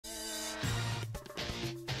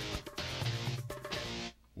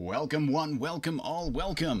Welcome one, welcome all,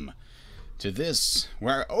 welcome to this.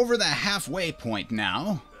 We're over the halfway point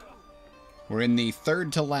now. We're in the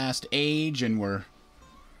third to last age and we're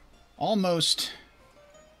almost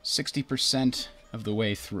 60% of the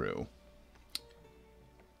way through.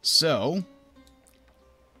 So,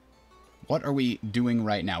 what are we doing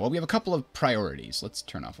right now? Well, we have a couple of priorities. Let's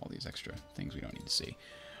turn off all these extra things we don't need to see.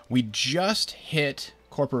 We just hit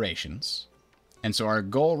corporations. And so our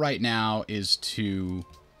goal right now is to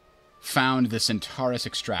found the Centaurus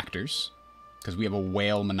extractors, because we have a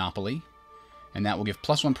whale monopoly. And that will give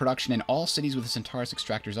 +1 production in all cities with a Centaurus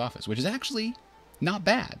extractors office, which is actually not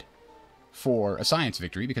bad for a science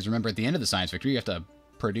victory, because remember, at the end of the science victory, you have to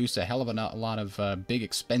produce a hell of a lot of big,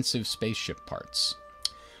 expensive spaceship parts.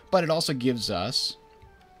 But it also gives us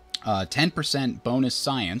 10% bonus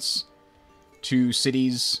science to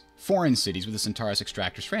cities, foreign cities with the Centaurus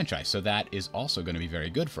Extractors franchise. So that is also going to be very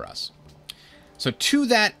good for us. So to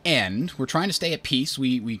that end, we're trying to stay at peace.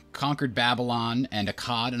 We conquered Babylon and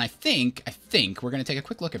Akkad, and I think we're going to take a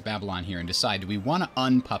quick look at Babylon here and decide, do we want to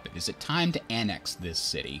unpuppet? Is it time to annex this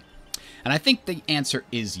city? And I think the answer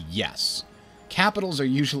is yes. Capitals are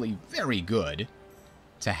usually very good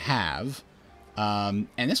to have. And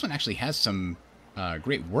this one actually has some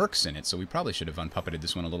great works in it, so we probably should have unpuppeted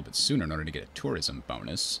this one a little bit sooner in order to get a tourism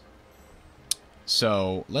bonus.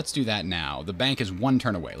 So let's do that now. The bank is 1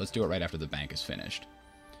 turn away. Let's do it right after the bank is finished.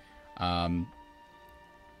 The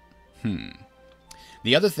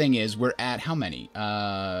other thing is, we're at how many?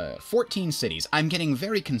 14 cities. I'm getting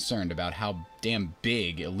very concerned about how damn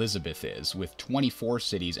big Elizabeth is, with 24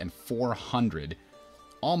 cities and 400,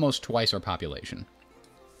 almost twice our population.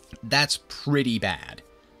 That's pretty bad.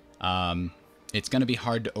 It's going to be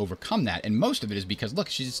hard to overcome that, and most of it is because, look,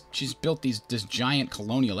 she's built this giant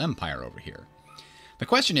colonial empire over here. The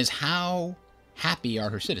question is, how happy are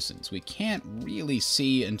her citizens? We can't really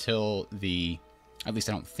see until at least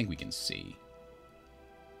I don't think we can see,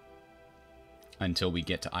 until we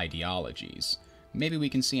get to ideologies. Maybe we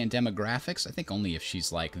can see in demographics. I think only if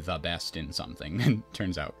she's like the best in something,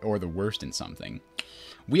 turns out, or the worst in something.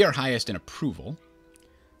 We are highest in approval,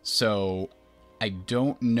 so I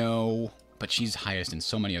don't know, but she's highest in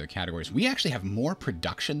so many other categories. We actually have more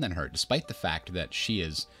production than her, despite the fact that she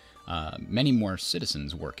is many more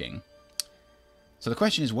citizens working. So the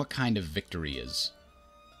question is, what kind of victory is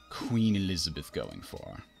Queen Elizabeth going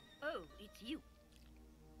for? Oh, it's you.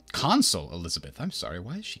 Consul Elizabeth. I'm sorry,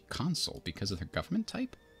 why is she consul? Because of her government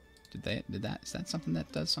type? Is that something that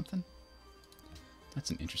does something?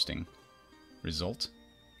 That's an interesting result.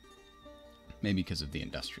 Maybe because of the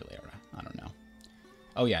industrial era. I don't know.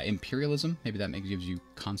 Oh yeah, imperialism. Maybe that gives you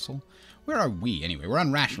consul. Where are we anyway? We're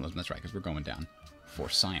on rationalism. That's right, because we're going down for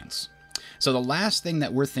science. So the last thing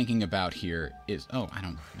that we're thinking about here is... Oh, I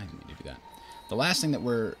didn't need to do that. The last thing that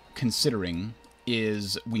we're considering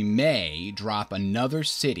is we may drop another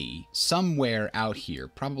city somewhere out here,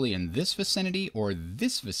 probably in this vicinity or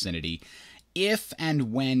this vicinity, if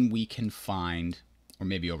and when we can find, or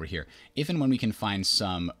maybe over here, if and when we can find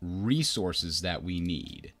some resources that we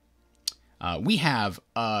need. We have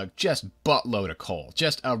just buttload of coal,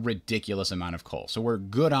 just a ridiculous amount of coal. So we're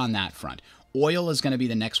good on that front. Oil is going to be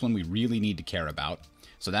the next one we really need to care about.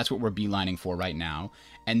 So that's what we're beelining for right now.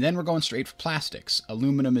 And then we're going straight for plastics.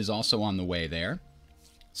 Aluminum is also on the way there.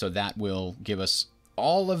 So that will give us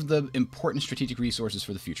all of the important strategic resources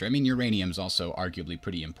for the future. I mean, uranium is also arguably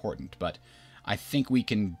pretty important, but I think we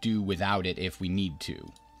can do without it if we need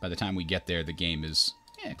to. By the time we get there, the game is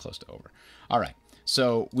close to over. All right.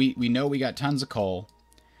 So we know we got tons of coal.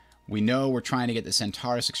 We know we're trying to get the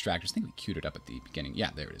Centaurus extractors. I think we queued it up at the beginning.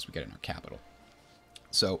 Yeah, there it is. We got it in our capital.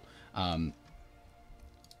 So, we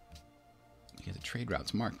get the trade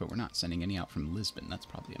routes marked, but we're not sending any out from Lisbon. That's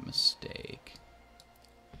probably a mistake.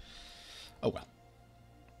 Oh, well.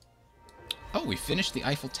 Oh, we finished the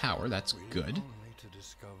Eiffel Tower. That's good.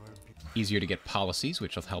 Easier to get policies,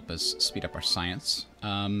 which will help us speed up our science.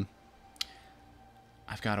 I've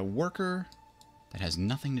got a worker that has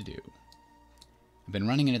nothing to do. I've been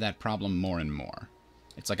running into that problem more and more.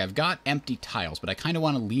 It's like I've got empty tiles, but I kind of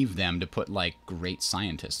want to leave them to put, like, great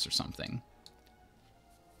scientists or something.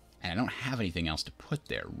 And I don't have anything else to put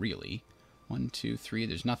there, really. 1, 2, 3.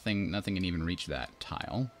 There's nothing can even reach that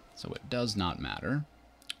tile, so it does not matter.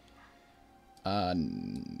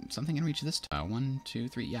 Something can reach this tile. 1, 2,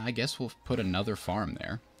 3. Yeah, I guess we'll put another farm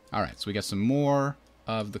there. All right, so we got some more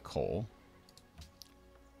of the coal.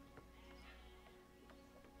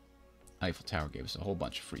 Eiffel Tower gave us a whole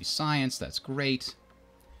bunch of free science. That's great.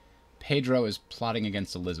 Pedro is plotting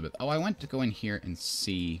against Elizabeth. Oh, I went to go in here and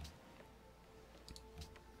see.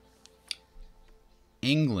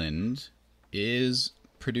 England is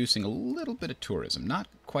producing a little bit of tourism. Not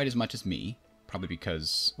quite as much as me. Probably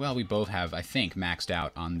because, well, we both have, I think, maxed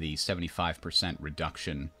out on the 75%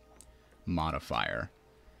 reduction modifier,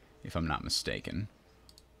 if I'm not mistaken.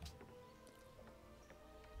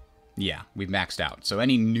 Yeah, we've maxed out. So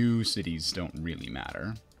any new cities don't really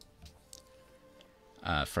matter.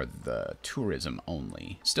 For the tourism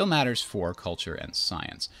only. Still matters for culture and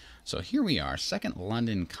science. So here we are, Second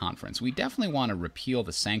London Conference. We definitely want to repeal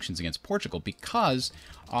the sanctions against Portugal because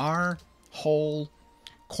our whole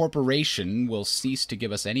corporation will cease to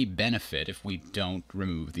give us any benefit if we don't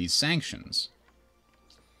remove these sanctions.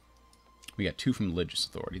 We got 2 from religious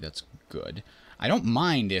authority. That's good. I don't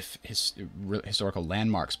mind if historical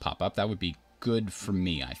landmarks pop up. That would be good for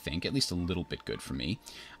me, I think. At least a little bit good for me.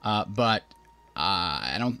 But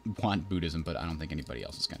I don't want Buddhism, but I don't think anybody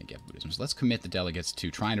else is going to get Buddhism. So let's commit the delegates to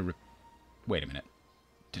trying to... Wait a minute.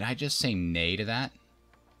 Did I just say nay to that?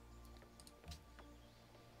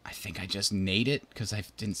 I think I just nayed it because I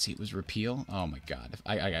didn't see it was repeal. Oh my god.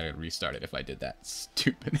 I gotta restart it if I did that.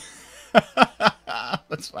 Stupid.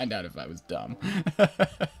 Let's find out if I was dumb.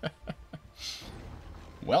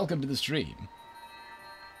 Welcome to the stream.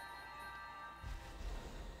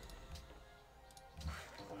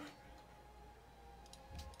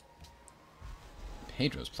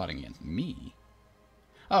 Pedro's plotting against me.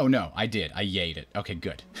 Oh, no, I did. I yayed it. Okay,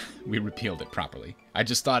 good. We repealed it properly. I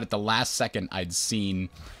just thought at the last second I'd seen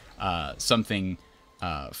something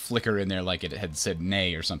flicker in there like it had said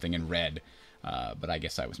nay or something in red. But I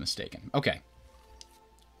guess I was mistaken. Okay.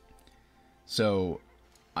 So,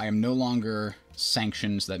 I am no longer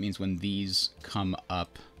sanctioned. So that means when these come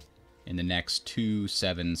up in the next 2,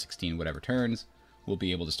 7, 16, whatever turns, we'll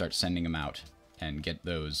be able to start sending them out and get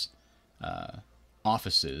those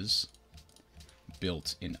offices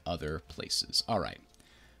built in other places. All right.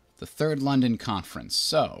 The Third London Conference.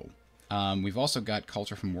 So, we've also got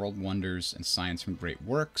culture from world wonders and science from great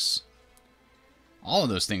works. All of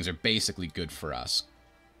those things are basically good for us.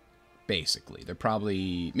 Basically. They're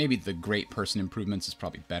probably... Maybe the great person improvements is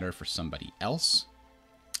probably better for somebody else.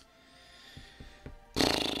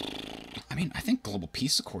 I mean, I think global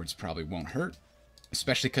peace accords probably won't hurt.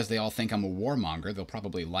 Especially because they all think I'm a warmonger. They'll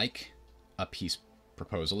probably like a peace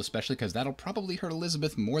proposal, especially because that'll probably hurt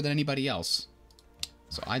Elizabeth more than anybody else.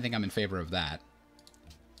 So I think I'm in favor of that.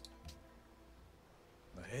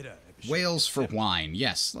 Whales for wine.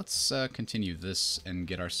 Yes, let's continue this and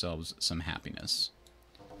get ourselves some happiness.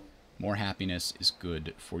 More happiness is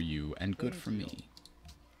good for you and good for me.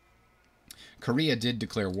 Korea did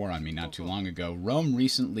declare war on me not too long ago. Rome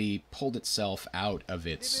recently pulled itself out of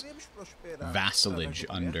its vassalage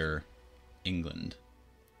under England.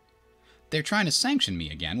 They're trying to sanction me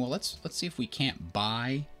again. Well, let's see if we can't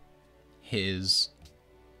buy his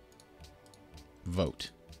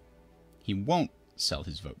vote. He won't sell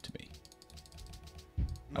his vote to me.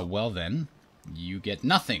 Oh, well then, you get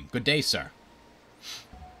nothing. Good day, sir.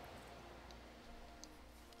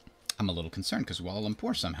 I'm a little concerned because Kuala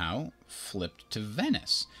Lumpur somehow flipped to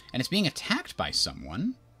Venice. And it's being attacked by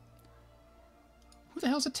someone. Who the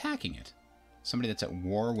hell's attacking it? Somebody that's at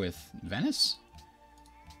war with Venice?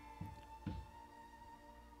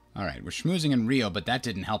 Alright, we're schmoozing in Rio, but that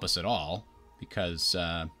didn't help us at all. Because,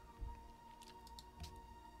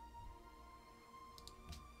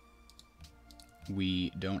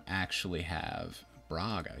 we don't actually have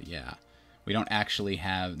Braga, yeah. We don't actually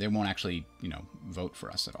have... They won't actually, you know, vote for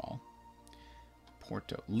us at all.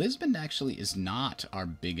 Porto. Lisbon actually is not our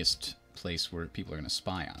biggest place where people are going to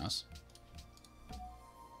spy on us.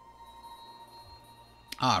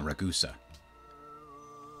 Ah, Ragusa.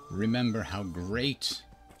 Remember how great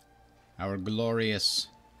our glorious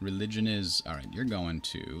religion is. Alright, you're going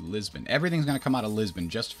to Lisbon. Everything's going to come out of Lisbon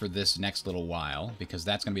just for this next little while, because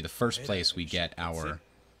that's going to be the first place we get our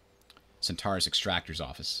Centaurus Extractor's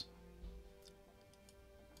office.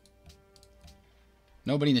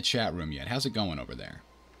 Nobody in the chat room yet. How's it going over there?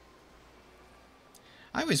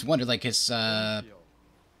 I always wondered, like, is salt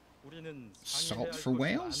for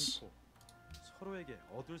whales?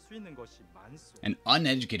 An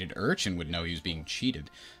uneducated urchin would know he was being cheated.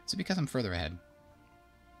 Is it because I'm further ahead?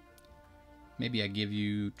 Maybe I give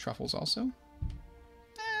you truffles also?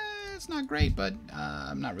 It's not great, but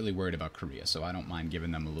I'm not really worried about Korea, so I don't mind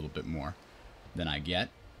giving them a little bit more than I get.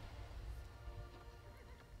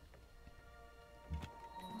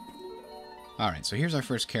 Alright, so here's our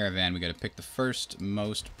first caravan. We gotta pick the first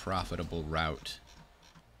most profitable route.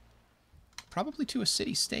 Probably to a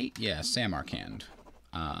city-state? Yeah, Samarkand.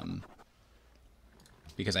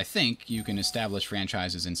 Because I think you can establish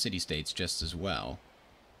franchises in city-states just as well.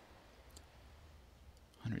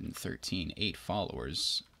 113, 8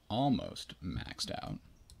 followers. Almost maxed out.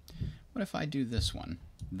 What if I do this one?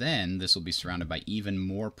 Then this will be surrounded by even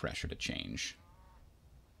more pressure to change.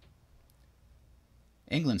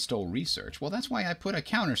 England stole research. Well, that's why I put a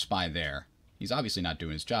counter spy there. He's obviously not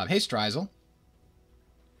doing his job. Hey, Streisel.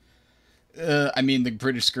 I mean, the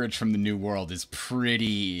British Scourge from the New World is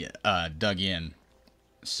pretty dug in.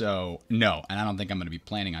 So, no. And I don't think I'm going to be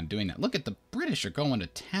planning on doing that. Look at the British are going to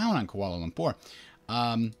town on Kuala Lumpur.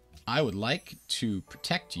 I would like to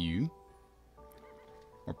protect you.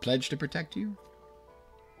 Or pledge to protect you.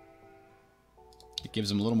 It gives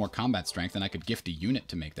them a little more combat strength, and I could gift a unit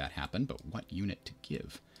to make that happen. But what unit to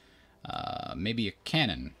give? Maybe a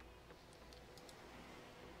cannon.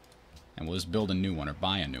 And we'll just build a new one or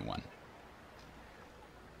buy a new one.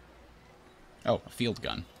 Oh, a field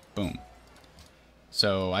gun. Boom.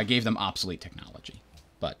 So I gave them obsolete technology.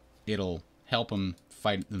 But it'll help them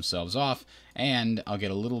fight themselves off, and I'll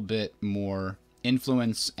get a little bit more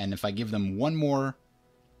influence, and if I give them one more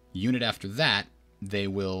unit after that, they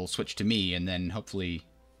will switch to me, and then hopefully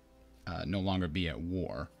no longer be at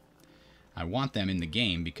war. I want them in the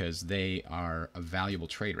game because they are a valuable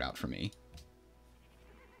trade route for me.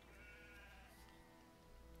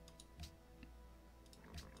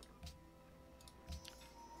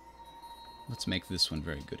 Let's make this one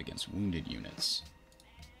very good against wounded units.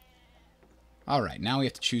 Alright, now we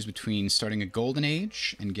have to choose between starting a Golden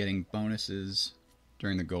Age and getting bonuses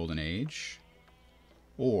during the Golden Age,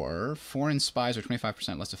 or foreign spies are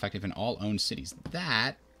 25% less effective in all owned cities.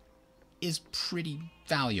 That is pretty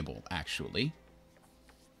valuable, actually.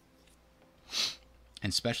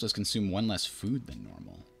 And specialists consume 1 less food than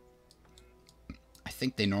normal. I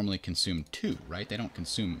think they normally consume 2, right? They don't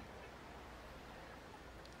consume...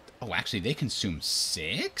 Oh, actually, they consume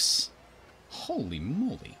 6? Holy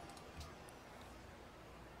moly.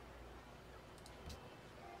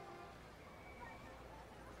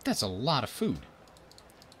 That's a lot of food.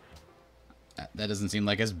 That doesn't seem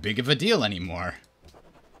like as big of a deal anymore.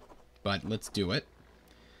 But let's do it.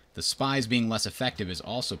 The spies being less effective is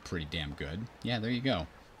also pretty damn good. Yeah, there you go.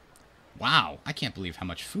 Wow, I can't believe how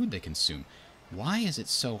much food they consume. Why is it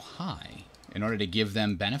so high? In order to give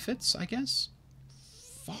them benefits, I guess?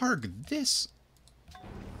 Farg this.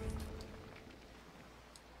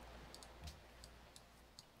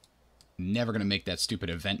 Never gonna make that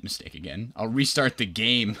stupid event mistake again. I'll restart the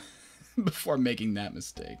game before making that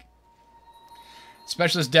mistake.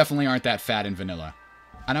 Specialists definitely aren't that fat in vanilla.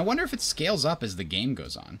 And I wonder if it scales up as the game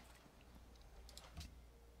goes on.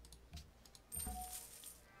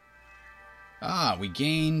 Ah, we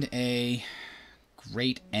gained a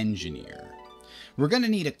great engineer. We're going to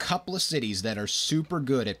need a couple of cities that are super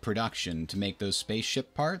good at production to make those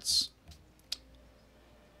spaceship parts.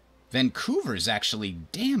 Vancouver's actually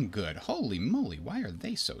damn good. Holy moly, why are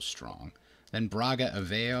they so strong? Then Braga,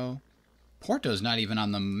 Aveo. Porto's not even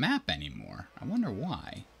on the map anymore. I wonder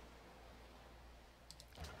why.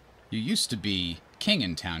 You used to be king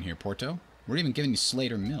in town here, Porto. We're even giving you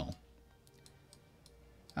Slater Mill.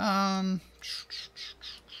 I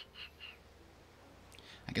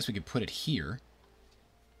guess we could put it here.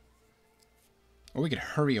 Or we could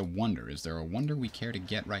hurry a wonder. Is there a wonder we care to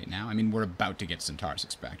get right now? I mean, we're about to get Centaurus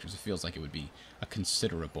Extractors. It feels like it would be a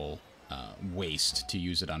considerable waste to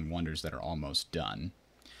use it on wonders that are almost done.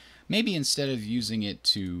 Maybe instead of using it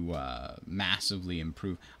to massively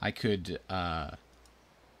improve, I could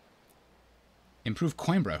improve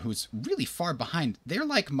Coimbra, who's really far behind. They're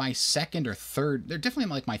like my second or third. They're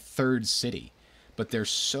definitely like my third city, but they're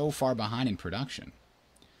so far behind in production.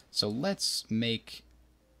 So let's make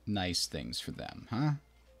nice things for them, huh?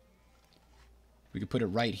 We could put it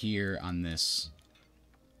right here on this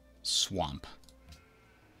swamp.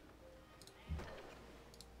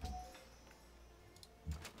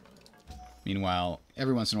 Meanwhile,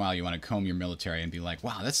 every once in a while you want to comb your military and be like,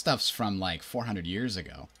 wow, that stuff's from like 400 years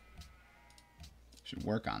ago. Should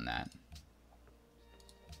work on that.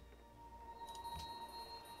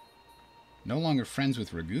 No longer friends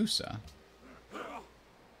with Ragusa.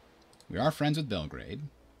 We are friends with Belgrade.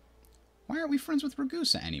 Why aren't we friends with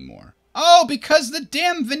Ragusa anymore? Oh, because the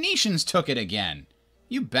damn Venetians took it again.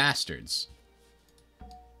 You bastards.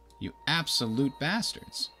 You absolute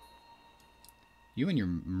bastards. You and your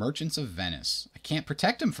merchants of Venice. I can't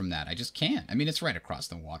protect them from that. I just can't. I mean, it's right across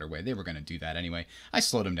the waterway. They were going to do that anyway. I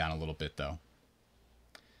slowed them down a little bit, though.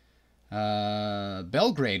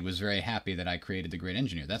 Belgrade was very happy that I created the Great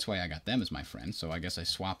Engineer. That's why I got them as my friend, so I guess I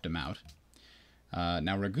swapped them out.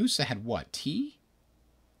 Now, Ragusa had what? Tea?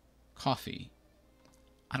 Coffee.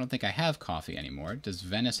 I don't think I have coffee anymore. Does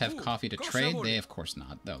Venice have coffee to trade? They, of course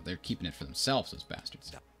not. Though they're keeping it for themselves, those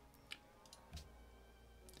bastards.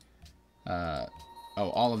 Oh,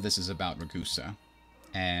 all of this is about Ragusa.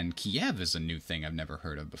 And Kiev is a new thing I've never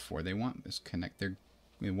heard of before. They want us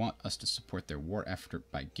they want us to support their war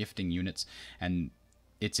effort by gifting units, and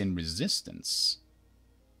it's in resistance.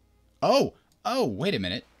 Oh, wait a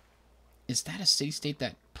minute. Is that a city-state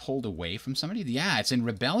that pulled away from somebody? Yeah, it's in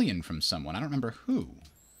rebellion from someone. I don't remember who.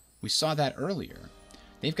 We saw that earlier.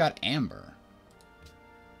 They've got amber.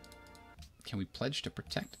 Can we pledge to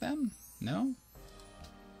protect them? No?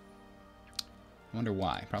 I wonder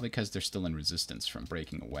why. Probably because they're still in resistance from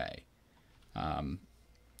breaking away.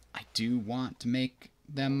 I do want to make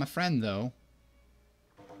them my friend, though.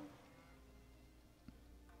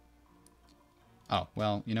 Oh,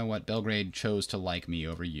 well, you know what? Belgrade chose to like me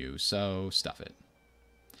over you, so stuff it.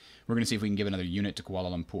 We're going to see if we can give another unit to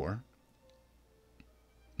Kuala Lumpur.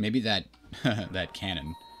 Maybe that that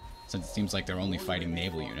cannon, since it seems like they're only fighting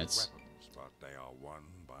naval units.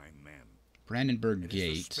 Brandenburg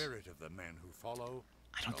Gate.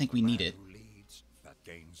 I don't think we need it.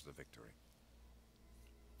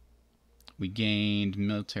 We gained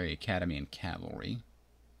military academy and cavalry.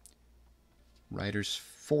 Riders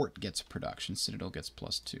Fort gets production. Citadel gets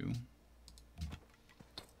 +2.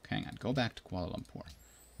 Hang on. Go back to Kuala Lumpur.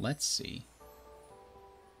 Let's see.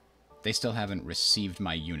 They still haven't received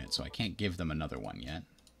my unit, so I can't give them another one yet.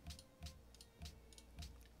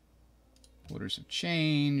 Orders have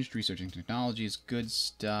changed. Researching technology is good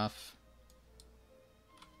stuff.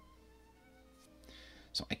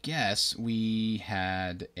 So I guess we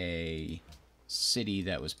had a city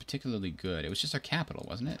that was particularly good. It was just our capital,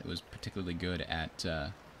 wasn't it? It was particularly good at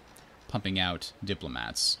pumping out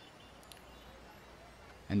diplomats.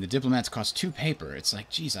 And the diplomats cost 2 paper. It's like,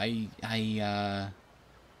 geez, I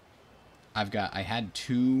had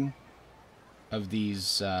 2 of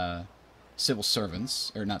these civil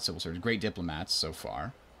servants, or not civil servants, great diplomats so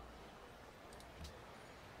far.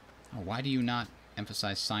 Oh, why do you not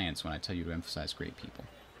emphasize science when I tell you to emphasize great people?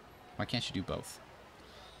 Why can't you do both?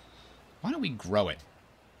 Why don't we grow it?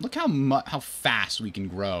 Look how fast we can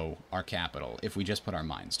grow our capital if we just put our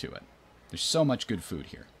minds to it. There's so much good food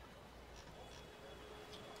here.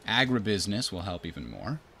 Agribusiness will help even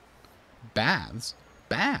more. Baths,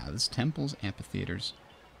 temples, amphitheaters,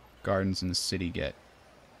 gardens in the city get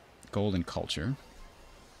gold and culture.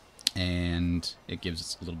 And it gives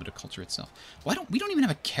us a little bit of culture itself. We don't even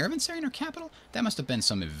have a caravanserai in our capital? That must have been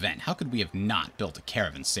some event. How could we have not built a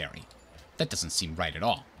caravanserai? That doesn't seem right at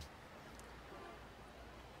all.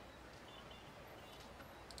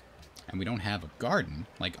 And we don't have a garden.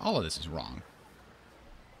 Like, all of this is wrong.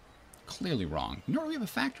 Clearly wrong. Nor do we have a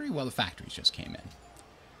factory? Well, the factories just came in.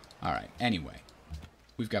 Alright, anyway.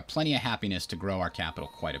 We've got plenty of happiness to grow our capital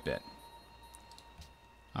quite a bit.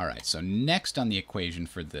 Alright, so next on the equation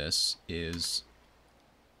for this is...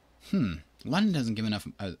 London doesn't give enough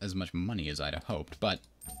as much money as I'd have hoped, but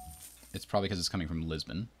it's probably because it's coming from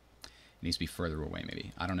Lisbon. It needs to be further away,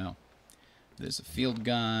 maybe. I don't know. There's a field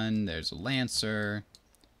gun, there's a lancer,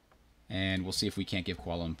 and we'll see if we can't give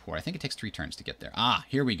Kuala Lumpur. I think it takes 3 turns to get there. Ah,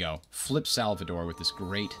 here we go. Flip Salvador with this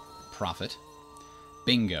great profit.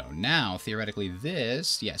 Bingo. Now, theoretically,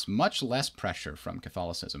 this, yes, much less pressure from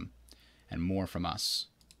Catholicism and more from us.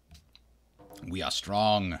 We are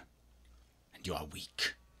strong, and you are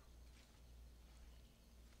weak.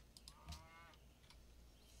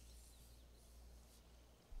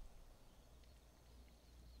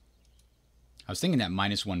 I was thinking that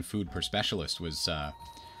 -1 food per specialist was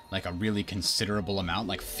like a really considerable amount,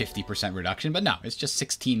 like 50% reduction, but no, it's just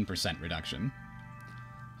 16% reduction.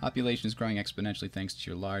 Population is growing exponentially thanks to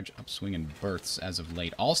your large upswing in births as of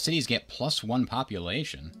late. All cities get +1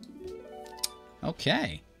 population.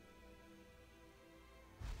 Okay.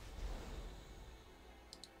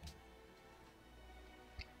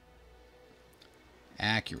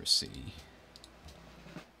 Accuracy.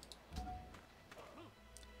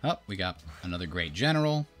 Oh, we got another great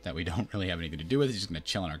general that we don't really have anything to do with. He's just going to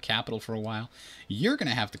chill in our capital for a while. You're going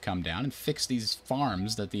to have to come down and fix these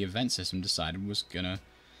farms that the event system decided was going to,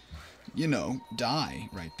 you know, die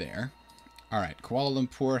right there. All right, Kuala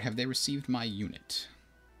Lumpur, have they received my unit?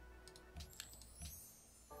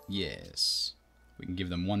 Yes. We can give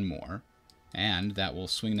them 1 more, and that will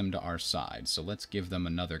swing them to our side. So let's give them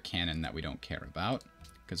another cannon that we don't care about,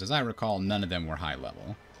 because as I recall, none of them were high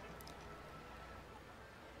level.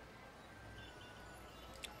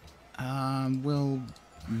 We'll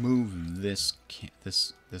move this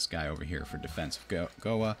guy over here for defense of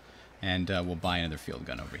Goa, and we'll buy another field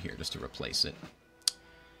gun over here just to replace it.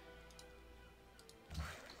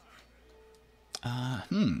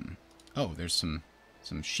 Oh, there's some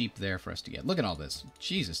sheep there for us to get. Look at all this.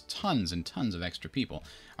 Jesus, tons and tons of extra people.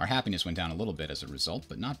 Our happiness went down a little bit as a result,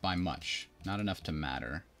 but not by much. Not enough to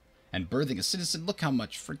matter. And birthing a citizen, look how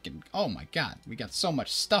much freaking... Oh my god, we got so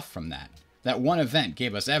much stuff from that. That one event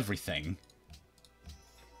gave us everything.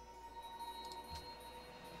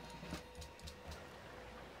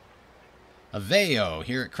 Aveo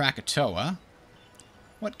here at Krakatoa.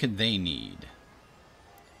 What could they need?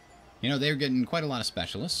 You know, they're getting quite a lot of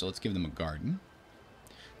specialists, so let's give them a garden.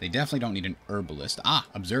 They definitely don't need an herbalist. Ah,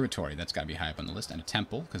 observatory, that's got to be high up on the list. And a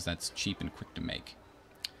temple, because that's cheap and quick to make.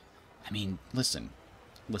 I mean, listen.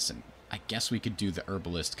 I guess we could do the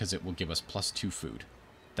herbalist, because it will give us +2 food.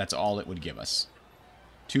 That's all it would give us.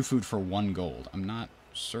 2 food for 1 gold. I'm not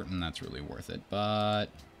certain that's really worth it, but...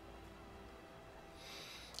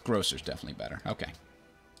 Grocer's definitely better. Okay.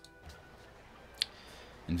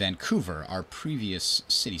 In Vancouver, our previous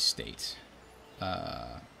city-state.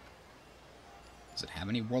 Does it have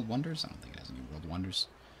any world wonders? I don't think it has any world wonders.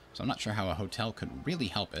 So I'm not sure how a hotel could really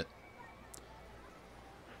help it.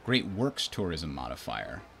 Great Works tourism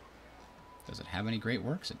modifier. Does it have any great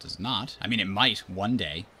works? It does not. I mean, it might one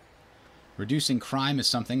day. Reducing crime is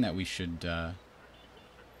something that we should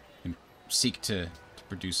seek to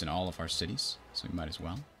produce in all of our cities. So we might as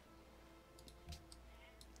well.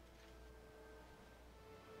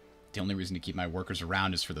 The only reason to keep my workers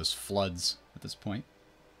around is for those floods at this point.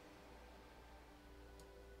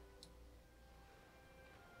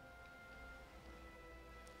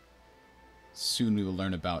 Soon we will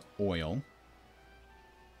learn about oil.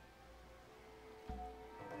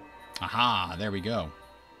 Aha, there we go.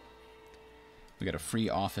 We got a free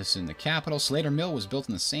office in the capital. Slater Mill was built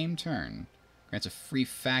in the same turn. Grants a free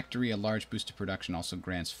factory, a large boost to production, also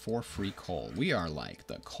grants 4 free coal. We are like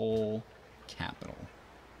the coal capital.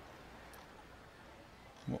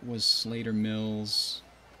 What was Slater Mills?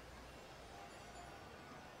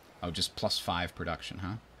 Oh, just +5 production,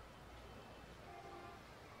 huh?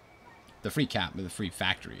 The free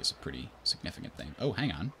factory is a pretty significant thing. Oh,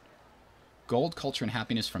 hang on. Gold, culture, and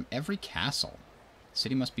happiness from every castle.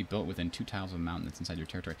 City must be built within 2 tiles of a mountain that's inside your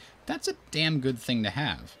territory. That's a damn good thing to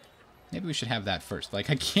have. Maybe we should have that first.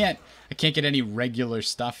 Like, I can't get any regular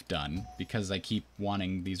stuff done because I keep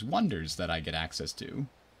wanting these wonders that I get access to.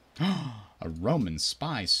 A Roman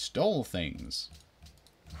spy stole things.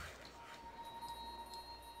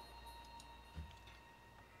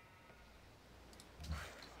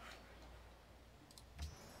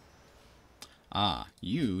 Ah,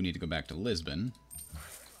 you need to go back to Lisbon.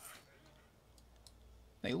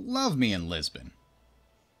 They love me in Lisbon.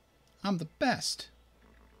 I'm the best.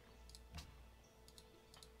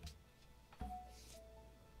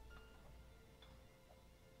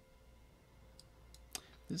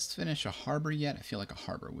 Does this finish a harbor yet? I feel like a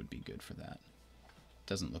harbor would be good for that.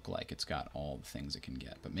 Doesn't look like it's got all the things it can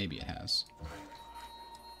get, but maybe it has.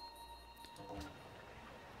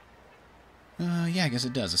 Yeah, I guess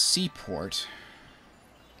it does. A seaport.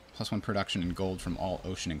 +1 production in gold from all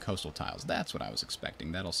ocean and coastal tiles. That's what I was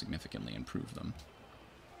expecting. That'll significantly improve them.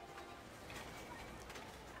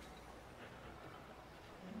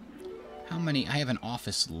 How many? I have an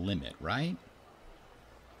office limit, right?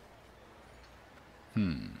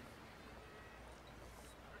 +1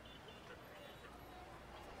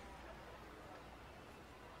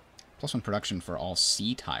 production for all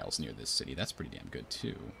sea tiles near this city. That's pretty damn good,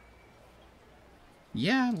 too.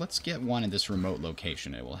 Yeah, let's get one in this remote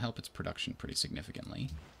location. It will help its production pretty significantly.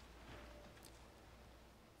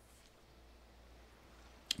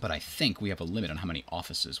 But I think we have a limit on how many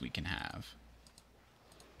offices we can have.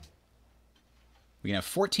 We can have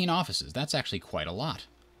 14 offices. That's actually quite a lot.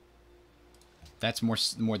 That's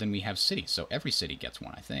more than we have cities, so every city gets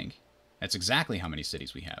one, I think. That's exactly how many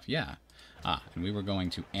cities we have, yeah. Ah, and we were going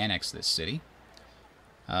to annex this city,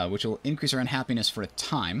 which will increase our unhappiness for a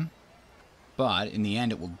time, but in the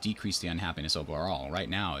end it will decrease the unhappiness overall. Right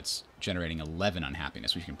now it's generating 11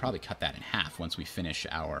 unhappiness. We can probably cut that in half once we finish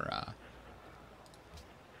our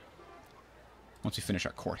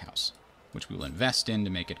courthouse, which we will invest in to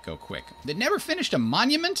make it go quick. They never finished a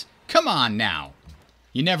monument? Come on now.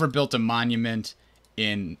 You never built a monument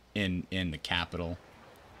in the capital.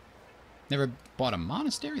 Never bought a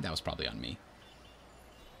monastery? That was probably on me.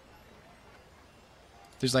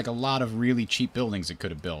 There's like a lot of really cheap buildings it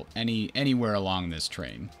could have built anywhere along this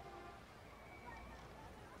train.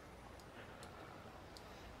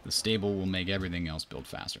 The stable will make everything else build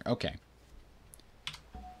faster. Okay.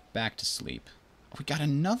 Back to sleep. Oh, we got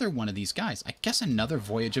another one of these guys. I guess another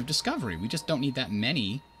voyage of discovery. We just don't need that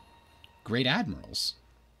many great admirals.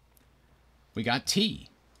 We got tea.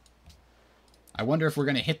 I wonder if we're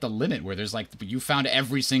going to hit the limit where there's like, you found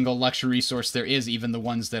every single luxury resource there is, even the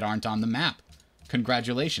ones that aren't on the map.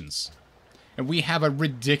 Congratulations. And we have a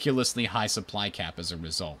ridiculously high supply cap as a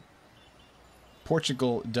result.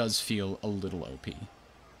 Portugal does feel a little OP.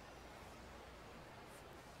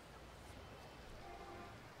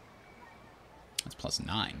 That's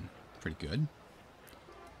 +9. Pretty good.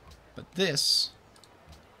 But this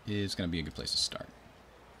is going to be a good place to start.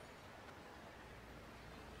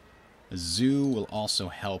 A zoo will also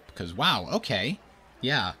help, because, wow, okay.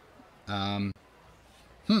 Yeah.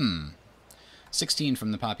 16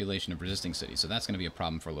 from the population of resisting cities, so that's going to be a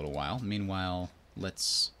problem for a little while. Meanwhile,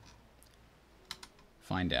 let's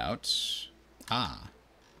find out. Ah.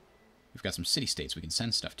 We've got some city-states we can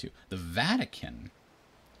send stuff to. The Vatican.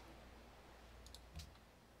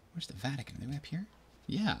 Where's the Vatican? Are they way up here?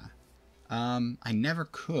 Yeah. I never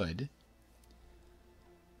could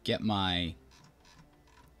get my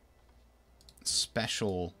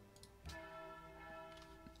special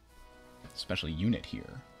unit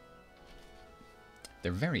here.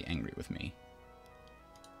 They're very angry with me.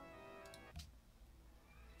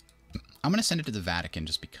 I'm gonna send it to the Vatican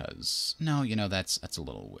just because. No, you know, that's a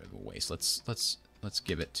little bit of a waste. Let's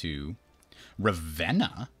give it to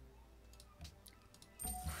Ravenna.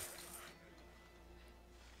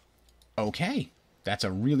 Okay, that's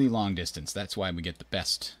a really long distance. That's why we get the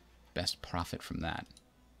best profit from that.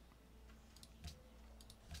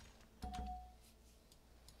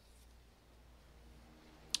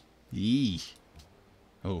 Yee.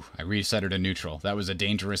 Oh, I reset her to neutral. That was a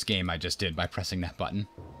dangerous game I just did by pressing that button.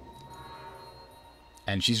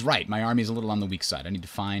 And she's right. My army's a little on the weak side. I need to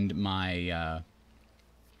find my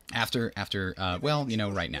well, you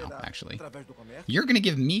know, right now, actually. You're going to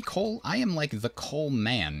give me coal? I am like the coal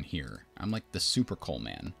man here. I'm like the super coal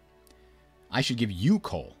man. I should give you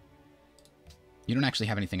coal. You don't actually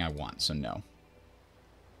have anything I want, so no.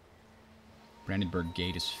 Brandenburg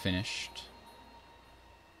Gate is finished.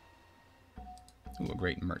 Ooh, a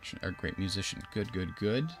great merchant, or great musician. Good, good,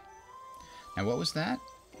 good. Now, what was that?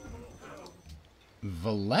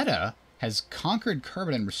 Valletta has conquered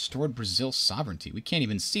Kerbin and restored Brazil's sovereignty. We can't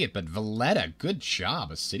even see it, but Valletta, good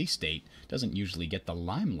job. A city-state doesn't usually get the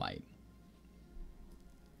limelight.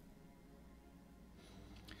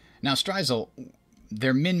 Now, Streisel,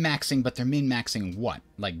 they're min-maxing, but they're min-maxing what?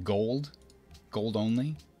 Like gold? Gold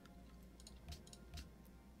only?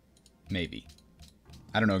 Maybe.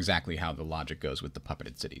 I don't know exactly how the logic goes with the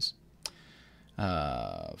puppeted cities.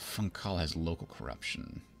 Funkal has local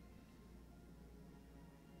corruption.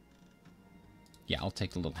 Yeah, I'll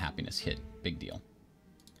take the little happiness hit. Big deal.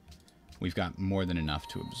 We've got more than enough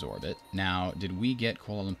to absorb it. Now, did we get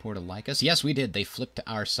Kuala Lumpur to like us? Yes, we did. They flipped to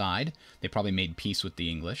our side. They probably made peace with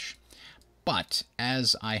the English. But,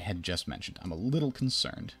 as I had just mentioned, I'm a little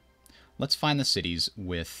concerned. Let's find the cities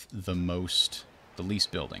with the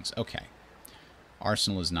least buildings. Okay.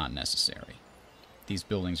 Arsenal is not necessary. These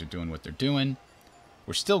buildings are doing what they're doing.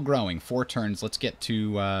 We're still growing. 4 turns. Let's get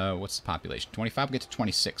to, what's the population? 25? We'll get to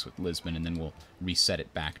 26 with Lisbon, and then we'll reset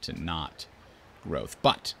it back to not growth.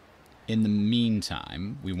 But, in the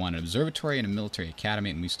meantime, we want an observatory and a military academy,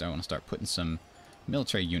 and we want to start putting some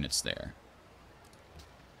military units there.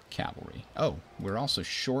 Cavalry. Oh, we're also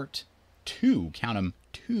short 2, count them,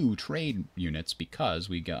 2 trade units because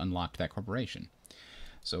we unlocked that corporation.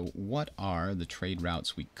 So what are the trade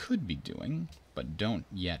routes we could be doing, but don't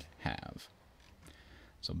yet have?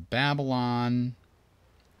 So Babylon.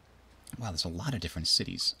 Wow, there's a lot of different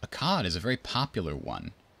cities. Akkad is a very popular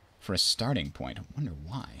one for a starting point. I wonder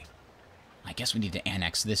why. I guess we need to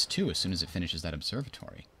annex this too as soon as it finishes that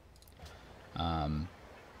observatory. I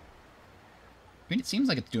mean, it seems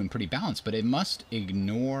like it's doing pretty balanced, but it must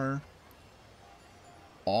ignore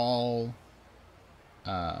all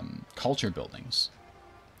culture buildings.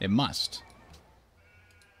 It must.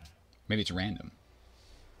 Maybe it's random.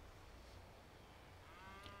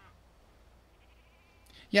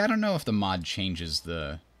 Yeah, I don't know if the mod changes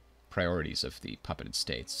the priorities of the puppeted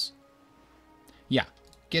states. Yeah,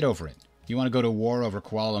 get over it. You want to go to war over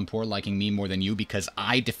Kuala Lumpur liking me more than you because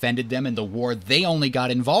I defended them in the war they only got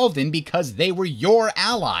involved in because they were your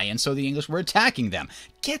ally, and so the English were attacking them.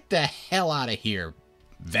 Get the hell out of here,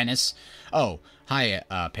 Venice. Oh, hi,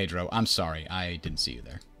 Pedro. I'm sorry. I didn't see you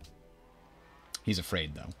there. He's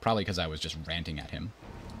afraid, though. Probably because I was just ranting at him.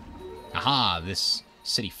 Aha, this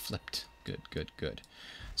city flipped. Good, good, good.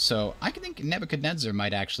 So I think Nebuchadnezzar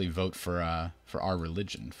might actually vote for our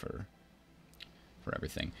religion for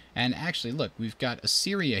everything. And actually, look, we've got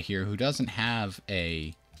Assyria here who doesn't have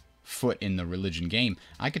a foot in the religion game.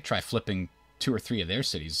 I could try flipping 2 or 3 of their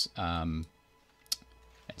cities and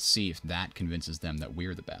see if that convinces them that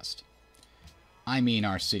we're the best. I mean,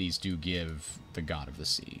 our cities do give the god of the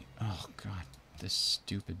sea. Oh, God, this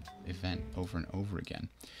stupid event over and over again.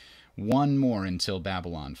 1 more until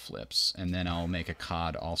Babylon flips, and then I'll make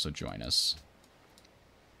Akkad also join us.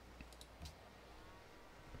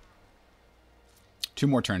 2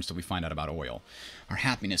 more turns till we find out about oil. Our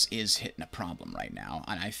happiness is hitting a problem right now,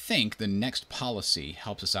 and I think the next policy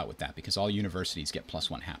helps us out with that, because all universities get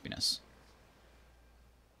 +1 happiness.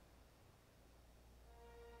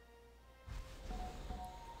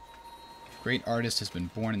 Great artist has been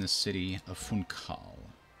born in the city of Funchal.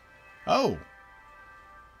 Oh!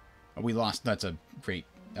 We lost. That's a great,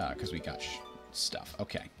 because we got stuff.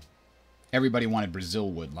 Okay. Everybody wanted Brazil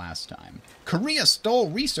wood last time. Korea stole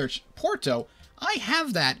research. Porto, I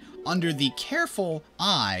have that under the careful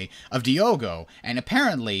eye of Diogo, and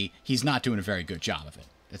apparently he's not doing a very good job of it.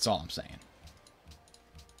 That's all I'm saying.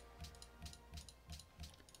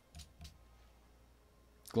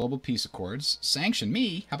 Global Peace Accords. Sanction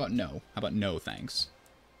me? How about no? How about no, thanks?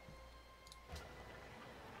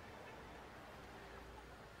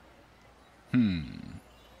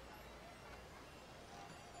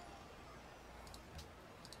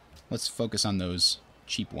 Let's focus on those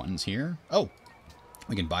cheap ones here. Oh,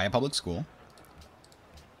 we can buy a public school.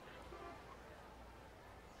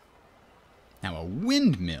 Now, a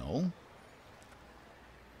windmill.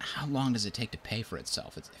 How long does it take to pay for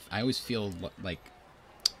itself? I always feel like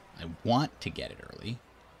I want to get it early.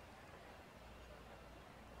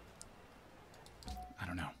 I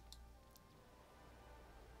don't know.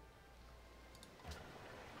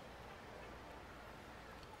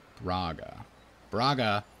 Braga.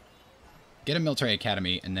 Braga. Get a military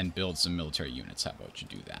academy and then build some military units. How about you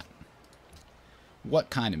do that? What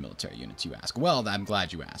kind of military units, you ask? Well, I'm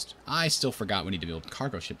glad you asked. I still forgot we need to build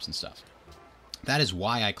cargo ships and stuff. That is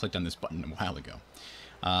why I clicked on this button a while ago.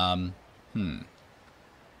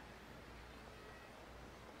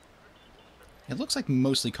 It looks like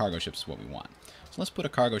mostly cargo ships is what we want. So let's put a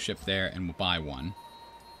cargo ship there and we'll buy one.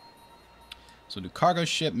 So we'll do cargo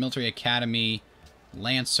ship, military academy,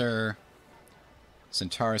 Lancer,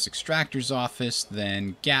 Centaurus Extractor's Office,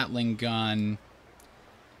 then Gatling Gun,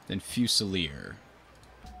 then Fusilier.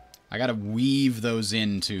 I gotta weave those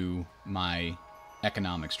into my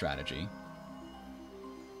economic strategy.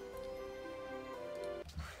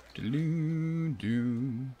 You.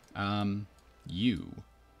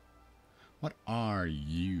 What are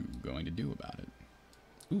you going to do about it?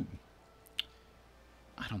 Ooh.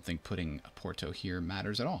 I don't think putting a Porto here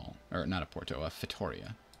matters at all. Or not a Porto, a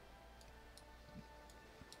Fitoria.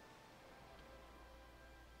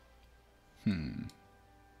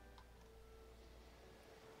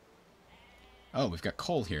 Oh, we've got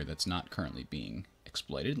coal here that's not currently being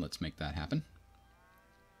exploited. Let's make that happen.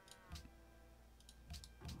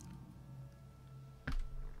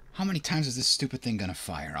 How many times is this stupid thing gonna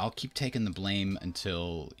fire? I'll keep taking the blame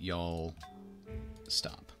until y'all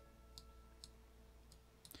stop.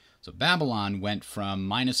 So Babylon went from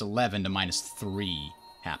 -11 to -3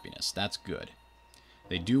 happiness. That's good.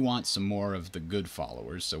 They do want some more of the good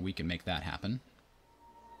followers, so we can make that happen.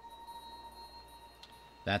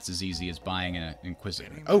 That's as easy as buying an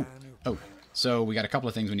Inquisitor. Oh! Oh! So we got a couple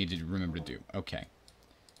of things we need to remember to do. Okay.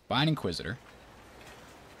 Buy an Inquisitor.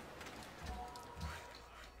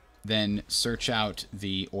 Then search out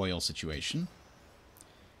the oil situation.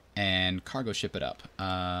 And cargo ship it up.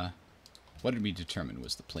 What did we determine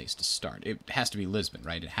was the place to start? It has to be Lisbon,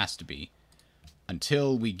 right? It has to be.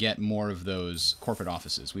 Until we get more of those corporate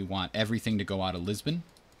offices. We want everything to go out of Lisbon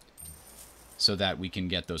so that we can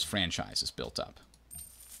get those franchises built up.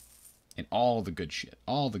 And all the good shit.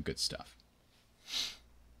 All the good stuff.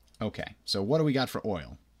 Okay, so what do we got for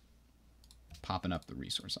oil? Popping up the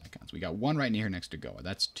resource icons. We got one right near next to Goa.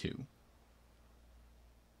 That's 2.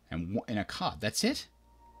 And a cod. That's it?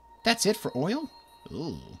 That's it for oil?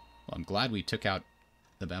 Ooh. Well, I'm glad we took out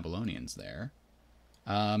the Babylonians there.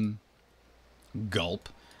 Gulp.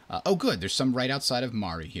 Oh, good. There's some right outside of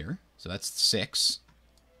Mari here. So that's 6.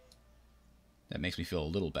 That makes me feel a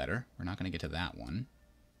little better. We're not going to get to that one.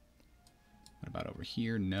 What about over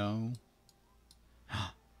here? No.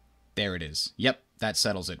 There it is. Yep, that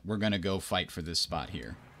settles it. We're going to go fight for this spot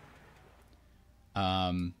here.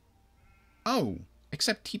 Oh,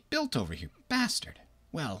 except he built over here. Bastard.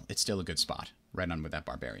 Well, it's still a good spot. Right on where that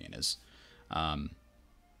barbarian is.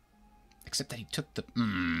 Except that he took the...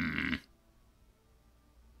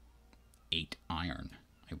 8 iron.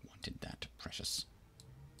 I wanted that. Precious.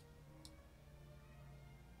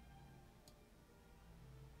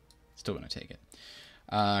 Still going to take it.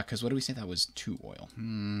 Because what do we say? That was 2 oil.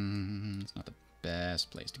 It's not the best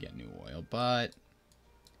place to get new oil, but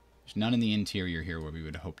there's none in the interior here where we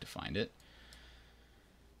would hope to find it.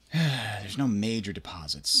 There's no major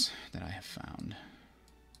deposits that I have found.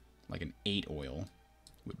 Like an 8 oil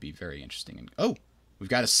would be very interesting. And oh, we've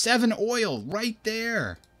got a 7 oil right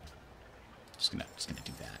there. Just gonna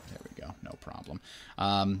do that. There we go. No problem.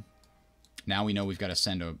 Now we know we've got to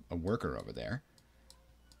send a worker over there.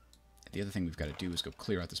 The other thing we've got to do is go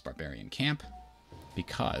clear out this barbarian camp,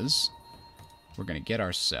 because we're going to get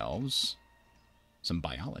ourselves some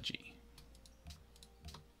biology.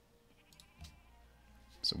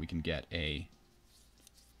 So we can get a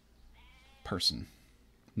person.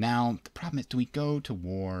 Now, the problem is, do we go to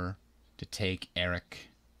war to take Eric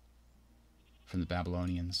from the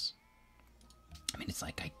Babylonians? I mean, it's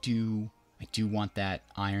like I do want that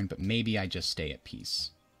iron, but maybe I just stay at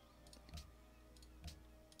peace.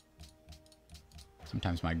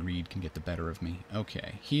 Sometimes my greed can get the better of me.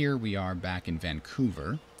 Okay, here we are back in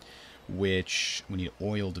Vancouver, which we need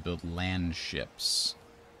oil to build land ships.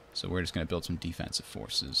 So we're just going to build some defensive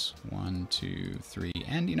forces. 1, 2, 3,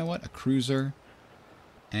 and you know what? A cruiser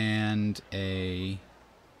and a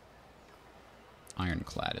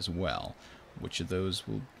ironclad as well. Which of those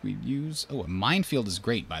will we use? Oh, a minefield is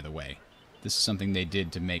great, by the way. This is something they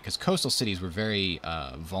did to make, because coastal cities were very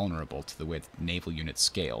vulnerable to the way the naval units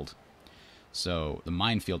scaled. So the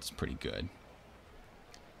minefield is pretty good.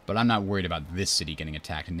 But I'm not worried about this city getting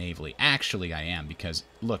attacked navally. Actually, I am, because,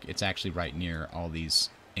 look, it's actually right near all these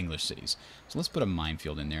English cities. So let's put a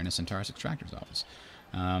minefield in there and a Centaurus Extractor's office.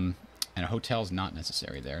 And a hotel's not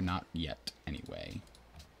necessary there. Not yet, anyway.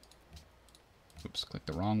 Oops, clicked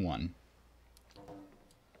the wrong one.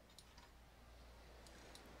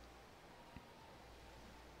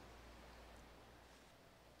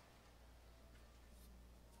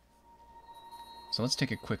 So let's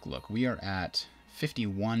take a quick look. We are at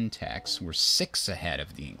 51 techs. We're 6 ahead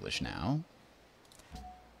of the English now.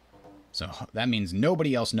 So that means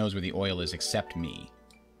nobody else knows where the oil is except me.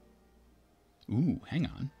 Ooh, hang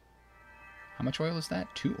on. How much oil is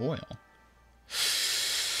that? 2 oil.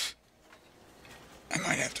 I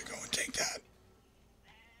might have to go and take that.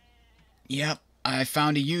 Yep, I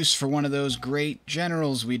found a use for one of those great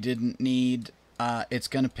generals we didn't need. It's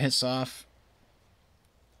gonna piss off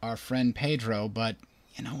our friend Pedro, but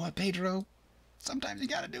you know what, Pedro? Sometimes you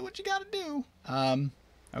gotta do what you gotta do.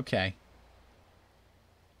 Okay.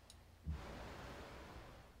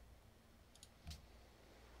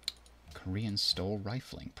 Korean stole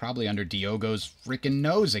rifling. Probably under Diogo's frickin'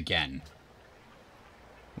 nose again.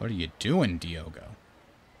 What are you doing, Diogo?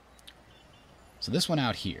 So this one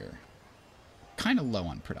out here. Kind of low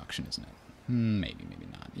on production, isn't it? Maybe, maybe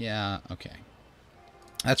not. Yeah, okay.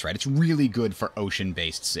 That's right. It's really good for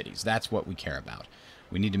ocean-based cities. That's what we care about.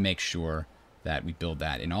 We need to make sure that we build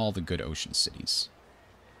that in all the good ocean cities.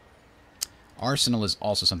 Arsenal is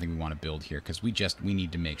also something we want to build here, because we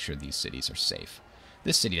need to make sure these cities are safe.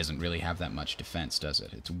 This city doesn't really have that much defense, does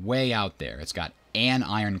it? It's way out there. It's got an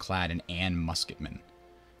ironclad and an musketman.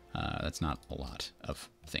 That's not a lot of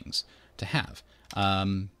things to have.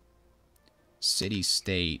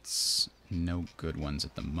 City-states, no good ones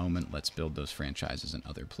at the moment. Let's build those franchises in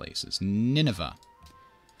other places. Nineveh.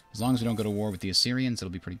 As long as we don't go to war with the Assyrians,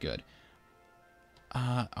 it'll be pretty good.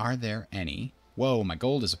 Are there any? Whoa, my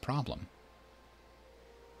gold is a problem.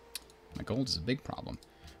 My gold is a big problem.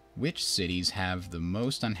 Which cities have the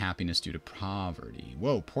most unhappiness due to poverty?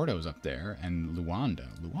 Whoa, Porto's up there, and Luanda.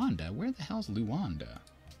 Luanda? Where the hell's Luanda?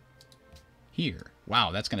 Here.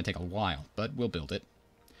 Wow, that's going to take a while, but we'll build it.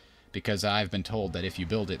 Because I've been told that if you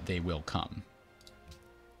build it, they will come.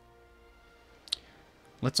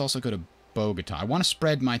 Let's also go to Bogota. I want to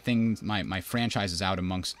spread my things, my franchises out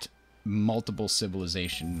amongst multiple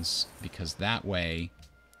civilizations, because that way,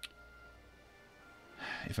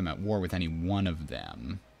 if I'm at war with any one of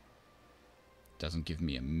them, it doesn't give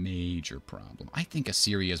me a major problem. I think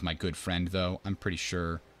Assyria is my good friend, though. I'm pretty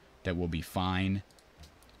sure that we'll be fine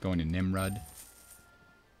going to Nimrud.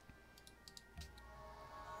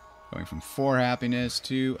 Going from 4 happiness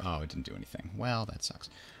to... Oh, it didn't do anything. Well, that sucks.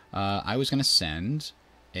 I was going to send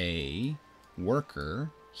a worker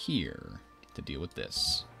here to deal with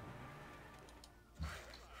this.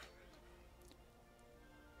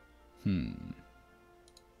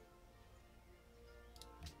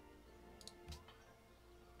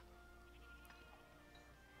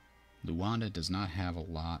 Luanda does not have a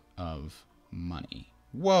lot of money.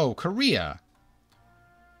 Whoa, Korea!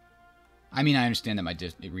 I mean, I understand that my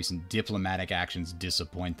recent diplomatic actions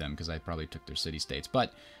disappoint them, because I probably took their city-states,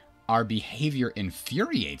 but our behavior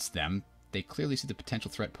infuriates them. They clearly see the potential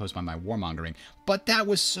threat posed by my warmongering, but that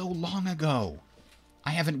was so long ago.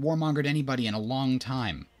 I haven't warmongered anybody in a long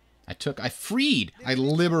time. I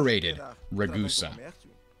liberated Ragusa.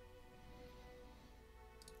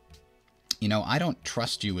 You know, I don't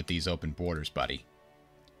trust you with these open borders, buddy.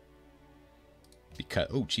 Because,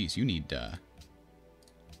 oh, geez, you need,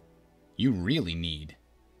 you really need.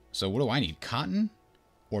 So what do I need? Cotton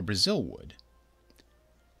or Brazil wood?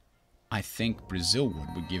 I think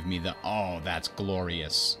Brazilwood would give me the... Oh, that's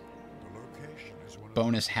glorious.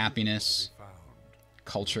 Bonus happiness,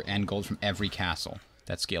 culture, and gold from every castle.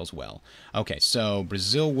 That scales well. Okay, so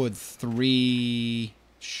Brazilwood 3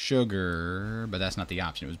 sugar, but that's not the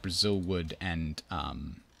option. It was Brazilwood and... what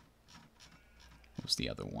was the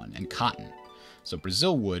other one? And cotton. So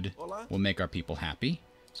Brazilwood will make our people happy.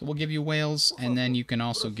 So we'll give you Wales, and then you can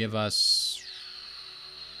also give us...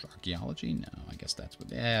 Archaeology? No, I guess that's what...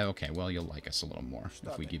 Yeah, okay, well, you'll like us a little more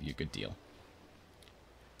if we give you a good deal.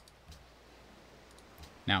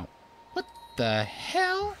 Now, what the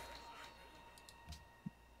hell?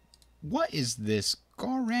 What is this?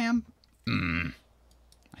 Goram?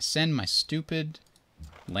 I send my stupid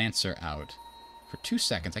Lancer out for 2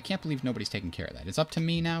 seconds. I can't believe nobody's taking care of that. It's up to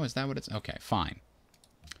me now? Is that what it's... Okay, fine.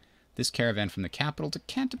 This caravan from the capital to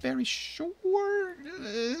Canterbury, sure.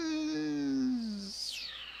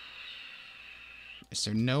 Is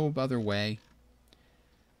there no other way?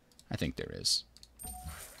 I think there is.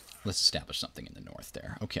 Let's establish something in the north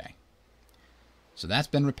there. Okay. So that's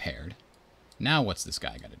been repaired. Now what's this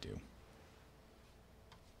guy got to do?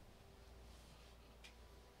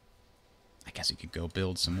 I guess he could go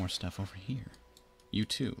build some more stuff over here. You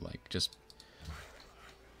too. Like, just...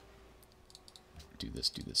 do this,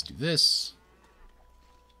 do this, do this.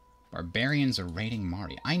 Barbarians are raiding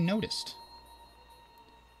Mari. I noticed.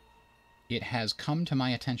 It has come to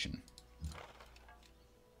my attention.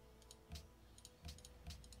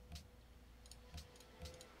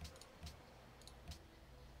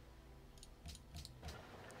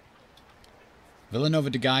 Villanova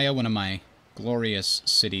de Gaia, one of my glorious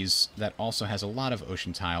cities that also has a lot of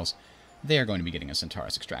ocean tiles. They are going to be getting a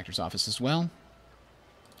Centaurus Extractor's office as well.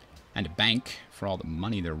 And a bank for all the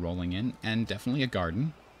money they're rolling in. And definitely a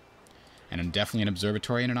garden. And definitely an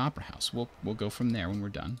observatory and an opera house. We'll go from there when we're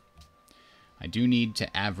done. I do need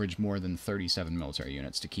to average more than 37 military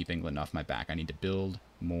units to keep England off my back. I need to build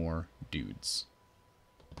more dudes.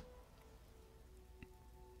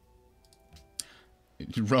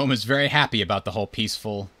 Rome is very happy about the whole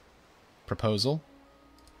peaceful proposal.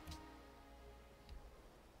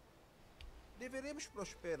 Deveremos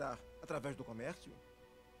prosperar através do comércio.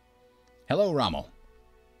 Hello, Rommel.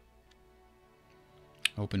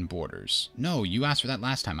 Open borders. No, you asked for that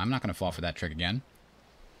last time. I'm not going to fall for that trick again.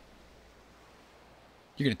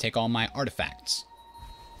 You're going to take all my artifacts.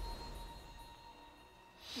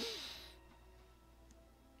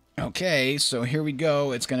 Okay, so here we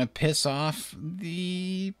go. It's going to piss off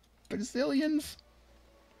the Brazilians.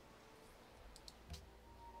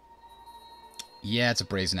 Yeah, it's a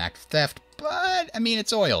brazen act of theft, but, I mean,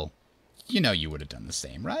 it's oil. You know you would have done the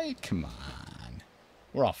same, right? Come on.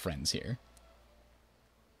 We're all friends here.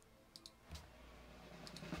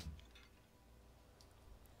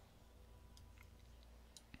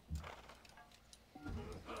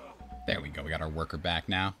 There we go. We got our worker back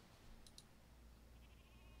now.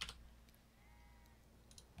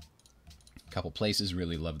 A couple places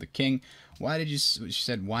really love the king. Why did you... She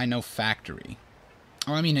said, why no factory?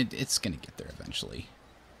 Oh, I mean, it's going to get there eventually.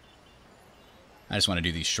 I just want to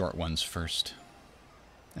do these short ones first.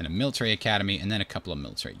 And a military academy, and then a couple of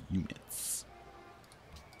military units.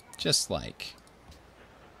 Just like,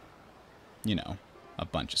 you know, a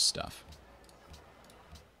bunch of stuff.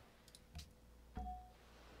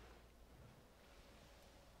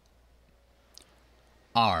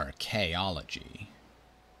 Archaeology.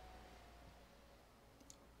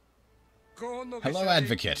 Hello,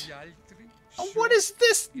 advocate. Oh, what is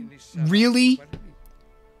this? Really?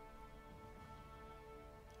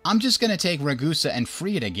 I'm just gonna take Ragusa and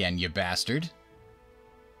free it again, you bastard.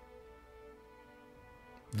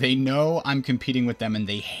 They know I'm competing with them and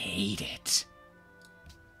they hate it.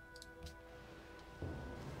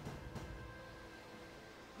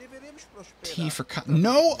 T for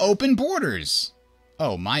no open borders.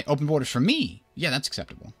 Oh, my open borders for me. Yeah, that's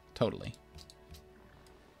acceptable. Totally.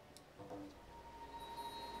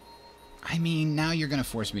 I mean, now you're going to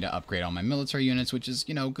force me to upgrade all my military units, which is,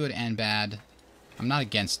 you know, good and bad. I'm not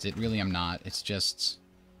against it. Really, I'm not. It's just...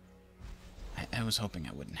 I was hoping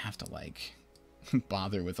I wouldn't have to, like,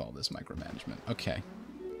 bother with all this micromanagement. Okay.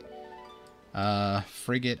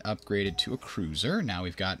 Frigate upgraded to a cruiser. Now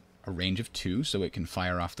we've got a range of 2, so it can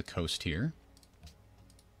fire off the coast here.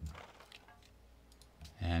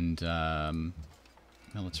 And,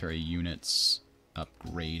 military units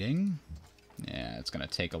upgrading. Yeah, it's going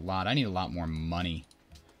to take a lot. I need a lot more money.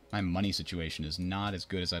 My money situation is not as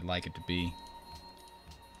good as I'd like it to be.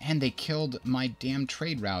 And they killed my damn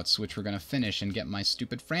trade routes, which we're going to finish and get my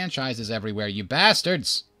stupid franchises everywhere, you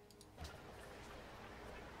bastards!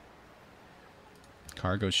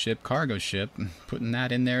 Cargo ship, cargo ship. Putting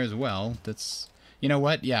that in there as well. That's... You know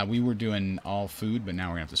what? Yeah, we were doing all food, but now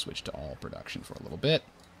we're going to have to switch to all production for a little bit.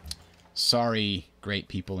 Sorry, great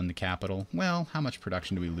people in the capital. Well, how much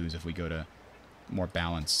production do we lose if we go to more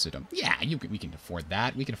balanced? Yeah, we can afford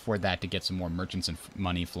that. We can afford that to get some more merchants and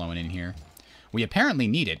money flowing in here. We apparently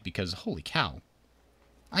need it because, holy cow.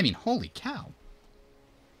 I mean, holy cow.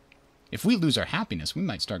 If we lose our happiness, we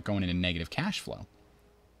might start going into negative cash flow.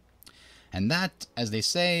 And that, as they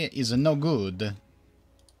say, is no good.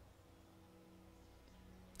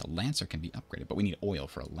 The Lancer can be upgraded, but we need oil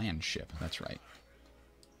for a land ship. That's right.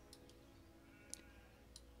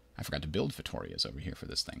 I forgot to build Vittorias over here for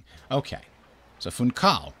this thing. Okay. So,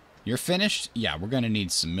 Funchal, you're finished? Yeah, we're going to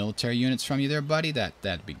need some military units from you there, buddy.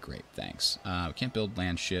 That'd be great. Thanks. We can't build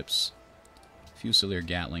land ships. Fusilier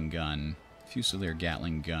Gatling gun. Fusilier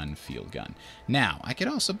Gatling gun. Field gun. Now, I could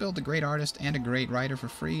also build a great artist and a great writer for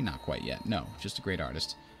free. Not quite yet. No, just a great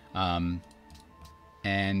artist.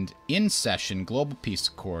 And in session, global peace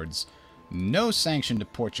accords. No sanction to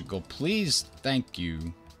Portugal. Please, thank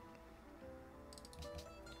you.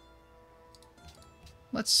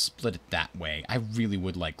 Let's split it that way. I really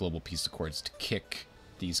would like global peace accords to kick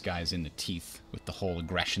these guys in the teeth with the whole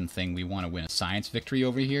aggression thing. We want to win a science victory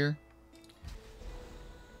over here.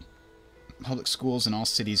 Public schools in all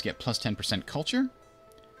cities get plus 10% culture.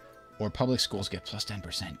 Or public schools get plus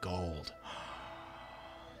 10% gold.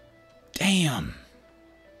 Damn.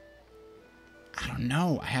 I don't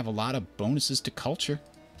know. I have a lot of bonuses to culture.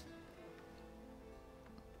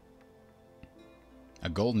 A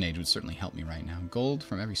golden age would certainly help me right now. Gold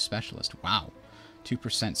from every specialist. Wow.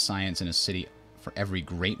 2% science in a city for every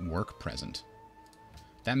great work present.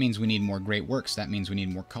 That means we need more great works. That means we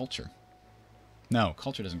need more culture. No,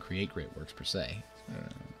 culture doesn't create great works per se.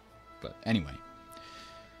 But anyway.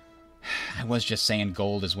 I was just saying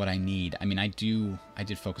gold is what I need. I mean, I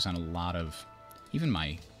did focus on a lot of... Even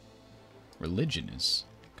my religion has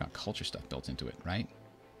got culture stuff built into it, right?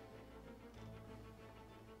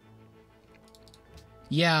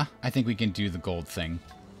 Yeah, I think we can do the gold thing.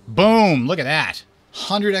 Boom! Look at that!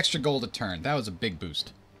 100 extra gold a turn. That was a big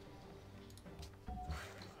boost.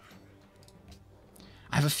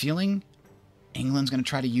 I have a feeling England's going to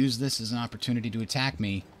try to use this as an opportunity to attack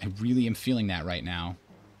me. I really am feeling that right now.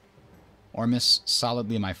 Ormus,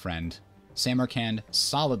 solidly my friend. Samarkand,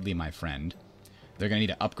 solidly my friend. They're going to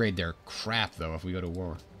need to upgrade their crap, though, if we go to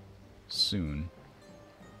war soon.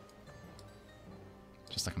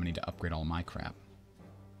 Just like I'm going to need to upgrade all my crap.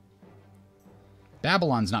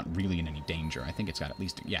 Babylon's not really in any danger. I think it's got at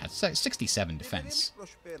least... Yeah, it's 67 defense.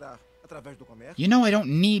 You know I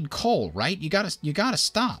don't need coal, right? You gotta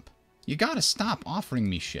stop. You gotta stop offering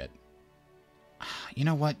me shit. You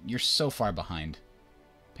know what? You're so far behind,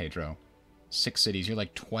 Pedro. 6 cities. You're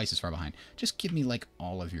like twice as far behind. Just give me, like,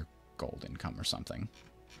 all of your gold income or something.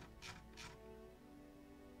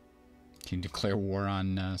 Can you declare war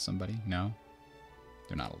on somebody? No?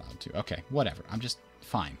 They're not allowed to. Okay, whatever. I'm just...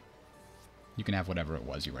 Fine. You can have whatever it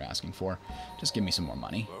was you were asking for. Just give me some more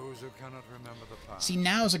money. See,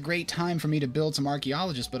 now's a great time for me to build some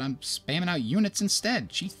archaeologists, but I'm spamming out units instead.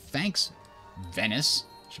 Gee, thanks, Venice.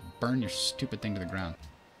 Should burn your stupid thing to the ground.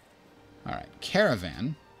 Alright,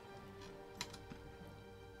 Caravan.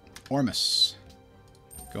 Ormus.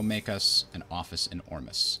 Go make us an office in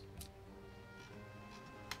Ormus.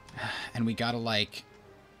 And we gotta, like...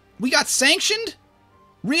 We got sanctioned?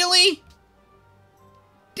 Really?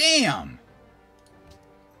 Damn!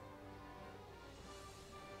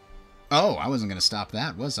 Oh, I wasn't going to stop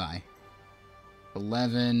that, was I?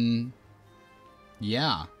 11...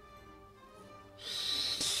 Yeah.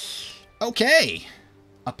 Okay.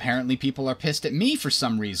 Apparently people are pissed at me for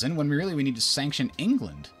some reason, when we need to sanction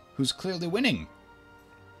England, who's clearly winning.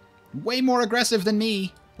 Way more aggressive than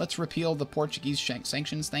me. Let's repeal the Portuguese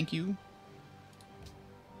sanctions, thank you.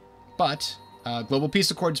 But, Global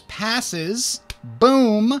Peace Accords passes.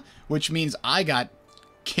 Boom! Which means I got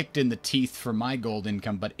kicked in the teeth for my gold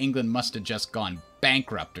income, but England must have just gone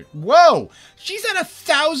bankrupt. Whoa! She's at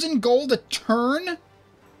 1,000 gold a turn?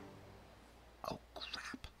 Oh,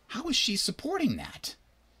 crap. How is she supporting that?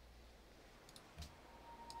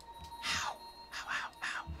 How?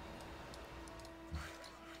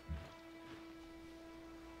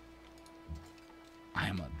 I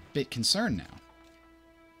am a bit concerned now.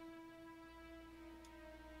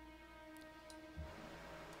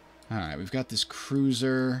 Alright, we've got this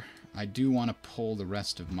cruiser. I do want to pull the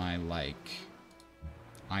rest of my, like,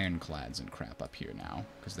 ironclads and crap up here now,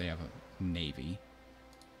 because they have a navy.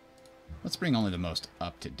 Let's bring only the most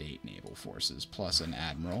up-to-date naval forces, plus an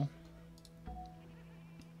admiral.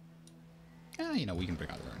 You know, we can bring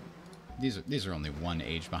other These are only one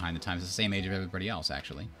age behind the times. It's the same age of everybody else,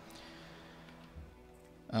 actually.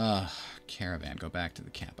 Caravan, go back to the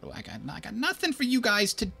capital. I got nothing for you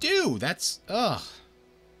guys to do. That's the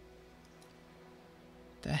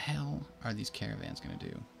hell are these caravans gonna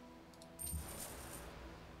do?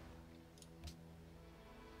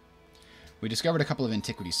 We discovered a couple of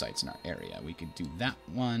antiquity sites in our area. We could do that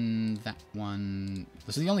one, that one.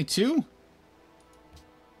 This is the only two?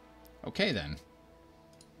 Okay, then.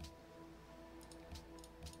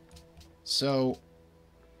 So,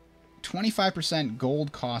 25%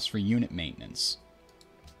 gold cost for unit maintenance.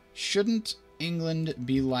 Shouldn't England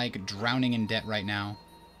be, like, drowning in debt right now?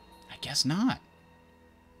 I guess not.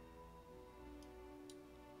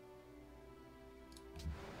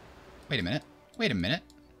 Wait a minute. Wait a minute.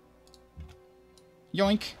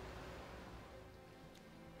 Yoink.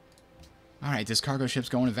 Alright, this cargo ship's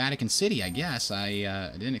going to Vatican City, I guess.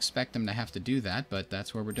 I didn't expect them to have to do that, but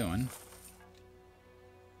that's what we're doing.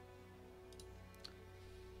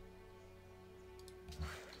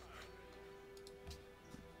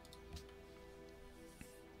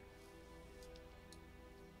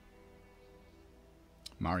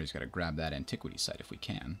 Mari's got to grab that antiquity site if we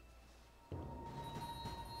can.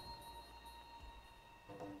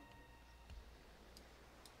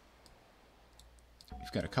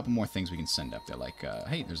 We've got a couple more things we can send up there, like,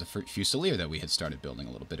 hey, there's a Fusilier that we had started building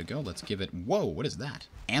a little bit ago. Let's give it... Whoa, what is that?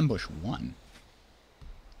 Ambush 1.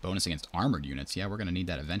 Bonus against armored units. Yeah, we're going to need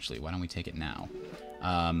that eventually. Why don't we take it now?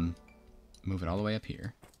 Move it all the way up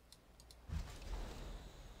here.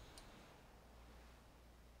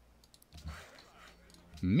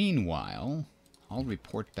 Meanwhile, I'll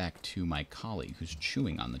report back to my colleague who's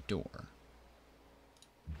chewing on the door.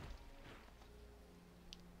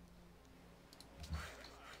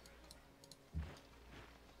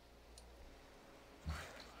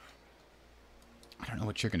 I don't know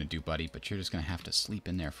what you're going to do, buddy, but you're just going to have to sleep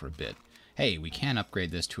in there for a bit. Hey, we can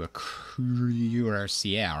upgrade this to a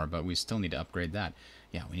cuirassier, but we still need to upgrade that.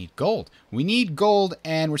 Yeah, we need gold. We need gold,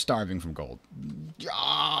 and we're starving from gold.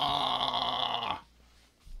 Ah!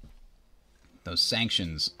 Those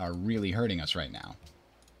sanctions are really hurting us right now.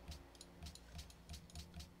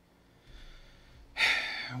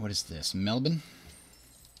 What is this? Melbourne?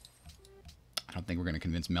 I don't think we're going to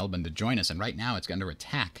convince Melbourne to join us, and right now it's under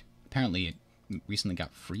attack. Apparently it recently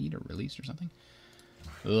got freed or released or something.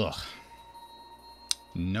 Ugh.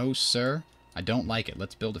 No, sir. I don't like it.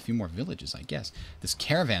 Let's build a few more villages, I guess. This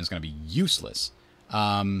caravan's going to be useless.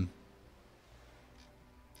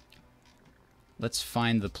 Let's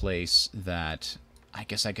find the place that... I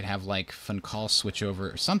guess I could have, like, Funchal switch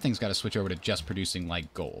over... Something's got to switch over to just producing,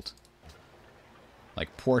 like, gold.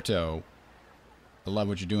 Like, Porto... I love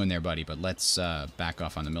what you're doing there, buddy, but let's back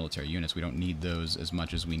off on the military units. We don't need those as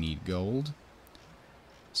much as we need gold.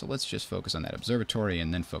 So let's just focus on that observatory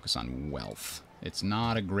and then focus on wealth. It's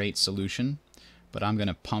not a great solution, but I'm going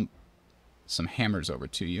to pump some hammers over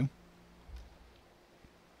to you.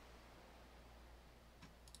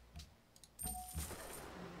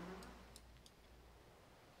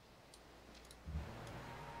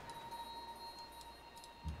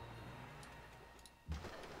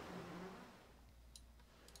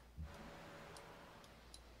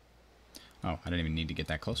 Oh, I didn't even need to get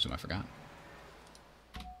that close to him. I forgot.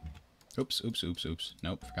 Oops, oops, oops, oops.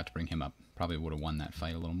 Nope, forgot to bring him up. Probably would have won that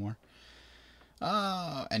fight a little more.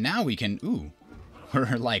 And now we can... Ooh,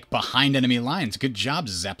 we're, like, behind enemy lines. Good job,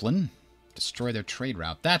 Zeppelin. Destroy their trade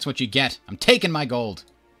route. That's what you get. I'm taking my gold.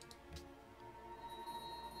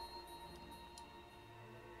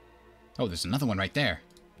 Oh, there's another one right there.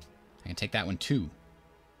 I can take that one, too.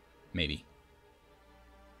 Maybe.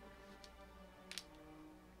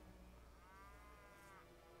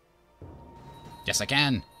 Yes, I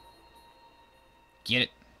can. Get it.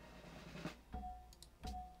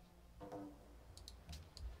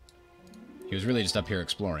 He was really just up here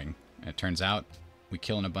exploring. And it turns out we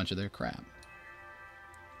killing a bunch of their crap.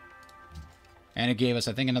 And it gave us,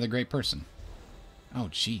 I think, another great person. Oh,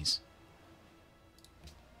 jeez.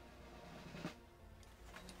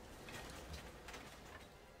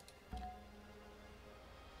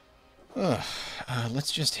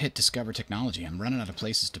 Let's just hit Discover Technology. I'm running out of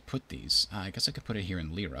places to put these. I guess I could put it here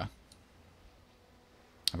in Lyra.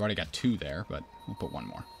 I've already got 2 there, but we'll put 1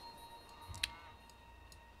 more.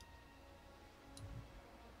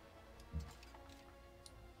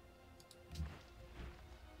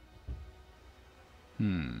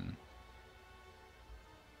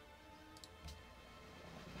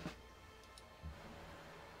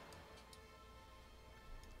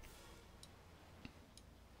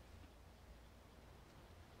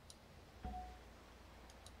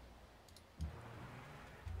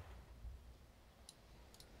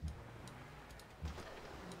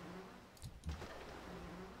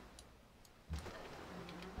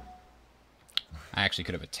 I actually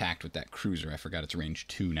could have attacked with that cruiser. I forgot it's range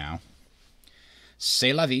 2 now.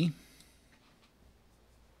 C'est la vie.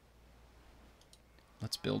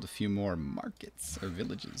 Let's build a few more markets or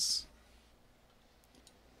villages.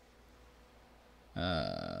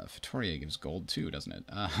 Vittoria gives gold too, doesn't it?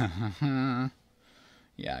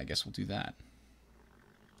 Yeah, I guess we'll do that.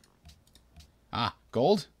 Ah,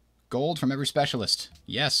 gold? Gold from every specialist.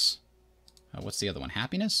 Yes. What's the other one?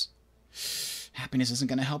 Happiness? Happiness isn't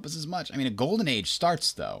going to help us as much. I mean, a golden age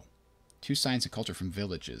starts, though. 2 signs of culture from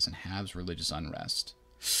villages and halves religious unrest.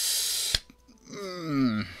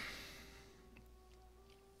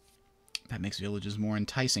 That makes villages more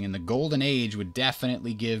enticing, and the golden age would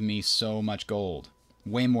definitely give me so much gold.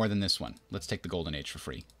 Way more than this one. Let's take the golden age for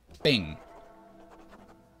free. Bing!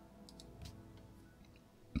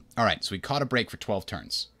 Alright, so we caught a break for 12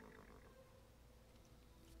 turns.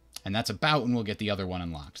 And that's about when we'll get the other one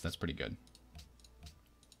unlocked. That's pretty good.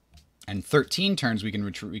 And 13 turns we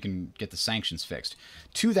can get the sanctions fixed.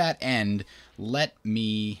 To that end, let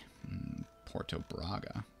me... Porto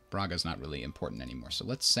Braga. Braga's not really important anymore. So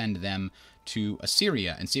let's send them to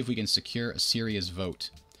Assyria and see if we can secure Assyria's vote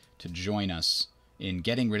to join us in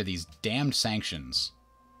getting rid of these damned sanctions.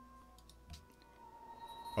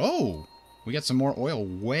 Oh! We got some more oil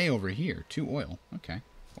way over here. 2 oil. Okay.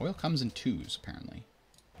 Oil comes in 2s, apparently.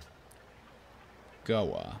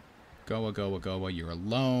 Goa. Goa, Goa, Goa. You're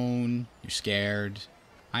alone. You're scared.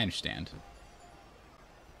 I understand.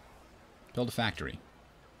 Build a factory.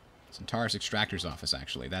 Centaurus Extractor's Office,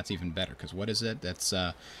 actually. That's even better, because what is it? That's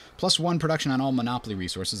 +1 production on all monopoly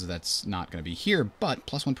resources. That's not going to be here, but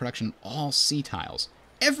 +1 production on all sea tiles.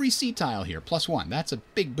 Every sea tile here, +1. That's a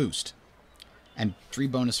big boost. And 3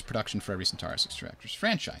 bonus production for every Centaurus Extractor's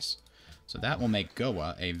franchise. So that will make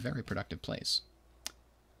Goa a very productive place.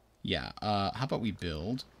 Yeah, how about we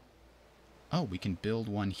build... Oh, we can build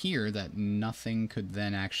one here that nothing could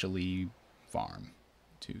then actually farm.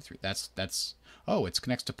 2, 3. That's... Oh, it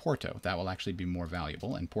connects to Porto. That will actually be more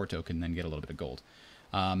valuable, and Porto can then get a little bit of gold.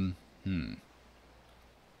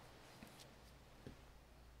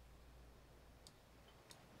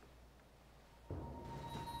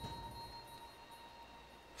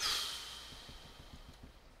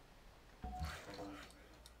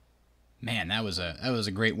 Man, that was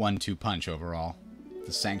a great 1-2 punch overall.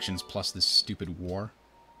 The sanctions plus this stupid war.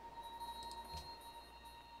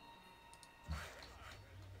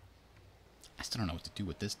 I still don't know what to do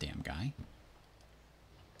with this damn guy.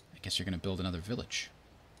 I guess you're going to build another village.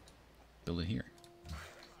 Build it here.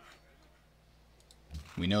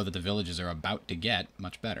 We know that the villages are about to get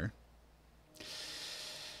much better.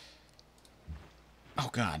 Oh,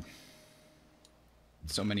 God.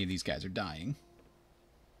 So many of these guys are dying.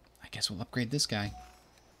 I guess we'll upgrade this guy.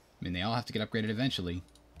 I mean, they all have to get upgraded eventually.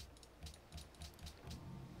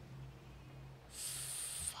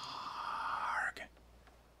 Farg.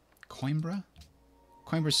 Coimbra?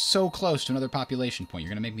 Coimbra's so close to another population point. You're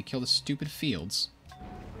going to make me kill the stupid fields.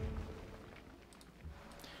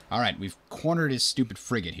 Alright, we've cornered his stupid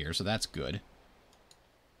frigate here, so that's good.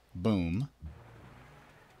 Boom.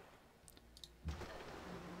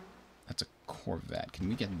 That's a corvette. Can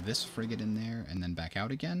we get this frigate in there and then back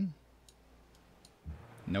out again?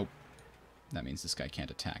 Nope. That means this guy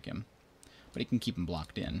can't attack him. But he can keep him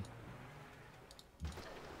blocked in.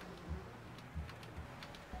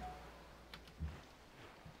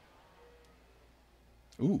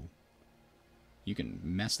 Ooh. You can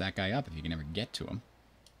mess that guy up if you can ever get to him.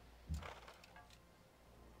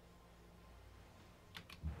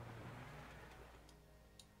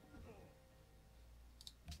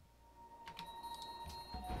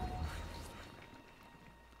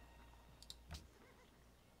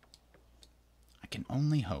 I can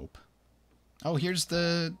only hope. Oh, here's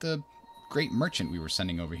the great merchant we were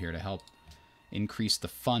sending over here to help increase the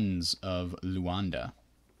funds of Luanda.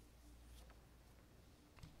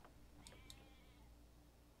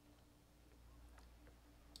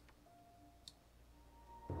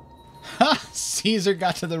 Ha! Caesar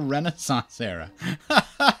got to the Renaissance era.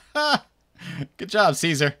 Good job,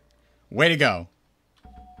 Caesar. Way to go.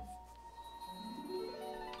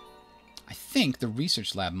 I think the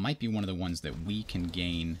research lab might be one of the ones that we can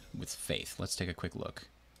gain with faith. Let's take a quick look.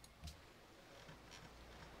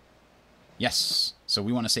 Yes. So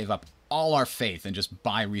we want to save up all our faith and just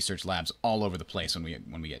buy research labs all over the place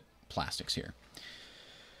when we get plastics here.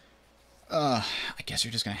 I guess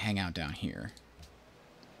you're just going to hang out down here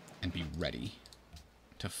and be ready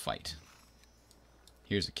to fight.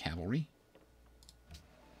 Here's a cavalry.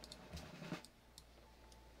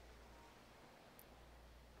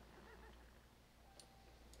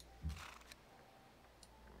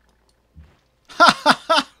 Ha ha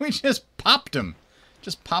ha! We just popped him.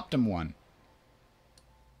 Just popped him one.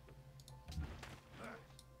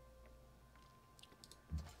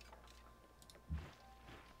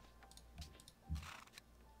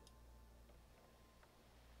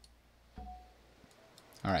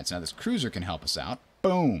 Alright, so now this cruiser can help us out.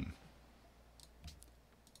 Boom!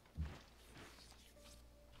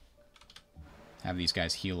 Have these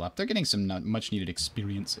guys heal up. They're getting some much-needed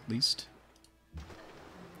experience, at least.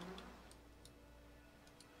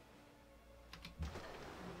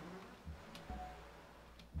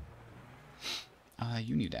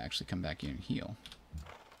 You need to actually come back in and heal.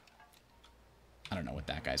 I don't know what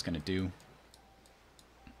that guy's gonna do.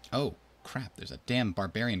 Oh, crap. There's a damn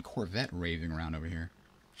barbarian Corvette raving around over here.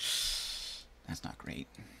 That's not great.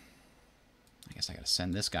 I guess I gotta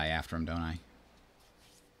send this guy after him, don't I?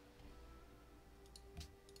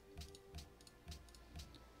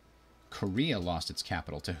 Korea lost its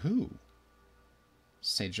capital to who?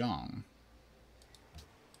 Sejong.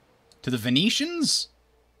 To the Venetians?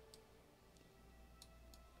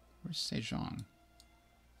 Where's Sejong?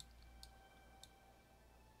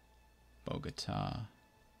 Bogota.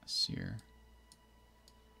 Asir.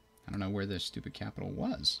 I don't know where their stupid capital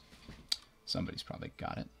was. Somebody's probably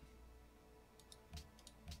got it.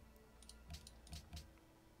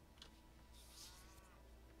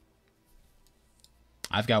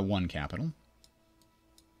 I've got one capital.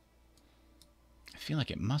 I feel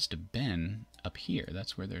like it must have been up here.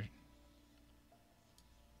 That's where they're...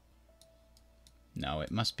 No,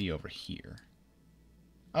 it must be over here.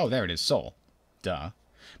 Oh, there it is. Seoul. Duh.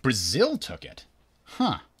 Brazil took it.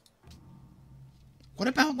 Huh. What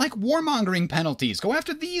about, like, warmongering penalties? Go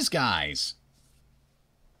after these guys.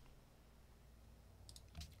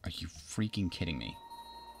 Are you freaking kidding me?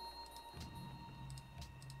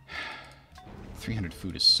 300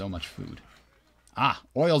 food is so much food. Ah,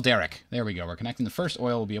 oil derrick. There we go. We're connecting the first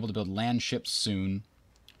oil. We'll be able to build land ships soon.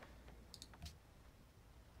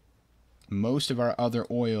 Most of our other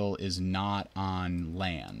oil is not on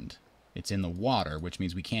land. It's in the water, which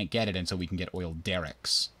means we can't get it until we can get oil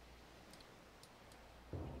derricks.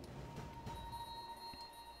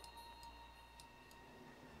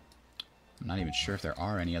 I'm not even sure if there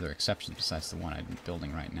are any other exceptions besides the one I'm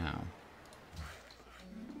building right now.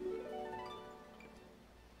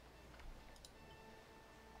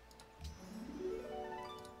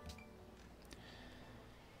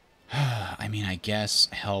 I mean, I guess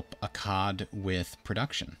help Akkad with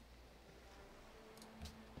production.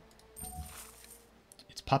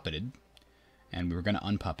 It's puppeted, and we were going to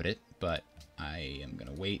unpuppet it, but I am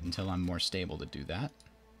going to wait until I'm more stable to do that.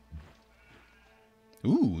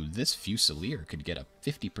 Ooh, this Fusilier could get a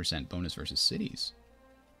 50% bonus versus cities.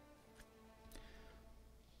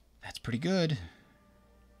 That's pretty good.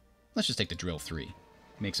 Let's just take the drill 3.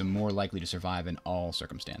 Makes them more likely to survive in all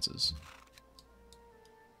circumstances.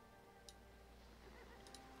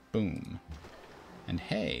 Boom. And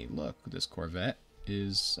hey, look, this Corvette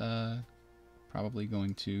is probably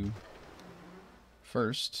going to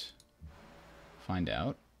first find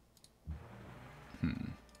out.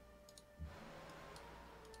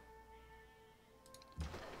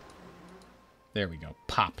 There we go.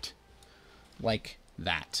 Popped. Like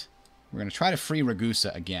that. We're going to try to free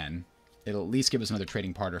Ragusa again. It'll at least give us another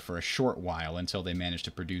trading partner for a short while until they manage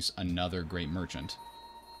to produce another great merchant.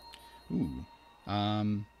 Ooh.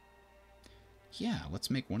 Yeah, let's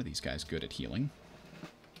make one of these guys good at healing.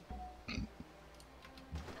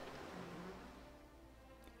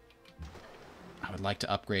 I would like to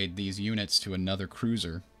upgrade these units to another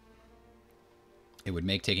cruiser. It would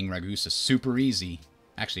make taking Ragusa super easy.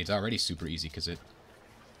 Actually, it's already super easy because it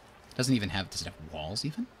doesn't even have... Does it have walls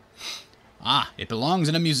even? Ah, it belongs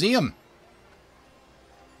in a museum!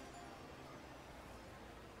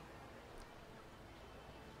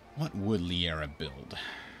 What would Liera build?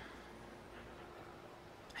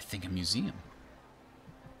 I think a museum.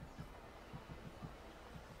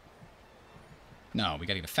 No, we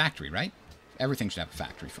gotta get a factory, right? Everything should have a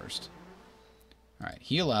factory first. Alright,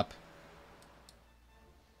 heal up.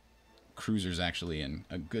 Cruiser's actually in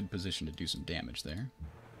a good position to do some damage there.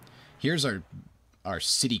 Here's our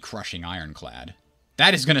city-crushing ironclad.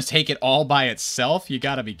 That is gonna take it all by itself? You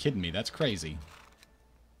gotta be kidding me. That's crazy.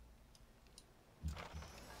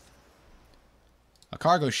 A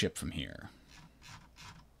cargo ship from here.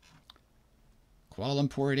 Kuala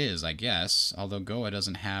Lumpur it is, I guess. Although Goa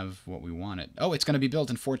doesn't have what we wanted. Oh, it's going to be built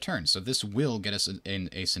in 4 turns. So this will get us in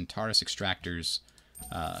a Centaurus Extractors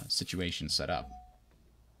situation set up.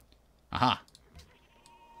 Aha!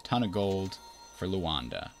 Ton of gold for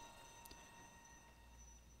Luanda.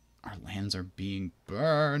 Our lands are being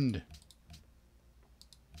burned.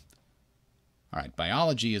 Alright,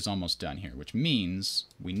 biology is almost done here, which means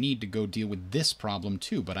we need to go deal with this problem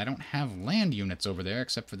too, but I don't have land units over there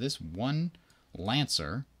except for this one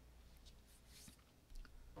Lancer.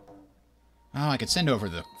 Oh, I could send over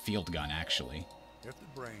the field gun, actually.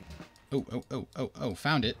 Oh,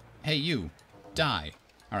 found it. Hey, you. Die.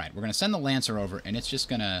 Alright, we're gonna send the Lancer over, and it's just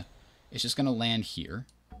gonna land here.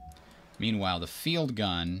 Meanwhile, the field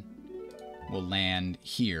gun will land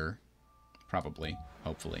here. Probably.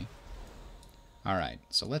 Hopefully. Alright,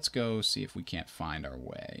 so let's go see if we can't find our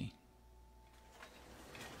way.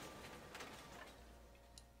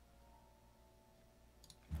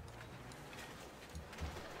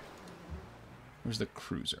 Where's the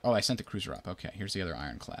cruiser? Oh, I sent the cruiser up. Okay, here's the other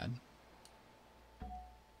ironclad.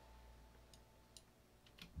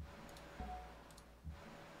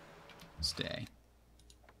 Stay.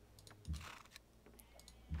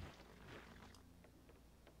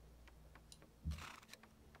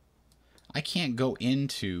 I can't go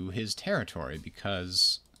into his territory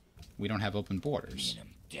because we don't have open borders.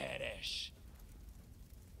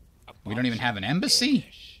 We don't even have an embassy?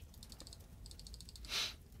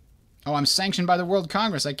 Oh, I'm sanctioned by the World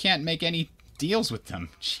Congress. I can't make any deals with them.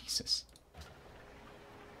 Jesus.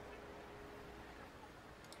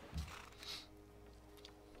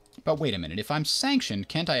 But wait a minute. If I'm sanctioned,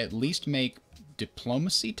 can't I at least make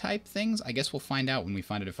diplomacy type things? I guess we'll find out when we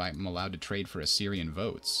find out if I'm allowed to trade for Assyrian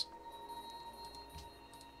votes.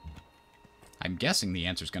 I'm guessing the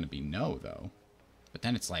answer's going to be no, though. But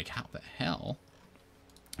then it's like, how the hell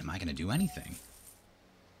am I going to do anything?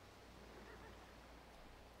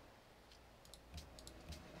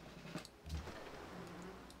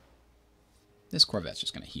 This Corvette's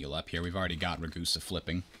just going to heal up here. We've already got Ragusa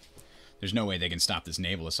flipping. There's no way they can stop this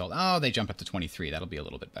naval assault. Oh, they jump up to 23. That'll be a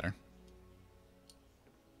little bit better.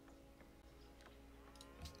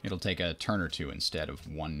 It'll take a turn or two instead of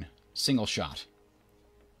one single shot.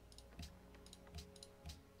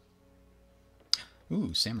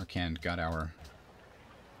 Ooh, Samarkand got our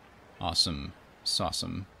awesome,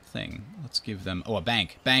 sawsome thing. Let's give them... Oh, a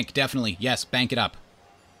bank. Bank, definitely. Yes, bank it up.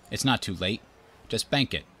 It's not too late. Just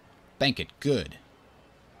bank it. Bank it good.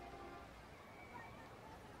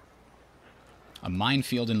 A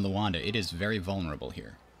minefield in Luanda. It is very vulnerable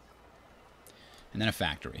here. And then a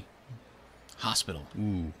factory. Hospital.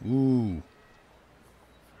 Ooh.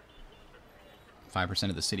 5%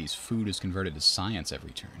 of the city's food is converted to science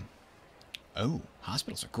every turn. Oh,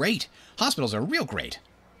 hospitals are great. Hospitals are real great.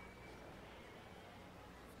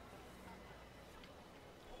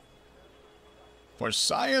 For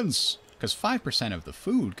science. Because 5% of the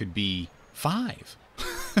food could be 5.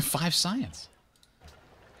 5 science.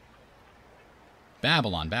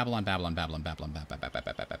 Babylon.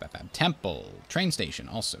 Temple. Train station,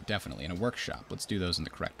 also, definitely. And a workshop. Let's do those in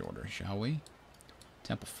the correct order, shall we?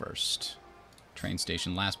 Temple first. Train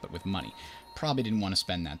station last, but with money. Probably didn't want to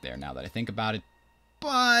spend that there now that I think about it.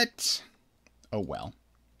 But, oh well.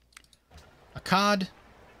 Akkad,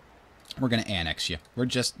 we're going to annex you.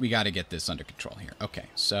 We got to get this under control here. Okay,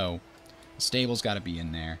 so the stable's got to be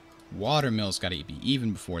in there. Watermill's got to be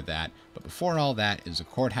even before that. But before all that is a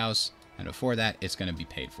courthouse. And before that, it's going to be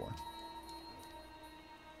paid for.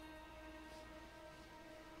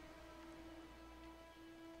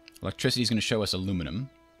 Electricity's going to show us aluminum.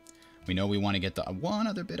 We know we want to get the one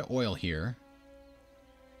other bit of oil here.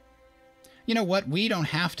 You know what? We don't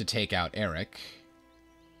have to take out Eric.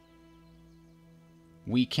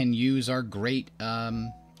 We can use our great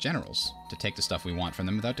generals to take the stuff we want from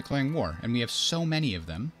them without declaring war. And we have so many of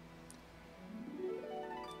them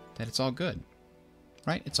that it's all good.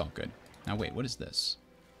 Right? It's all good. Now wait, what is this?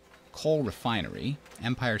 Coal refinery.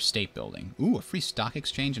 Empire State Building. Ooh, a free stock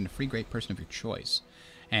exchange and a free great person of your choice.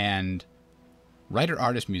 And writer,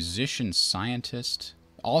 artist, musician, scientist.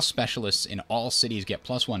 All specialists in all cities get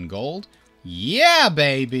 +1 gold. Yeah,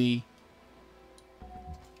 baby!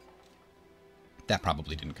 That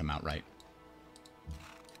probably didn't come out right.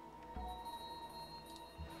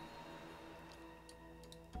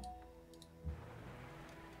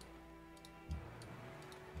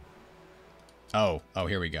 Oh,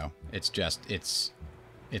 here we go. It's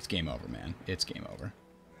game over, man. It's game over.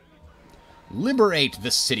 Liberate the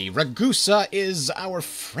city. Ragusa is our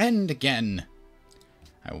friend again.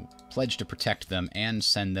 I will pledge to protect them and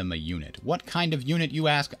send them a unit. What kind of unit, you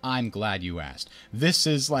ask? I'm glad you asked. This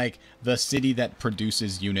is like the city that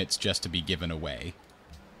produces units just to be given away.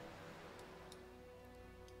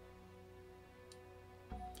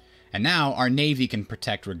 And now our navy can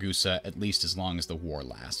protect Ragusa at least as long as the war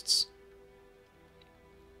lasts.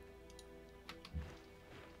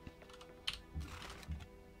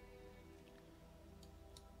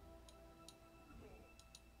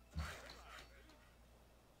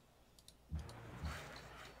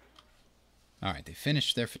 Alright, they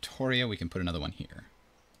finished their Vittoria. We can put another one here.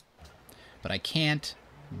 But I can't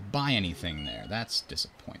buy anything there. That's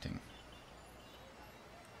disappointing.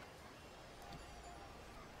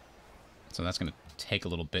 So that's going to take a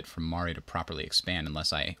little bit for Mari to properly expand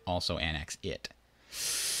unless I also annex it.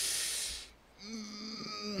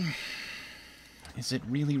 Is it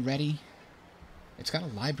really ready? It's got a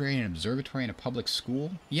library, an observatory, and a public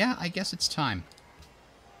school? Yeah, I guess it's time.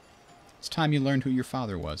 It's time you learned who your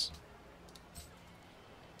father was.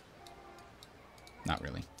 Not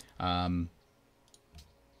really.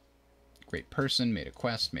 Great person, made a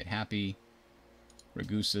quest, made happy.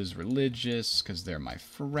 Ragusa's religious, because they're my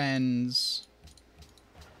friends.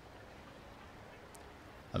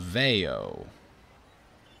 Aveo.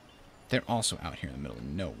 They're also out here in the middle of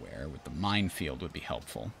nowhere, with the minefield would be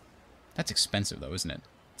helpful. That's expensive, though, isn't it?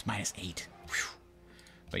 It's -8. Whew.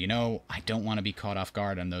 But, you know, I don't want to be caught off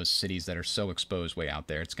guard on those cities that are so exposed way out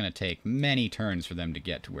there. It's going to take many turns for them to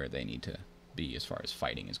get to where they need to be as far as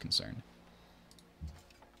fighting is concerned.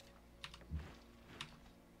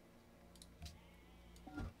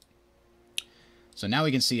 So now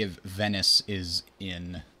we can see if Venice is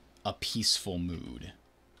in a peaceful mood.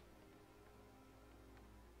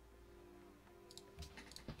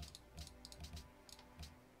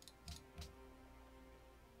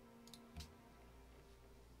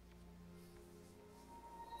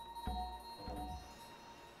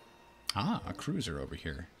 Ah, a cruiser over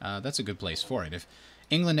here. That's a good place for it. If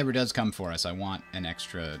England ever does come for us, I want an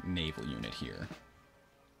extra naval unit here.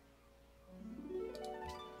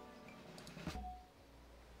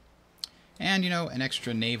 And, you know, an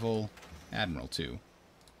extra naval admiral, too.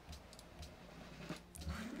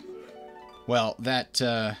 Well, that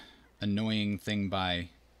annoying thing by...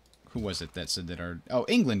 Who was it that said that our... Oh,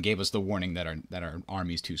 England gave us the warning that our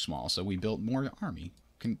army's too small, so we built more army.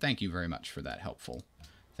 Thank you very much for that helpful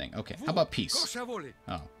thing. Okay, how about peace?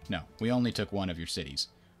 Oh, no. We only took one of your cities.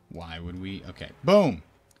 Why would we... Okay, boom!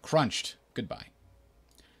 Crunched. Goodbye.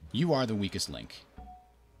 You are the weakest link.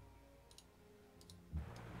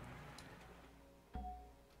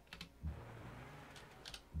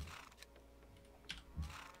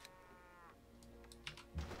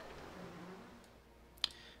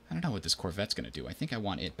 I don't know what this Corvette's going to do. I think I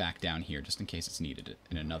want it back down here just in case it's needed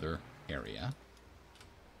in another area.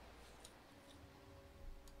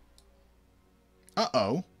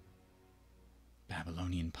 Uh-oh.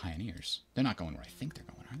 Babylonian pioneers. They're not going where I think they're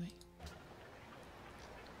going, are they?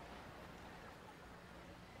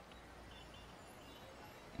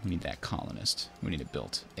 We need that colonist. We need it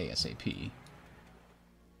built ASAP.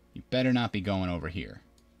 You better not be going over here.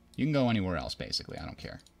 You can go anywhere else, basically. I don't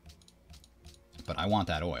care. But I want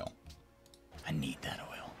that oil. I need that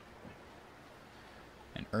oil.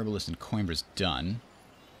 And Herbalist and Coimbra's done.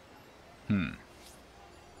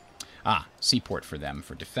 Ah, seaport for them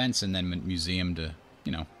for defense, and then museum to,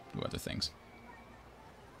 you know, do other things.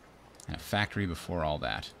 And a factory before all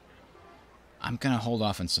that. I'm going to hold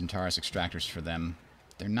off on Centaurus extractors for them.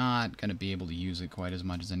 They're not going to be able to use it quite as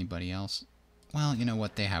much as anybody else. Well, you know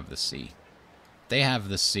what? They have the sea. They have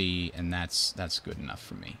the sea, and that's good enough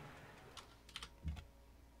for me.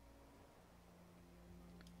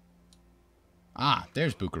 Ah,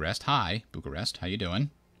 there's Bucharest. Hi, Bucharest. How you doing?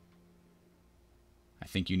 I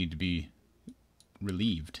think you need to be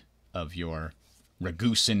relieved of your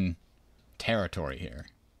Ragusan territory here.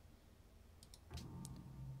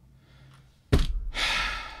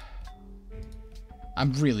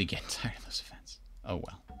 I'm really getting tired of those events. Oh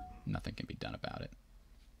well, nothing can be done about it.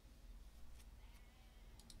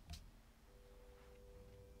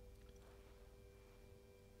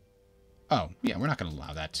 Oh, yeah, we're not going to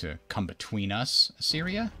allow that to come between us,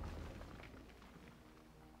 Assyria.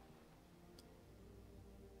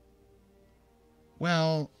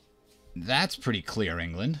 Well, that's pretty clear,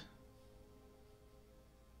 England.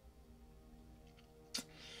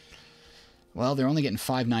 Well, they're only getting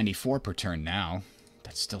 $5.94 per turn now.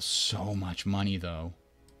 That's still so much money, though.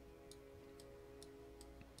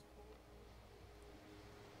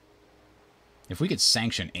 If we could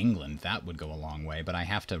sanction England, that would go a long way, but I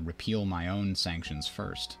have to repeal my own sanctions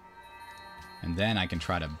first. And then I can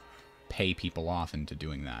try to pay people off into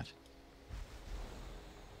doing that.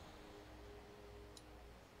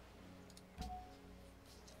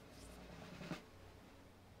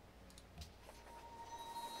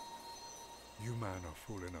 You man are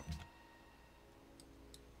fooling up.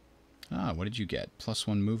 Ah, what did you get?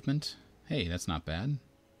 +1 movement? Hey, that's not bad.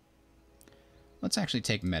 Let's actually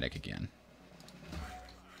take medic again.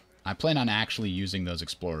 I plan on actually using those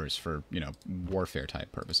explorers for, you know, warfare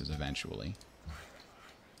type purposes eventually.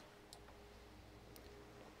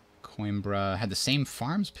 Coimbra had the same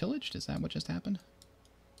farms pillaged? Is that what just happened?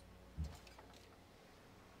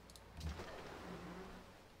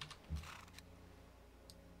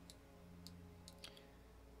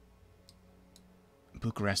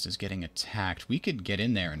 Bucharest is getting attacked. We could get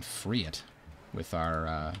in there and free it with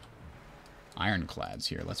our ironclads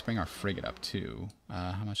here. Let's bring our frigate up too.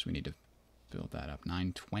 How much do we need to build that up?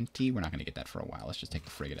 920? We're not going to get that for a while. Let's just take the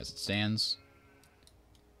frigate as it stands.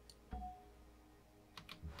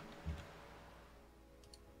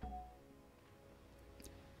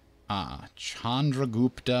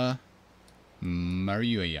 Chandragupta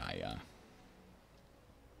Maurya.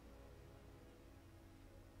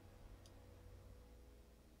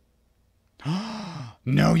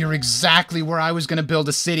 No, you're exactly where I was going to build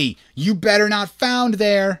a city. You better not found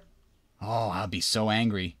there. Oh, I'll be so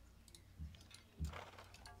angry.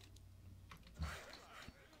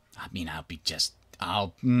 I mean, I'll be just... I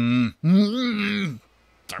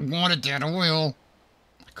wanted that oil.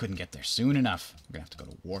 I couldn't get there soon enough. I'm going to have to go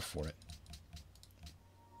to war for it.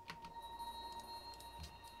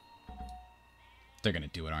 They're going to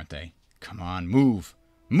do it, aren't they? Come on, move.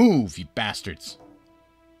 Move, you bastards.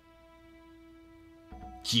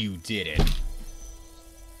 You did it.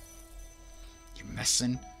 You're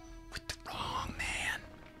messing with the wrong man.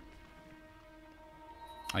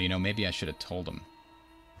 Oh, you know, maybe I should have told him.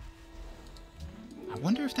 I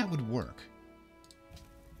wonder if that would work.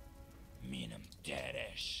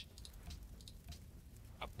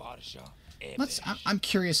 I'm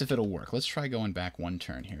curious if it'll work. Let's try going back one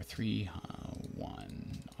turn here. 3,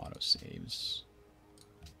 1, autosaves.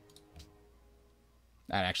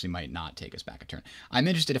 That actually might not take us back a turn. I'm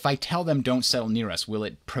interested, if I tell them don't settle near us, will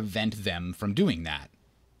it prevent them from doing that?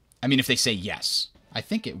 I mean, if they say yes. I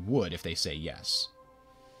think it would if they say yes.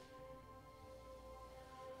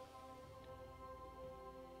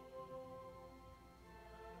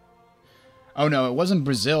 Oh no, it wasn't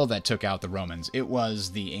Brazil that took out the Romans. It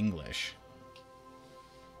was the English.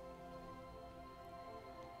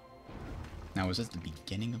 Now, was that the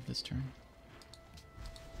beginning of this turn?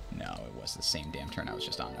 No, it was the same damn turn I was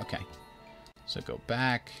just on. Okay. So go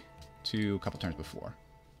back to a couple turns before.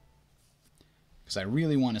 Because I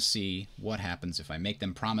really want to see what happens if I make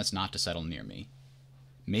them promise not to settle near me.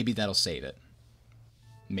 Maybe that'll save it.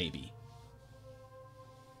 Maybe.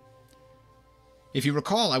 If you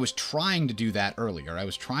recall, I was trying to do that earlier. I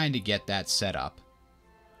was trying to get that set up.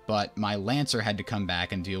 But my Lancer had to come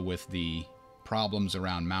back and deal with the problems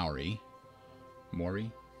around Maori.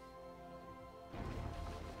 Mori?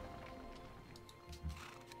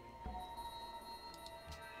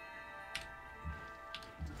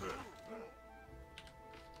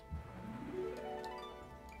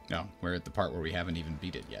 No, we're at the part where we haven't even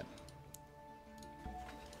beat it yet.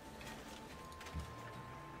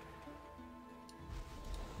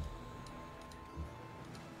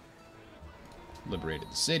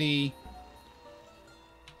 Liberated the city.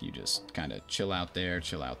 You just kind of chill out there,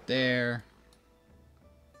 chill out there.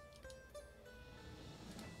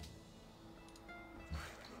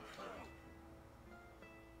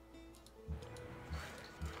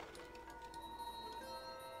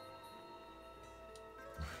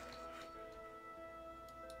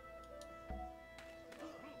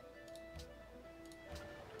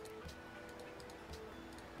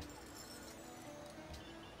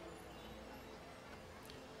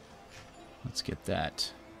 Let's get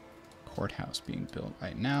that courthouse being built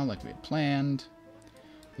right now like we had planned.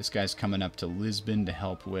 This guy's coming up to Lisbon to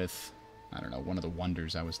help with, I don't know, one of the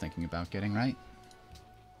wonders I was thinking about getting, right?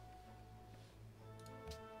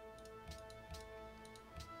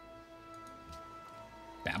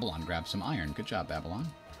 Babylon grabbed some iron. Good job, Babylon.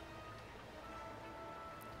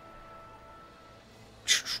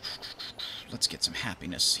 Let's get some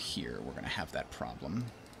happiness here. We're going to have that problem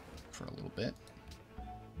for a little bit.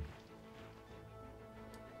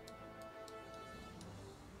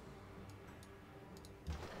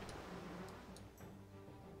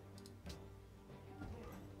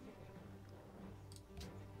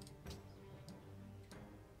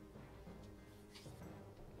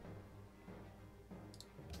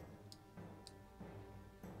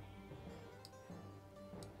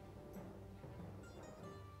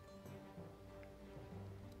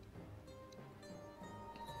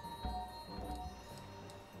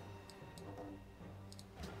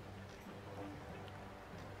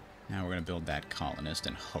 Now we're going to build that colonist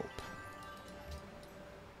and hope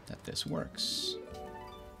that this works.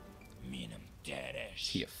 Is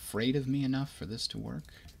he afraid of me enough for this to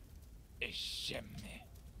work?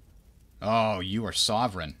 Oh, you are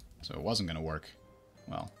sovereign, so it wasn't going to work.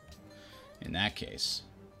 Well, in that case,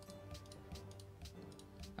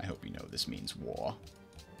 I hope you know this means war.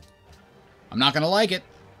 I'm not going to like it.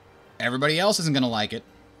 Everybody else isn't going to like it.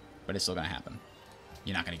 But it's still going to happen.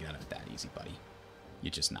 You're not going to get out of it that easy, buddy.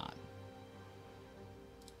 You're just not.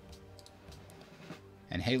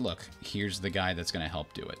 And hey, look. Here's the guy that's going to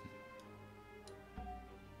help do it.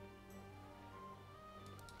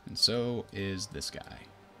 And so is this guy.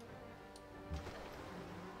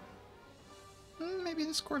 Maybe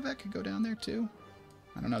this Corvette could go down there too.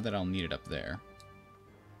 I don't know that I'll need it up there.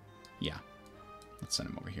 Yeah. Let's send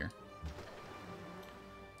him over here.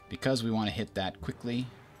 Because we want to hit that quickly.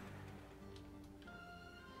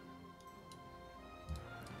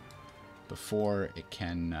 Before it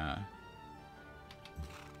can...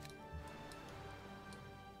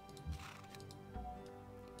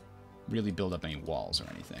 really build up any walls or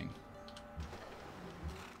anything.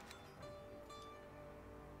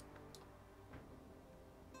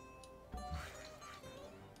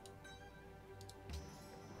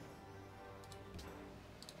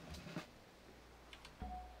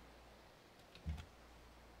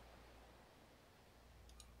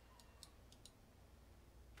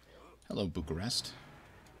 Hello, Bucharest.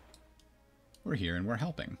 We're here and we're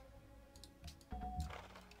helping.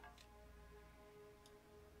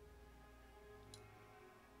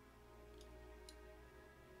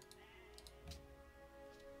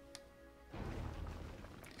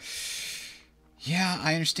 Yeah,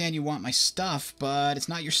 I understand you want my stuff, but it's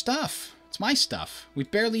not your stuff. It's my stuff. We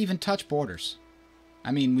barely even touch borders.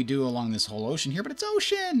 I mean, we do along this whole ocean here, but it's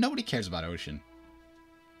ocean. Nobody cares about ocean.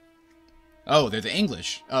 Oh, they're the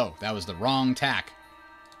English. Oh, that was the wrong tack.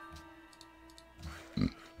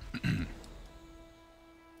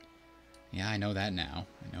 Yeah, I know that now.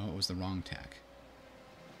 I know it was the wrong tack.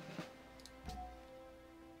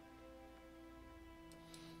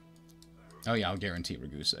 Oh yeah, I'll guarantee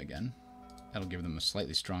Ragusa again. That'll give them a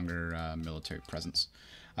slightly stronger military presence.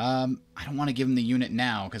 I don't want to give them the unit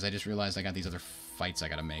now, because I just realized I got these other fights I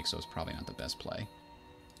gotta make, so it's probably not the best play.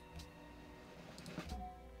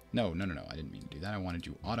 No, no, no, no, I didn't mean to do that. I wanted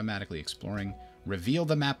you automatically exploring. Reveal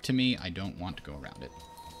the map to me. I don't want to go around it.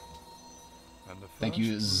 Thank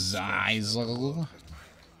you, Zeisel.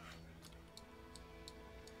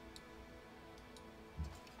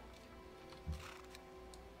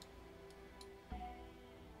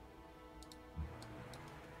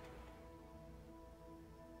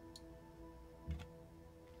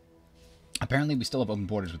 Apparently, we still have open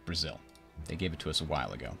borders with Brazil. They gave it to us a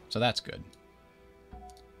while ago, so that's good.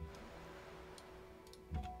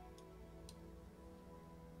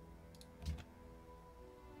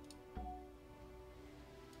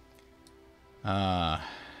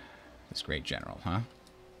 This great general, huh?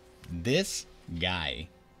 This guy.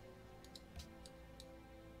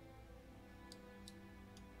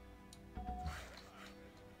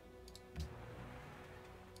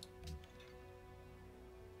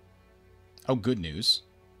 Oh, good news.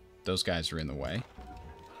 Those guys are in the way.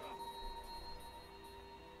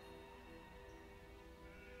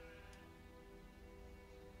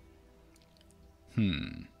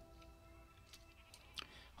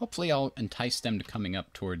 Hopefully I'll entice them to coming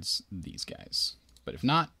up towards these guys. But if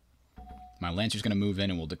not, my Lancer's going to move in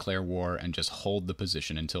and we'll declare war and just hold the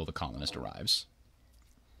position until the colonist arrives.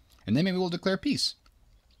 And then maybe we'll declare peace.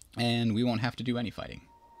 And we won't have to do any fighting.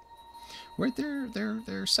 Where'd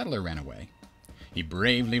their settler ran away? He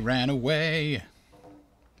bravely ran away.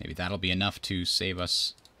 Maybe that'll be enough to save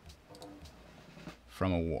us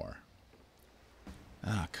from a war.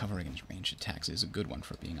 Cover against ranged attacks is a good one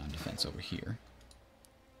for being on defense over here.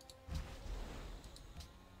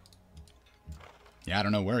 Yeah, I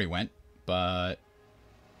don't know where he went, but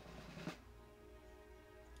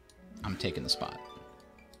I'm taking the spot.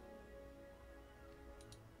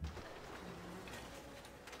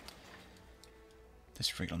 This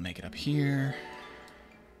frigate will make it up here.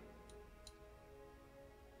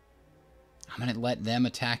 I'm going to let them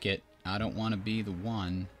attack it. I don't want to be the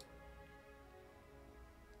one.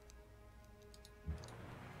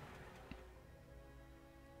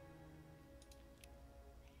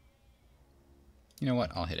 You know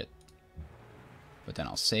what? I'll hit it. But then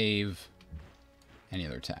I'll save any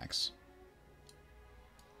other attacks.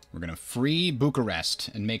 We're going to free Bucharest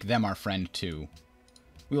and make them our friend too.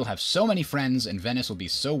 We will have so many friends and Venice will be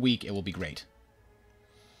so weak it will be great.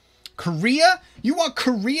 Korea? You want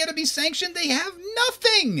Korea to be sanctioned? They have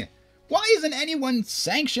nothing! Why isn't anyone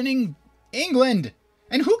sanctioning England?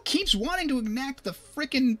 And who keeps wanting to enact the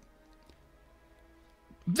frickin'...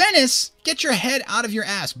 Venice, get your head out of your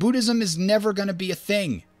ass. Buddhism is never going to be a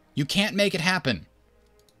thing. You can't make it happen.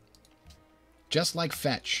 Just like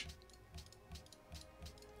fetch.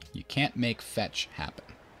 You can't make fetch happen.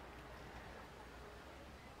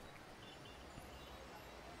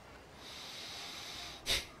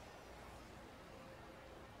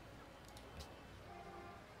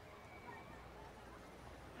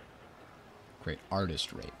 Great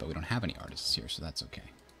artist rate, but we don't have any artists here, so that's okay.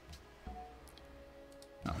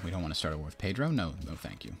 Oh, we don't want to start a war with Pedro? No, no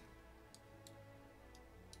thank you.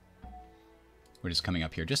 We're just coming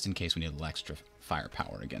up here just in case we need a little extra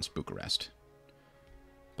firepower against Bucharest.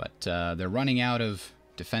 But they're running out of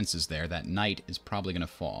defenses there. That knight is probably going to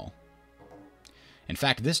fall. In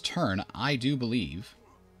fact, this turn, I do believe,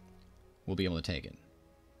 we'll be able to take it.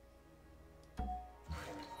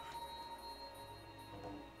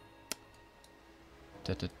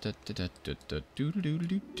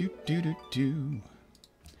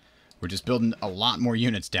 We're just building a lot more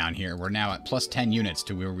units down here. We're now at plus 10 units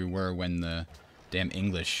to where we were when the damn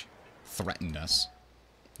English threatened us.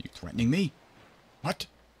 You threatening me? What?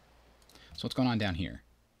 So what's going on down here?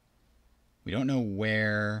 We don't know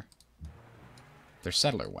where their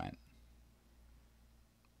settler went.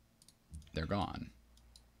 They're gone.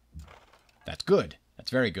 That's good.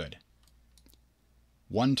 That's very good.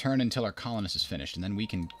 One turn until our colonist is finished, and then we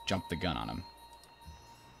can jump the gun on him.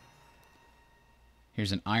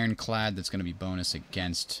 Here's an ironclad that's going to be bonus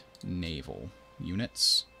against naval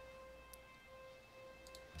units.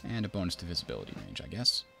 And a bonus to visibility range, I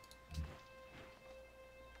guess.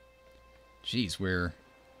 Jeez, we're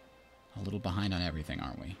a little behind on everything,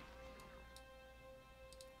 aren't we?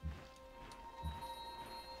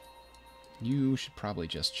 You should probably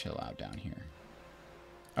just chill out down here.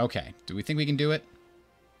 Okay, do we think we can do it?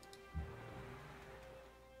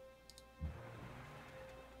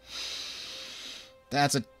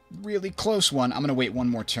 That's a really close one. I'm going to wait one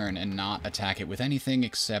more turn and not attack it with anything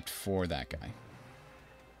except for that guy.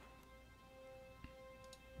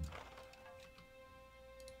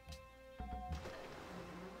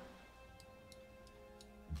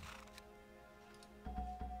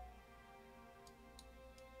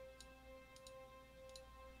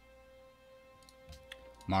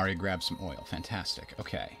 Mari grabs some oil. Fantastic.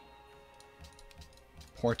 Okay.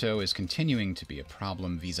 Porto is continuing to be a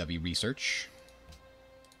problem vis-a-vis research.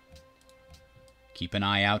 Keep an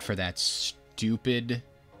eye out for that stupid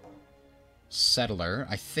settler.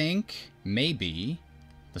 I think, maybe,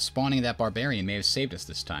 the spawning of that barbarian may have saved us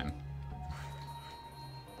this time.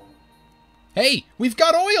 Hey! We've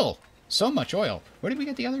got oil! So much oil. Where did we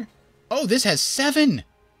get the other? Oh, this has 7!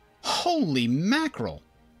 Holy mackerel!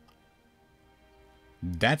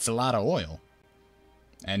 That's a lot of oil.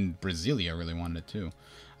 And Brasilia really wanted it too.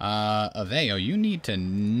 Aveo, you need to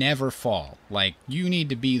never fall. Like, you need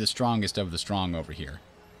to be the strongest of the strong over here.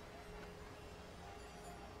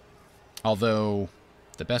 Although,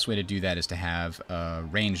 the best way to do that is to have a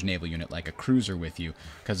ranged naval unit like a cruiser with you,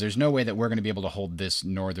 because there's no way that we're going to be able to hold this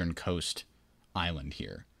northern coast island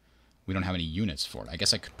here. We don't have any units for it. I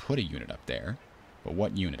guess I could put a unit up there. But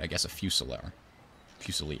what unit? I guess a Fusilier.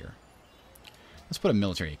 Let's put a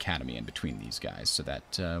military academy in between these guys so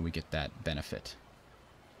that we get that benefit.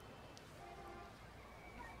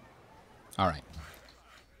 Alright.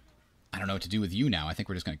 I don't know what to do with you now. I think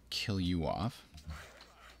we're just going to kill you off.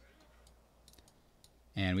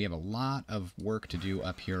 And we have a lot of work to do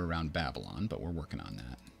up here around Babylon, but we're working on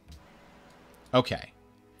that. Okay.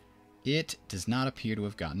 It does not appear to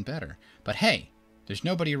have gotten better. But hey, there's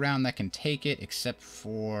nobody around that can take it except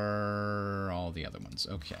for all the other ones.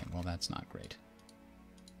 Okay, well that's not great.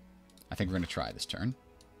 I think we're going to try this turn.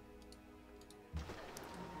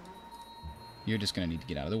 You're just going to need to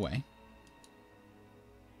get out of the way.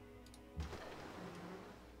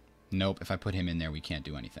 Nope, if I put him in there, we can't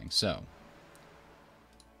do anything. So,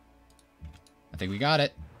 I think we got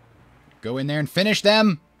it. Go in there and finish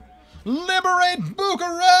them. Liberate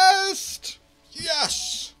Bucharest!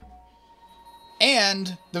 Yes!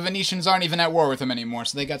 And the Venetians aren't even at war with them anymore,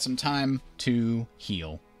 so they got some time to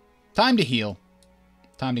heal. Time to heal.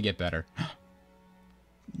 Time to get better.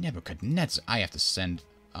 Nebuchadnezzar. I have to send...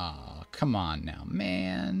 Aw, come on now,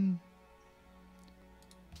 man.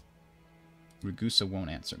 Ragusa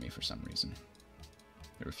won't answer me for some reason.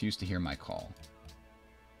 They refuse to hear my call.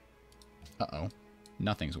 Uh-oh.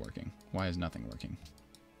 Nothing's working. Why is nothing working?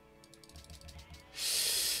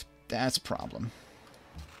 That's a problem.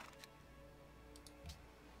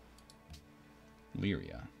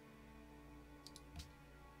 Lyria.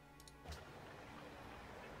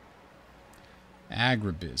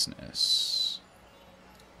 Agribusiness.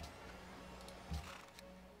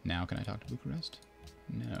 Now can I talk to Bucharest?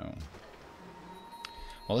 No.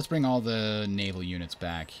 Well, let's bring all the naval units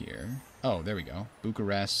back here. Oh, there we go.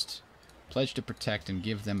 Bucharest. Pledge to protect and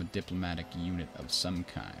give them a diplomatic unit of some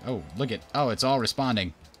kind. Oh, look at... Oh, it's all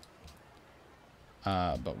responding.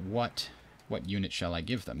 But what unit shall I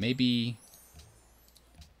give them? Maybe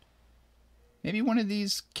one of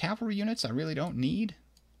these cavalry units I really don't need?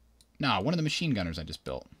 No, one of the machine gunners I just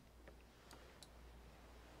built.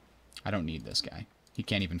 I don't need this guy. He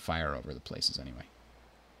can't even fire over the places anyway.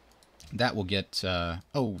 That will get...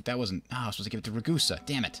 oh, that wasn't... Oh, I was supposed to give it to Ragusa.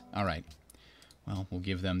 Damn it. All right. Well, we'll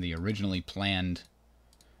give them the originally planned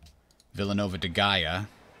Villanova de Gaia.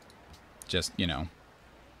 Just, you know,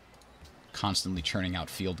 constantly churning out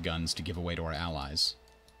field guns to give away to our allies.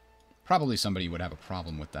 Probably somebody would have a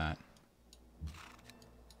problem with that.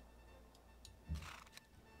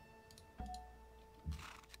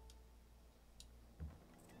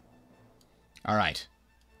 All right.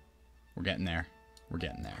 We're getting there. We're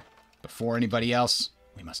getting there. Before anybody else,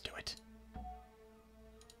 we must do it.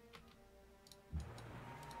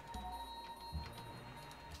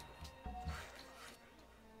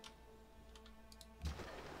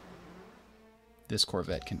 This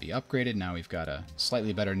Corvette can be upgraded. Now we've got a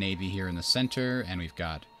slightly better Navy here in the center, and we've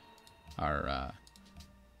got our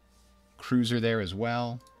cruiser there as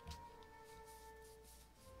well.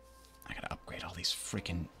 I gotta upgrade all these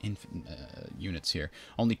freaking units here.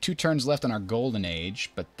 Only 2 turns left on our Golden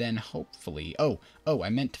Age, but then hopefully... Oh, I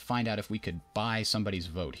meant to find out if we could buy somebody's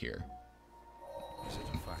vote here.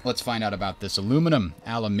 Let's find out about this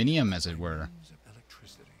aluminium, as it were.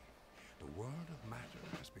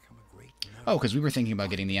 Oh, because we were thinking about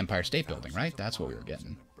getting the Empire State Building, right? That's what we were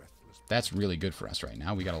getting. That's really good for us right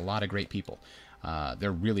now. We got a lot of great people.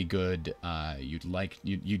 They're really good.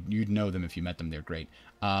 You'd know them if you met them. They're great.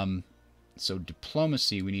 So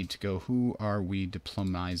diplomacy, we need to go. Who are we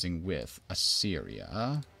diplomizing with?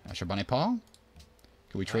 Assyria. Ashurbanipal?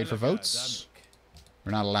 Can we trade for votes?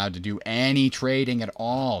 We're not allowed to do any trading at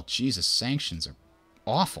all. Jesus, sanctions are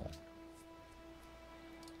awful.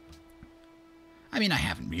 I mean, I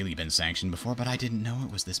haven't really been sanctioned before, but I didn't know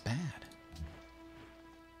it was this bad.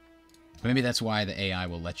 Maybe that's why the AI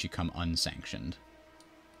will let you come unsanctioned.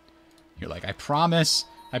 You're like, I promise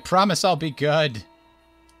I'll be good.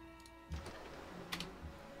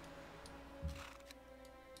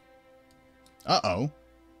 Uh-oh.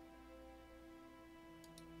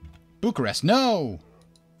 Bucharest, no!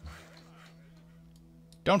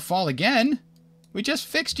 Don't fall again. We just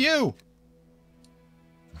fixed you.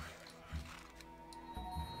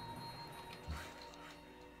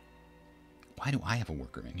 Why do I have a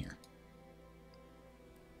worker in here?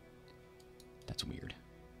 That's weird.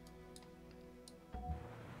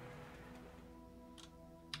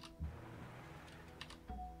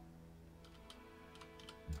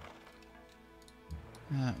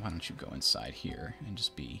 Why don't you go inside here and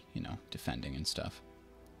just be, you know, defending and stuff.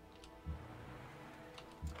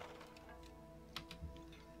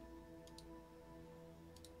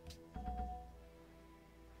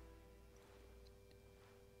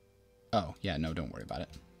 Oh, yeah, no, don't worry about it.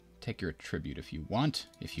 Take your tribute if you want,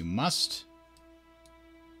 if you must.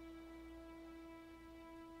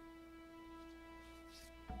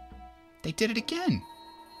 They did it again!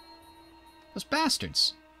 Those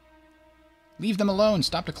bastards! Leave them alone.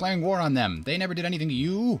 Stop declaring war on them. They never did anything to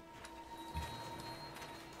you.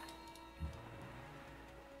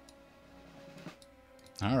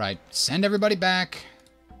 Alright, send everybody back.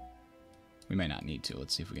 We may not need to.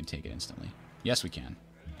 Let's see if we can take it instantly. Yes, we can.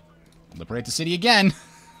 Liberate the city again.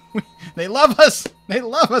 They love us. They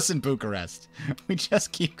love us in Bucharest. We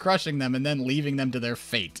just keep crushing them and then leaving them to their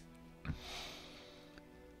fate.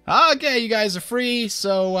 Okay, you guys are free,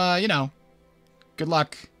 so, you know, good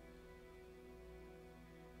luck.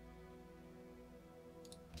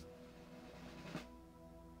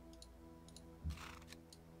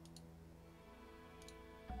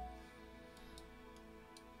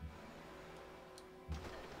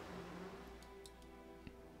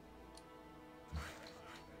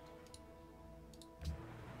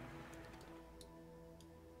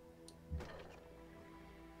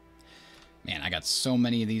 Man, I got so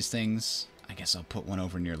many of these things. I guess I'll put one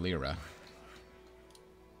over near Lyra.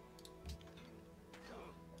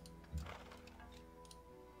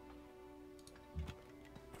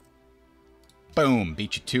 Boom.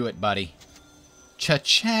 Beat you to it, buddy.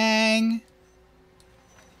 Cha-chang!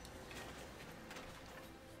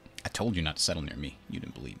 I told you not to settle near me. You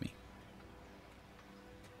didn't believe me.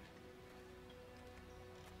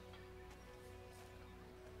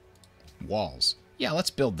 Walls. Yeah,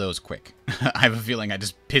 let's build those quick. I have a feeling I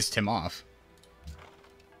just pissed him off.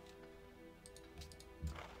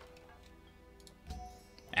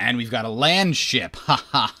 And we've got a land ship. Ha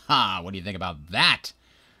ha ha. What do you think about that?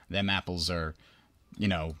 Them apples are, you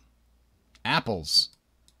know, apples.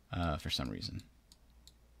 For some reason.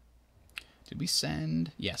 Did we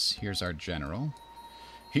send? Yes, here's our general.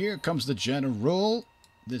 Here comes the general.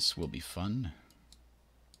 This will be fun.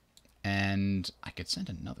 And I could send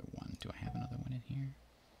another one. Do I have another one in here?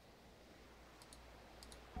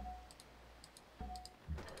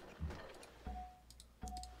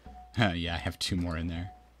 Yeah, I have 2 more in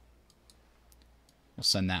there. We'll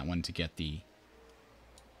send that one to get the...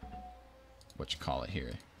 What-you-call-it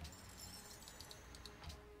here.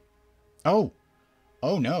 Oh!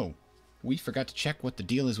 Oh, no. We forgot to check what the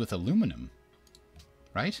deal is with aluminum.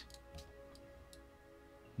 Right?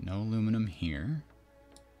 No aluminum here.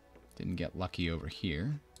 Didn't get lucky over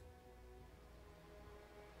here.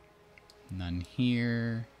 None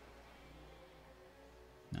here.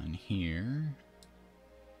 None here.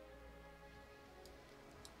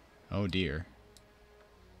 Oh dear.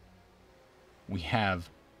 We have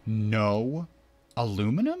no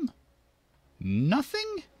aluminum?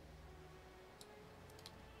 Nothing?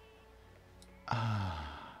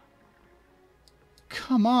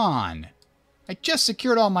 Come on. I just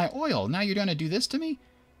secured all my oil. Now you're going to do this to me?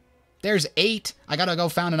 There's 8. I got to go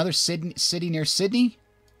found another city near Sydney?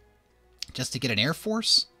 Just to get an Air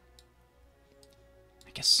Force?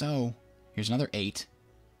 I guess so. Here's another 8.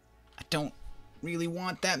 I don't really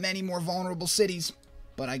want that many more vulnerable cities,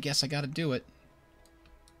 but I guess I got to do it.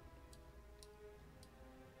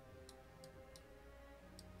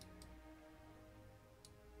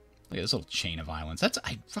 Look at this little chain of islands.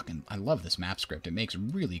 I love this map script. It makes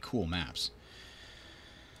really cool maps.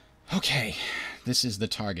 Okay, this is the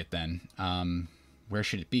target then. Where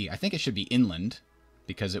should it be? I think it should be inland,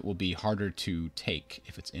 because it will be harder to take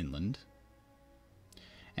if it's inland.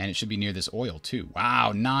 And it should be near this oil too.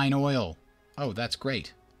 Wow, 9 oil. Oh, that's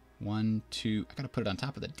great. 1, 2. I gotta put it on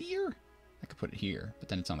top of the deer. I could put it here, but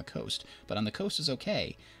then it's on the coast. But on the coast is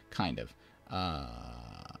okay, kind of.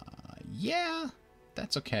 Yeah,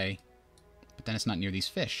 that's okay. But then it's not near these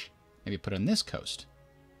fish. Maybe put it on this coast.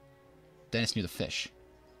 Then it's near the fish.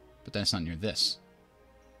 But then it's not near this.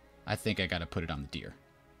 I think I gotta put it on the deer.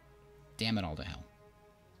 Damn it all to hell.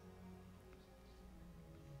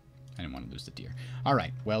 I didn't want to lose the deer.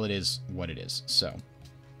 Alright, well it is what it is. So.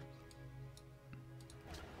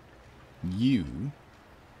 You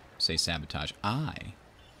say sabotage. I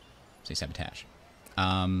say sabotage.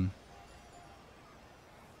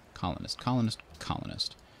 Colonist, colonist,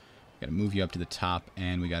 colonist. We gotta move you up to the top,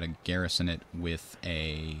 and we gotta garrison it with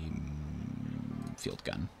a field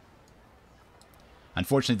gun.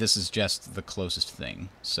 Unfortunately, this is just the closest thing.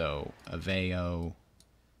 So, Aveo,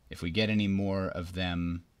 if we get any more of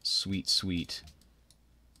them sweet, sweet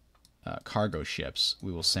cargo ships,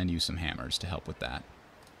 we will send you some hammers to help with that.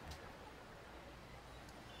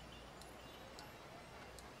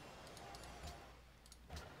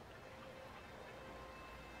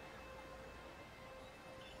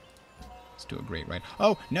 Let's do a great ride.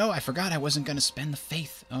 Oh, no, I forgot I wasn't going to spend the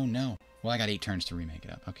faith. Oh, no. Well, I got 8 turns to remake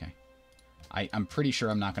it up. Okay. I'm pretty sure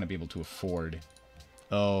I'm not going to be able to afford...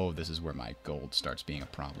 Oh, this is where my gold starts being a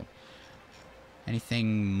problem.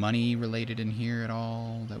 Anything money-related in here at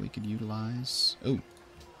all that we could utilize? Oh.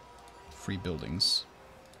 Free buildings.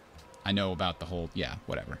 I know about the whole... Yeah,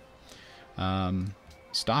 whatever.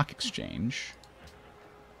 Stock exchange.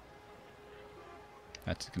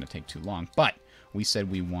 That's going to take too long. But we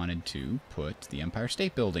said we wanted to put the Empire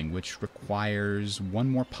State Building, which requires 1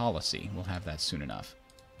 more policy. We'll have that soon enough.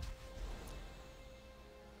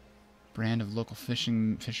 Brand of local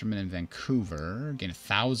fishermen in Vancouver. Gain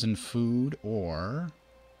 1,000 food or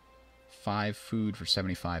 5 food for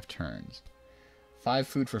 75 turns. 5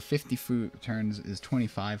 food for 50 food turns is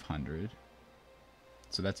 2,500.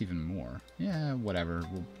 So that's even more. Yeah, whatever.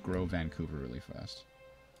 We'll grow Vancouver really fast.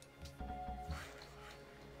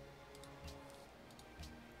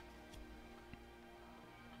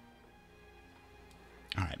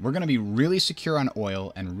 Alright, we're going to be really secure on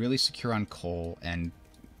oil and really secure on coal and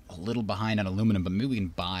a little behind on aluminum, but maybe we can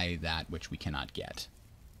buy that which we cannot get.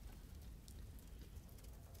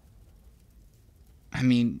 I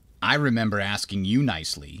mean, I remember asking you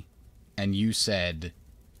nicely, and you said,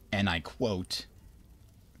 and I quote,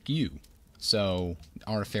 you. So,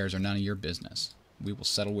 our affairs are none of your business. We will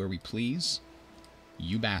settle where we please.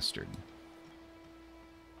 You bastard.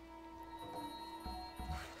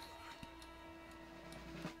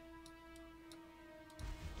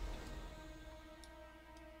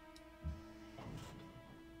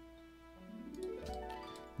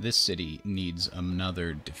 This city needs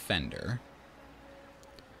another defender.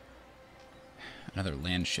 Another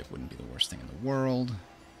land ship wouldn't be the worst thing in the world.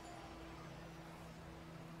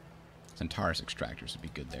 Centaurus extractors would be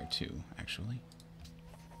good there too, actually.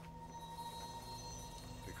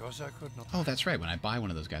 Because I could not. Oh, that's right. When I buy one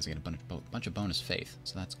of those guys, I get a bunch of bonus faith,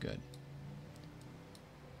 so that's good.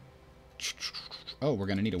 Oh, we're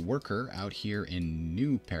going to need a worker out here in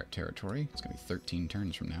new territory. It's going to be 13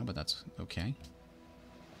 turns from now, but that's okay.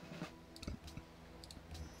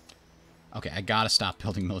 Okay, I gotta stop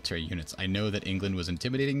building military units. I know that England was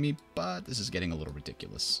intimidating me, but this is getting a little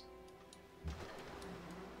ridiculous.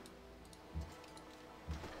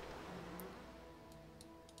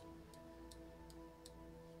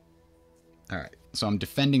 Alright, so I'm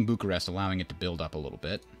defending Bucharest, allowing it to build up a little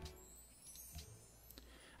bit.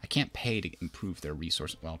 I can't pay to improve their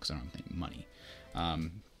resource, well, because I don't have any money.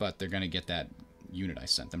 But they're going to get that unit I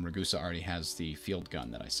sent them. Ragusa already has the field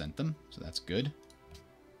gun that I sent them, so that's good.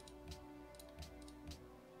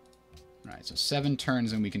 Alright, so 7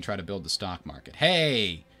 turns and we can try to build the stock market.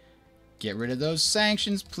 Hey! Get rid of those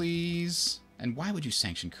sanctions, please! And why would you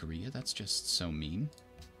sanction Korea? That's just so mean.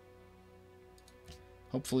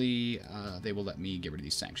 Hopefully, they will let me get rid of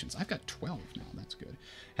these sanctions. I've got 12 now. That's good.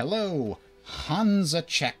 Hello, Hansa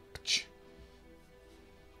Czech.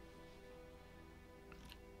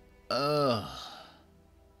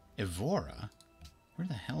 Evora? Where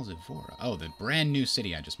the hell is Evora? Oh, the brand new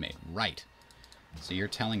city I just made. Right. So you're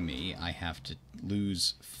telling me I have to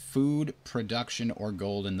lose food production or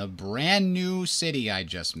gold in the brand new city I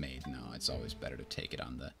just made. No, it's always better to take it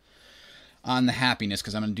on the happiness,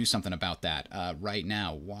 because I'm going to do something about that. Right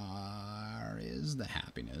now, where is the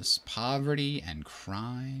happiness? Poverty and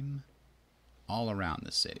crime all around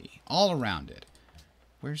the city. All around it.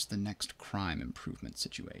 Where's the next crime improvement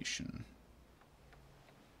situation?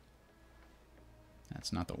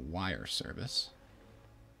 That's not the wire service.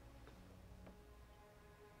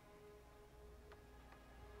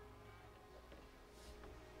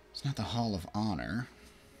 It's not the Hall of Honor.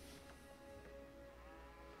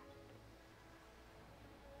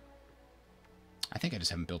 I think I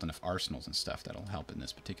just haven't built enough arsenals and stuff that'll help in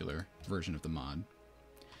this particular version of the mod.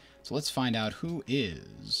 So let's find out who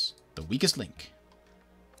is the weakest link.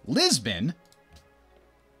 Lisbon?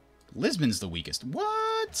 Lisbon's the weakest.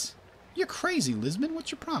 What? You're crazy, Lisbon.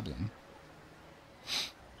 What's your problem?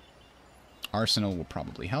 Arsenal will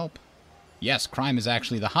probably help. Yes, crime is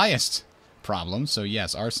actually the highest problem, so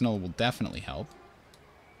yes, Arsenal will definitely help.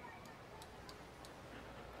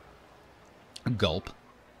 A gulp.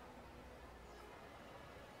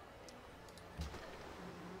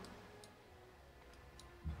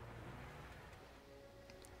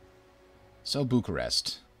 So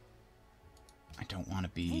Bucharest. I don't want to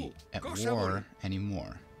be at war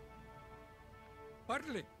anymore.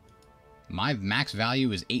 My max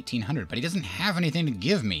value is 1800, but he doesn't have anything to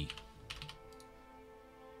give me.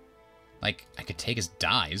 Like, I could take his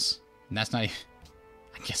dies. And that's not... I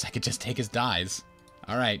guess I could just take his dies.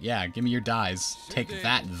 Alright, yeah, give me your dies. Take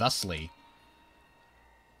that thusly.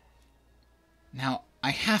 Now,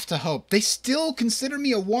 I have to hope. They still consider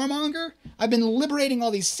me a warmonger? I've been liberating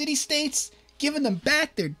all these city-states, giving them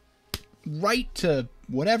back their right to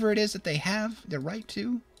whatever it is that they have their right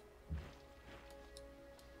to.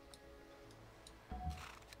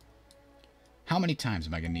 How many times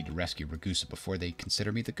am I going to need to rescue Ragusa before they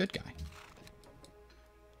consider me the good guy?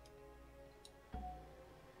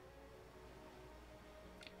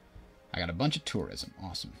 I got a bunch of tourism.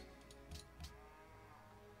 Awesome.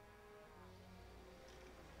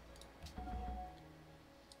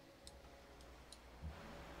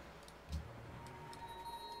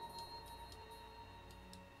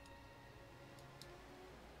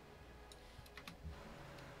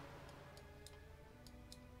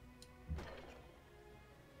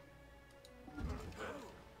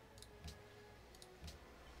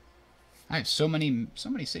 I have so many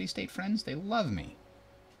city-state friends. They love me.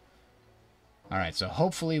 Alright, so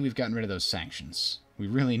hopefully we've gotten rid of those sanctions. We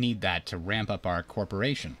really need that to ramp up our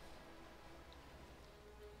corporation.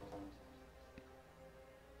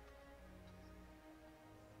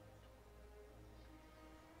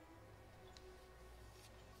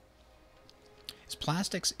 Is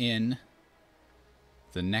plastics in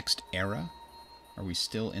the next era? Are we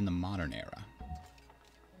still in the modern era?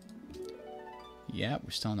 Yeah,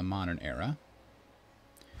 we're still in the modern era.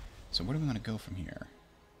 So where do we want to go from here?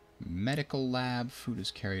 Medical lab, food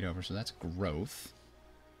is carried over, so that's growth.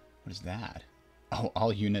 What is that? Oh,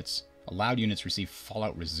 all units, allowed units receive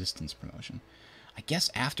fallout resistance promotion. I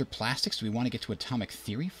guess after plastics, do we want to get to atomic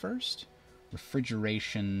theory first?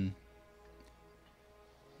 Refrigeration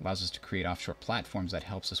allows us to create offshore platforms. That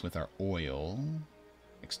helps us with our oil.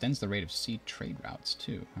 Extends the rate of sea trade routes,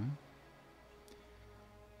 too, huh?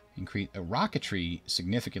 Rocketry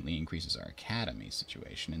significantly increases our academy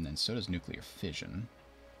situation, and then so does nuclear fission.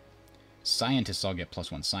 Scientists all get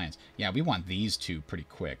 +1 science. Yeah, we want these two pretty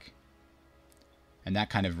quick. And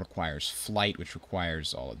that kind of requires flight, which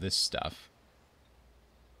requires all of this stuff.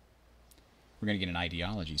 We're going to get an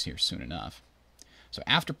ideologies here soon enough. So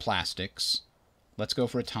after plastics, Let's go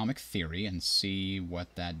for atomic theory and see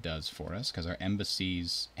what that does for us, because our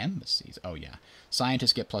embassies, oh yeah,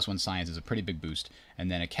 scientists get +1 science is a pretty big boost,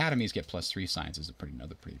 and then academies get +3 science is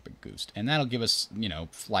another pretty big boost, and that'll give us, you know,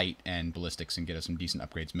 flight and ballistics and get us some decent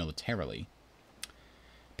upgrades militarily.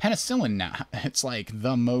 Penicillin now, it's like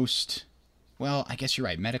the most, well, I guess you're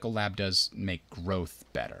right, medical lab does make growth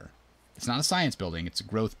better. It's not a science building, it's a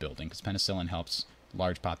growth building, because penicillin helps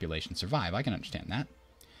large populations survive. I can understand that.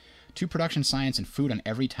 2 production science and food on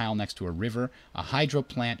every tile next to a river. A hydro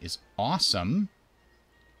plant is awesome.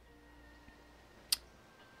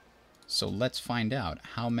 So let's find out.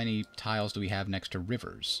 How many tiles do we have next to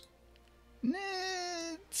rivers?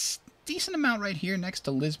 It's a decent amount right here next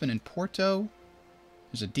to Lisbon and Porto.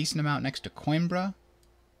 There's a decent amount next to Coimbra.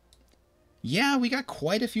 Yeah, we got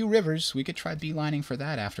quite a few rivers. We could try beelining for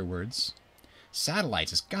that afterwards.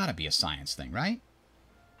 Satellites has got to be a science thing, right?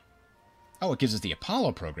 Oh, it gives us the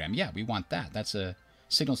Apollo program. Yeah, we want that. That's a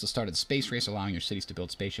signals the start of the space race, allowing your cities to build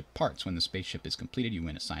spaceship parts. When the spaceship is completed, you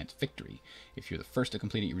win a science victory. If you're the first to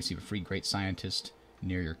complete it, you receive a free great scientist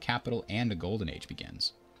near your capital, and a golden age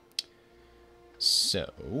begins.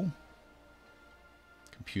 So,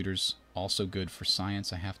 computers also good for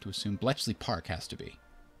science, I have to assume. Bletchley Park has to be.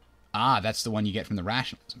 Ah, that's the one you get from the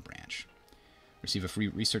rationalism branch. Receive a free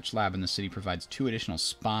research lab, and the city provides 2 additional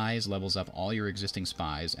spies, levels up all your existing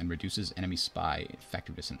spies, and reduces enemy spy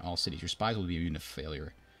effectiveness in all cities. Your spies will be immune to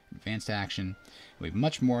failure. Advanced action. You'll be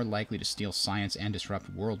much more likely to steal science and disrupt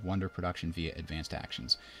world wonder production via advanced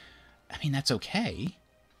actions. I mean, that's okay.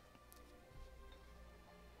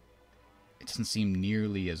 It doesn't seem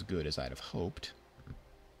nearly as good as I'd have hoped.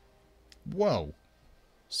 Whoa.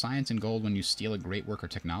 Science and gold when you steal a great work or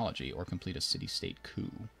technology, or complete a city-state coup.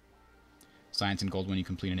 Science and gold when you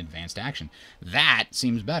complete an advanced action. That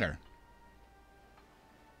seems better.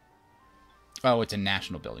 Oh, it's a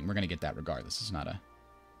national building. We're going to get that regardless. This is not a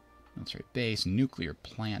military base. Nuclear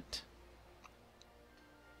plant.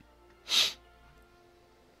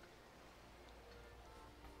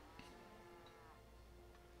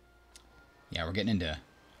 Yeah, we're getting into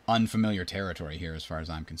unfamiliar territory here as far as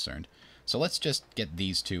I'm concerned. So let's just get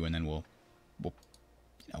these 2, and then we'll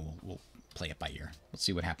play it by ear. Let's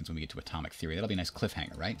see what happens when we get to atomic theory. That'll be a nice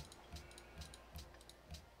cliffhanger, right?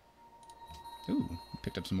 Ooh, we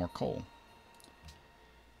picked up some more coal.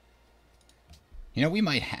 You know, we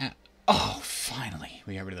might have... Oh, finally!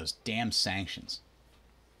 We got rid of those damn sanctions.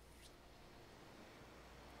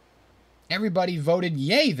 Everybody voted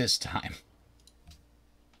yay this time.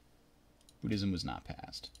 Buddhism was not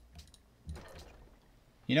passed.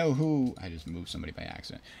 You know who... I just moved somebody by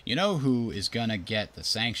accident. You know who is gonna get the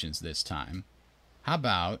sanctions this time? How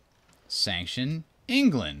about sanction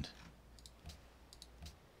England?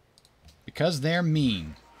 Because they're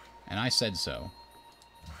mean. And I said so.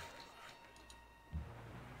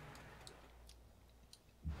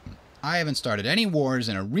 I haven't started any wars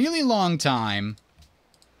in a really long time.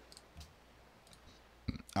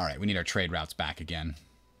 Alright, we need our trade routes back again.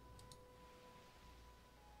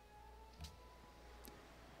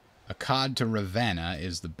 Akkad to Ravenna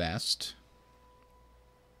is the best.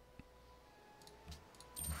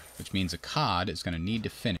 Which means Akkad is going to need to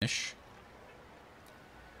finish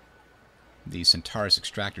the Centaurus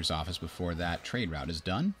Extractor's office before that trade route is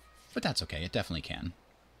done. But that's okay, it definitely can.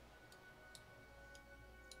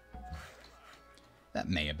 That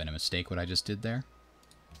may have been a mistake, what I just did there.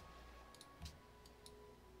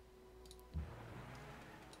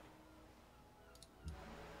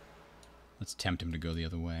 Let's tempt him to go the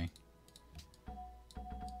other way.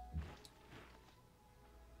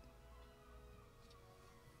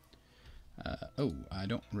 Oh, I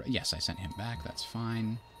don't... Yes, I sent him back. That's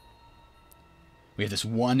fine. We have this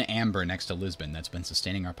one amber next to Lisbon that's been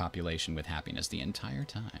sustaining our population with happiness the entire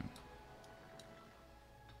time.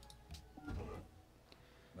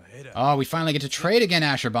 Oh, we finally get to trade again,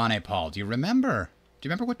 Ashurbanipal. Paul. Do you remember? Do you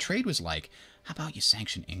remember what trade was like? How about you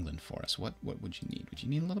sanction England for us? What would you need? Would you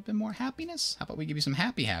need a little bit more happiness? How about we give you some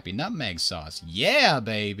happy nutmeg sauce? Yeah,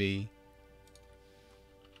 baby!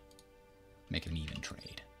 Make it an even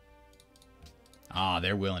trade. Ah,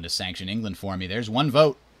 they're willing to sanction England for me. There's one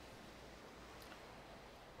vote.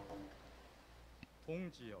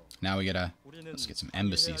 Now we gotta... Let's get some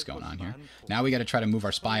embassies going on here. Now we gotta try to move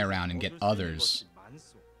our spy around and get others.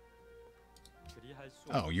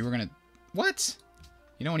 Oh, you were gonna... What?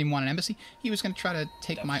 You don't even want an embassy? He was gonna try to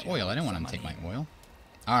take my oil. I didn't want him to take my oil.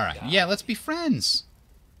 Alright, yeah, let's be friends.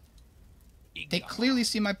 They clearly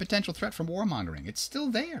see my potential threat from warmongering. It's still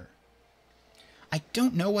there. I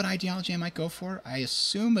don't know what ideology I might go for. I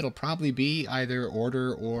assume it'll probably be either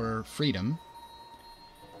order or freedom.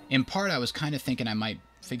 In part, I was kind of thinking I might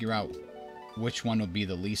figure out which one would be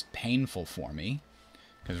the least painful for me.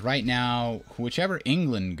 Because right now, whichever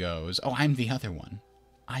England goes... Oh, I'm the other one.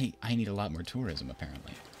 I need a lot more tourism,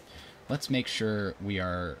 apparently. Let's make sure we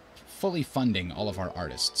are fully funding all of our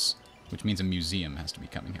artists, which means a museum has to be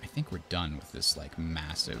coming here. I think we're done with this, like,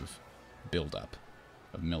 massive buildup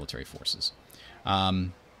of military forces.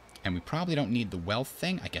 And we probably don't need the wealth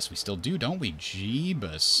thing. I guess we still do, don't we?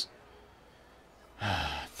 Jeebus.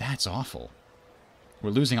 That's awful.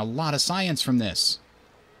 We're losing a lot of science from this.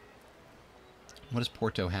 What does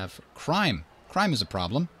Porto have? Crime. Crime is a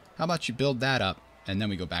problem. How about you build that up, and then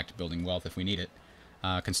we go back to building wealth if we need it.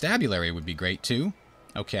 Constabulary would be great, too.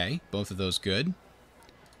 Okay, both of those good.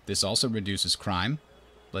 This also reduces crime.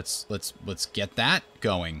 Let's get that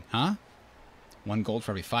going, huh? 1 gold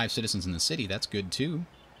for every 5 citizens in the city. That's good, too.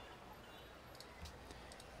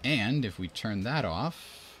 And if we turn that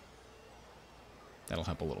off, that'll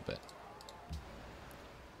help a little bit.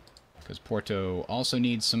 Because Porto also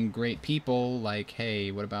needs some great people, like, hey,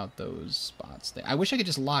 what about those spots there? I wish I could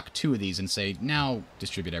just lock 2 of these and say, now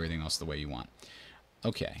distribute everything else the way you want.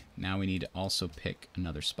 Okay, now we need to also pick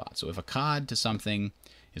another spot. So if a cod to something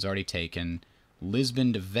is already taken,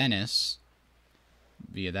 Lisbon to Venice,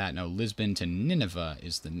 via that, no, Lisbon to Nineveh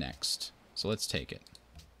is the next. So let's take it.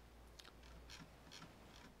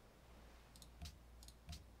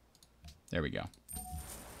 There we go.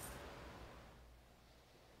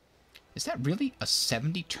 Is that really a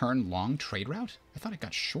 70-turn long trade route? I thought it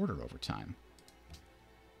got shorter over time.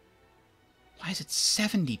 Why is it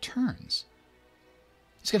 70 turns?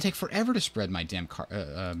 It's going to take forever to spread my damn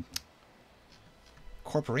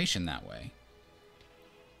corporation that way.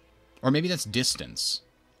 Or maybe that's distance.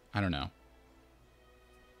 I don't know.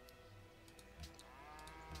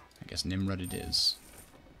 I guess Nimrod it is.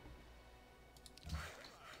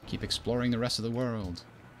 Keep exploring the rest of the world.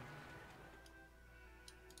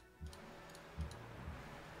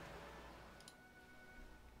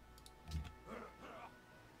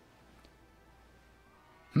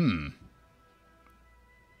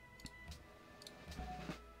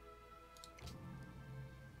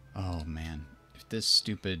 Oh, man. If this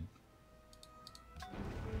stupid...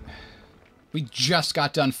 We just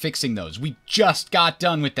got done fixing those. We just got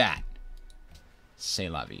done with that. C'est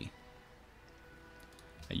la vie.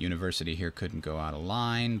 A university here couldn't go out of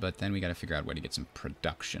line, but then we got to figure out a way to get some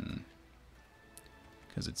production.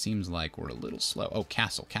 Because it seems like we're a little slow. Oh,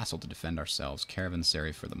 castle. Castle to defend ourselves.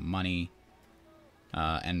 Caravanserai for the money.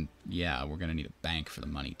 And, yeah, we're going to need a bank for the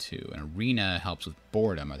money, too. An arena helps with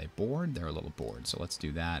boredom. Are they bored? They're a little bored. So let's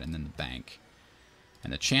do that, and then the bank.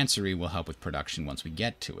 And the chancery will help with production once we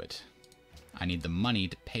get to it. I need the money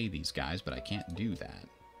to pay these guys, but I can't do that.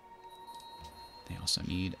 They also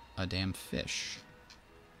need a damn fish.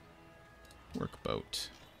 Workboat.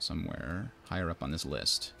 Somewhere higher up on this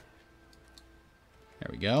list. There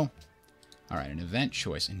we go. Alright, an event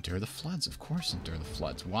choice. Endure the floods. Of course, endure the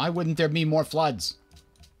floods. Why wouldn't there be more floods?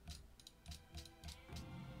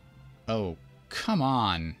 Oh, come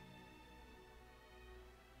on.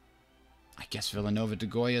 I guess Villanova de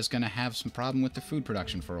Goya is going to have some problem with the food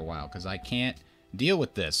production for a while, because I can't deal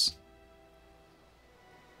with this.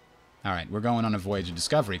 Alright, we're going on a voyage of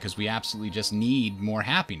discovery, because we absolutely just need more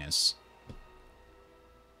happiness.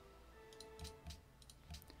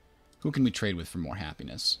 Who can we trade with for more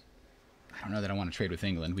happiness? I don't know that I want to trade with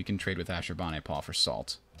England. We can trade with Ashurbanipal for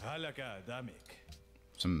salt.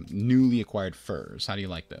 Some newly acquired furs. How do you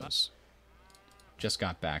like those? Just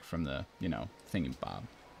got back from the, you know, thingy-bob.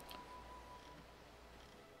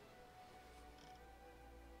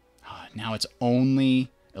 Now it's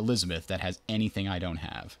only Elizabeth that has anything I don't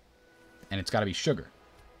have. And it's got to be sugar.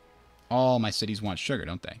 All my cities want sugar,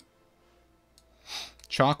 don't they?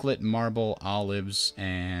 Chocolate, marble, olives,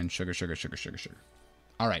 and sugar, sugar, sugar, sugar, sugar.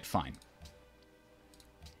 Alright, fine.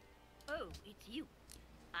 Oh, it's you.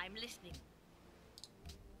 I'm listening.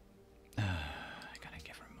 I gotta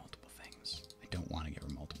give her multiple things. I don't want to give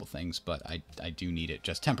her multiple things, but I do need it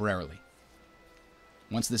just temporarily.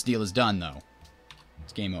 Once this deal is done, though,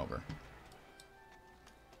 it's game over.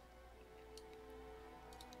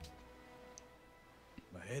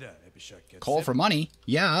 Coal for money?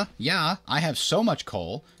 Yeah, I have so much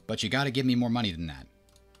coal, but you gotta give me more money than that.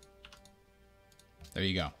 There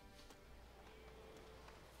you go.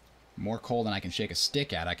 More coal than I can shake a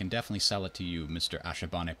stick at. I can definitely sell it to you, Mr.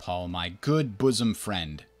 Ashurbanipal, my good bosom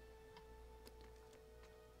friend.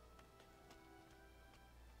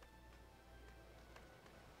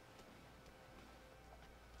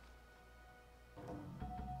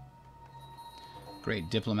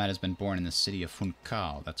 Great diplomat has been born in the city of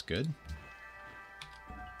Funchal. That's good.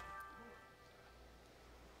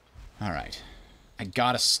 Alright. I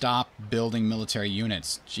gotta stop building military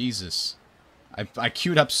units. Jesus. I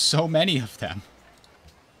queued up so many of them.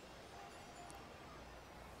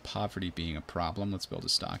 Poverty being a problem. Let's build a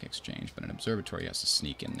stock exchange, but an observatory has to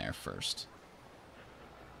sneak in there first.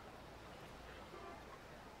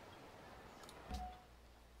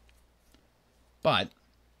 But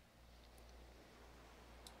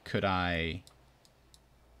could I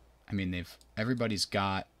mean, everybody's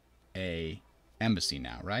got a embassy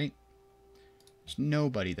now, right? There's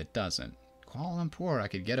nobody that doesn't. Kuala Lumpur, I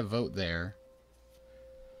could get a vote there.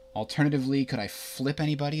 Alternatively, could I flip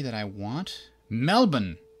anybody that I want?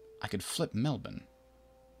 Melbourne! I could flip Melbourne.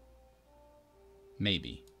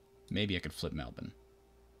 Maybe. Maybe I could flip Melbourne.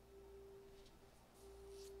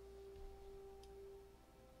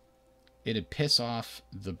 It'd piss off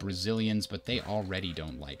the Brazilians, but they already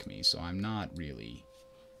don't like me, so I'm not really...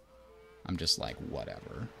 I'm just like,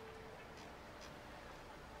 whatever.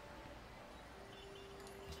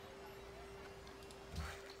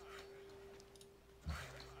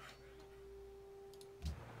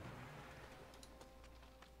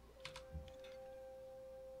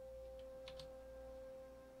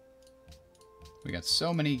 We got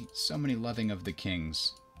so many loving of the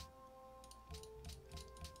kings.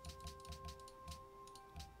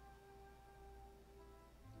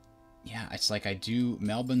 Yeah, it's like I do...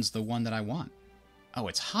 Melbourne's the one that I want. Oh,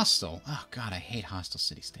 it's hostile. Oh, God, I hate hostile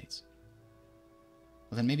city-states.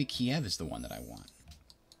 Well, then maybe Kiev is the one that I want.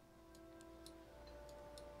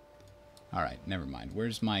 Alright, never mind.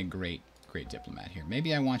 Where's my great diplomat here?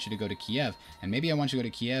 Maybe I want you to go to Kiev, and maybe I want you to go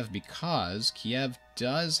to Kiev because Kiev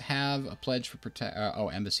does have a pledge for oh,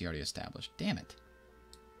 embassy already established. Damn it.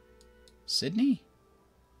 Sydney?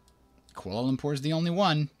 Kuala Lumpur's the only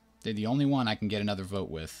one. They're the only one I can get another vote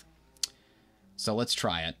with. So let's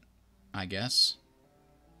try it, I guess.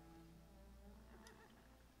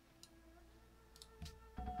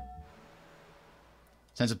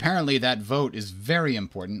 Since apparently that vote is very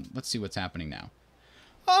important, let's see what's happening now.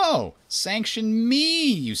 Oh, sanction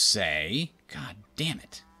me, you say? God damn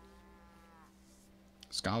it.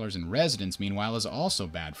 Scholars in residence, meanwhile, is also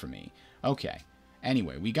bad for me. Okay.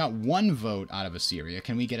 Anyway, we got one vote out of Assyria.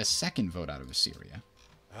 Can we get a second vote out of Assyria?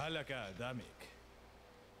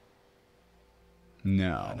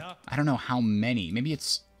 No. I don't know how many. Maybe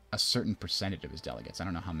it's a certain percentage of his delegates. I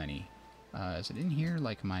don't know how many. Is it in here,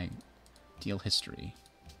 like my deal history?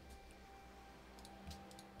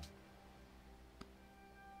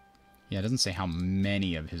 Yeah, it doesn't say how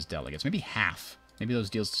many of his delegates. Maybe half. Maybe those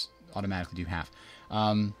deals automatically do half.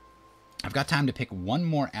 I've got time to pick one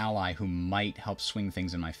more ally who might help swing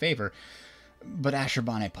things in my favor, but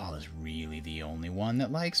Ashurbanipal is really the only one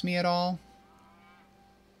that likes me at all.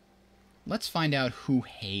 Let's find out who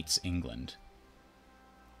hates England.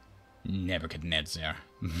 Nebuchadnezzar.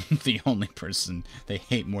 The only person they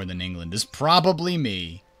hate more than England is probably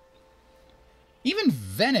me. Even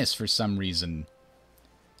Venice, for some reason.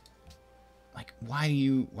 Like, why do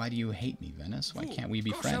you hate me, Venice? Why can't we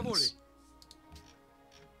be friends?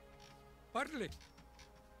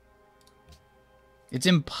 It's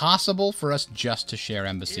impossible for us just to share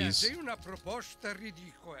embassies.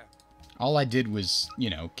 All I did was,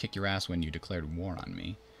 you know, kick your ass when you declared war on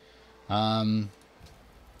me. How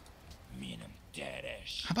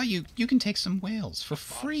about you can take some whales for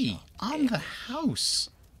free on the house,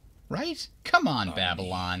 right? Come on,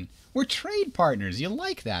 Babylon. We're trade partners. You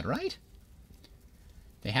like that, right?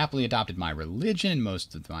 They happily adopted my religion in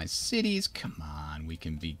most of my cities. Come on, we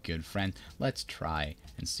can be good friends. Let's try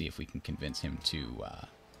and see if we can convince him to,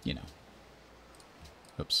 you know.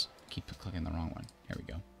 Oops, keep clicking the wrong one. Here we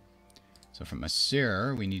go. So from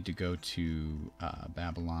Asir, we need to go to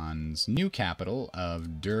Babylon's new capital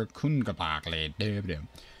of Dur-Kungabakli.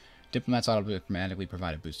 Diplomats automatically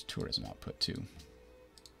provide a boost to tourism output, too.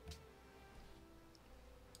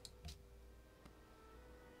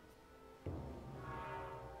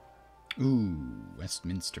 Ooh,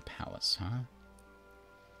 Westminster Palace, huh?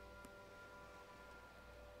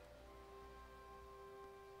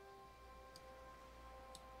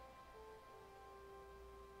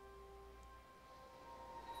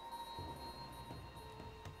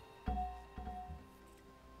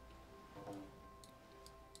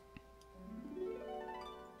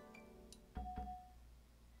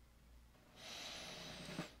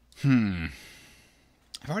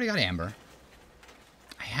 I've already got amber.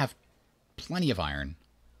 I have plenty of iron.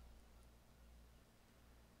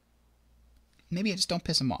 Maybe I just don't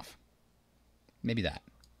piss him off. Maybe that.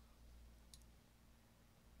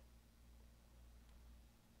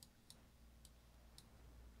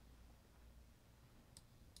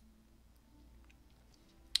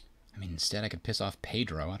 I mean, instead I could piss off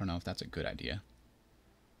Pedro. I don't know if that's a good idea.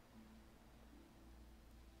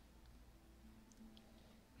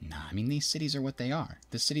 Nah, I mean, these cities are what they are.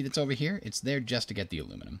 This city that's over here, it's there just to get the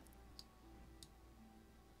aluminum.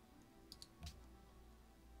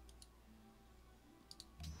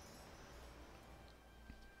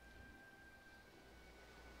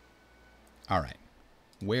 Alright.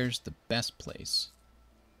 Where's the best place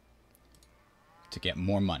to get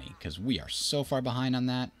more money? Because we are so far behind on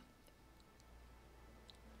that.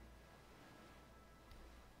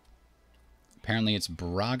 Apparently it's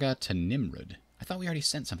Braga to Nimrud. I thought we already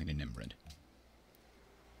sent something to Nimrud.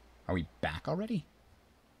 Are we back already?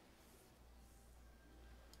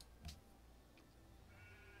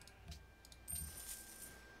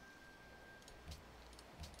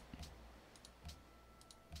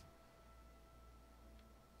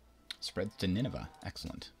 Spreads to Nineveh.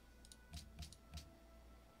 Excellent.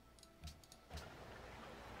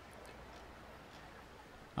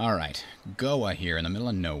 Alright. Goa here in the middle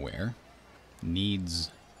of nowhere needs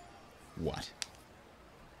what?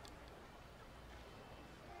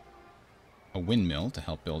 A windmill to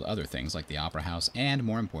help build other things like the Opera House and,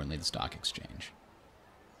 more importantly, the Stock Exchange.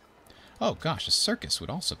 Oh gosh, a circus would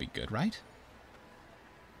also be good, right?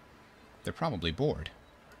 They're probably bored.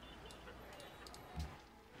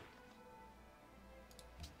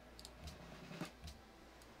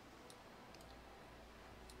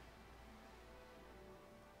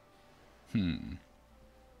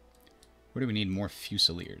 Where do we need more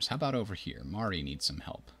Fusiliers? How about over here? Mari needs some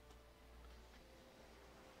help.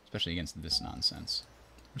 Especially against this nonsense.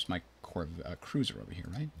 Where's my cruiser over here,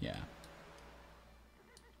 right? Yeah.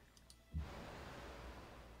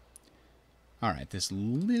 Alright, this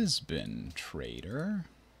Lisbon trader.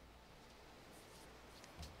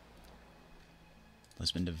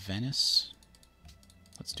 Lisbon to Venice.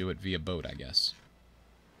 Let's do it via boat, I guess.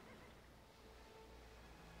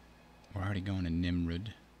 We're already going to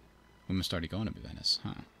Nimrud. We must already going to Venice,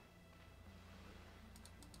 huh?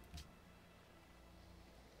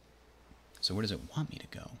 So where does it want me to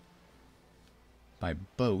go? By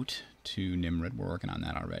boat to Nimrud. We're working on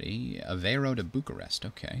that already. Aveiro to Bucharest.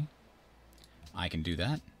 Okay. I can do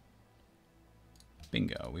that.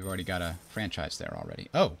 Bingo. We've already got a franchise there already.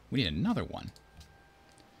 Oh, we need another one.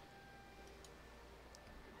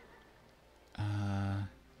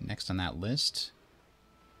 Next on that list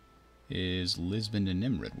is Lisbon to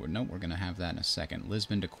Nimrud. Nope, we're going to have that in a second.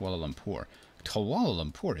 Lisbon to Kuala Lumpur.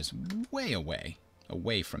 Kuala Lumpur is way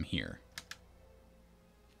away from here.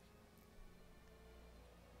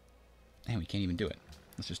 And we can't even do it.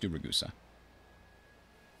 Let's just do Ragusa.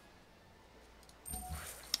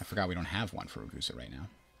 I forgot we don't have one for Ragusa right now.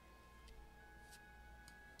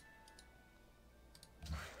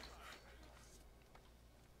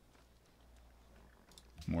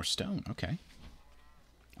 More stone, okay.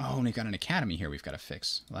 Oh, and we've got an academy here we've got to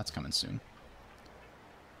fix. Well, that's coming soon.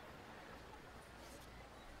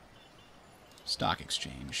 Stock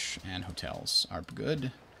exchange and hotels are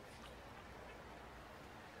good.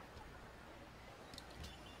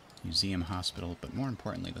 Museum, hospital, but more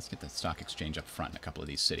importantly, let's get the stock exchange up front in a couple of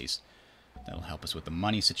these cities. That'll help us with the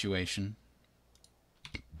money situation.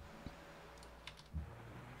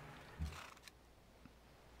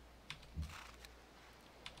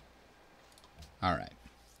 Alright.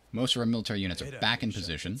 Most of our military units are back in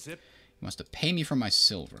position. He wants to pay me for my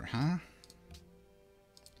silver, huh?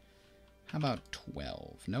 How about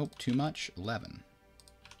 12? Nope, too much. 11.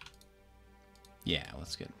 Yeah,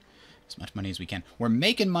 let's get as much money as we can. We're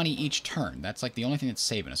making money each turn. That's like the only thing that's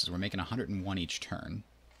saving us is we're making 101 each turn.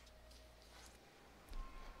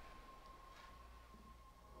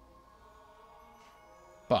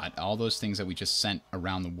 But all those things that we just sent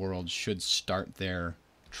around the world should start their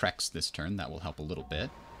treks this turn. That will help a little bit.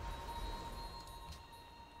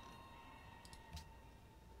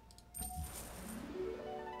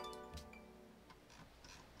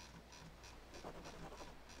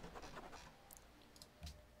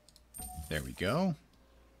 There we go.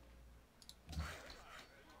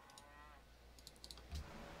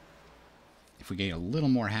 If we gain a little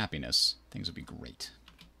more happiness, things would be great.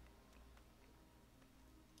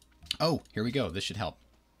 Oh, here we go. This should help.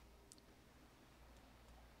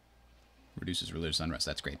 Reduces religious unrest.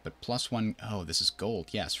 That's great. But +1... Oh, this is gold.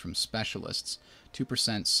 Yes, from specialists.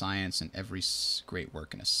 2% science and every great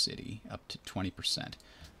work in a city. Up to 20%.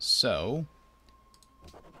 So...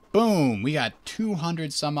 Boom! We got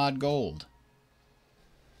 200 some odd gold.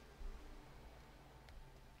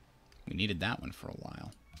 We needed that one for a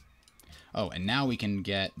while. Oh, and now we can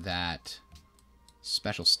get that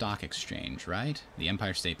special stock exchange, right? The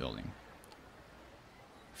Empire State Building.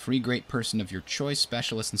 Free great person of your choice.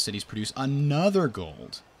 Specialists in cities produce another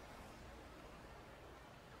gold.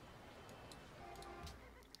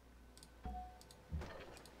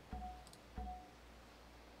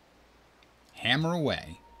 hammer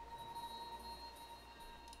away.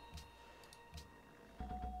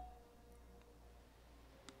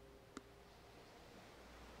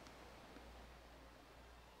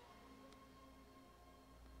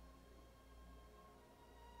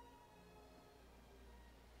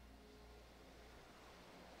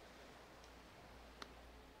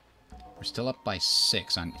 We're still up by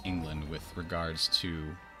 6 on England with regards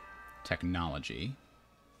to technology.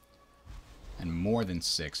 And more than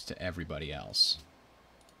 6 to everybody else.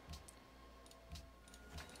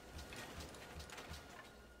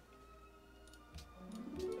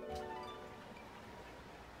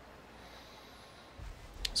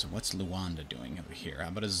 So what's Luanda doing over here? How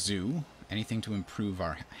about a zoo? Anything to improve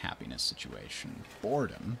our happiness situation.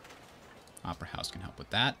 Boredom. Opera House can help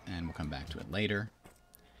with that, and we'll come back to it later.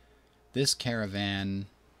 This caravan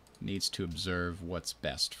needs to observe what's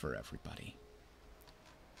best for everybody.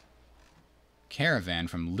 Caravan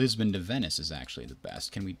from Lisbon to Venice is actually the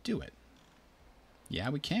best. Can we do it? Yeah,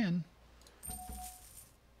 we can.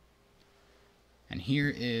 And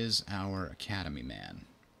here is our academy man.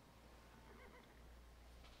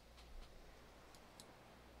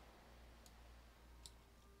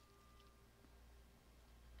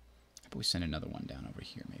 How about we send another one down over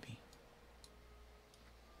here, maybe?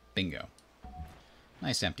 Bingo.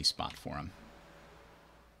 Nice empty spot for him.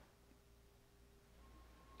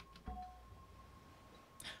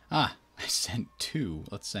 Ah, I sent 2.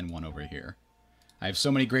 Let's send 1 over here. I have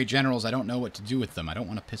so many great generals, I don't know what to do with them. I don't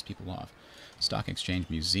want to piss people off. Stock exchange,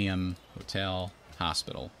 museum, hotel,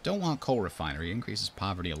 hospital. Don't want coal refinery. It increases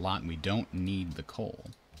poverty a lot, and we don't need the coal.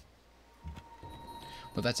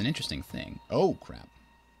 But that's an interesting thing. Oh, crap.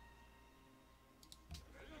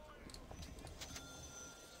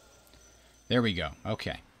 There we go.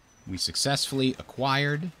 Okay. We successfully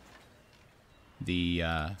acquired the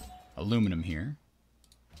aluminum here.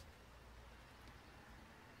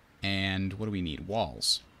 And what do we need?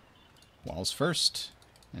 Walls. Walls first,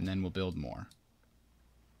 and then we'll build more.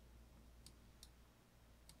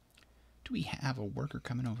 Do we have a worker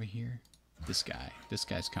coming over here? This guy. This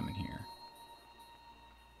guy's coming here.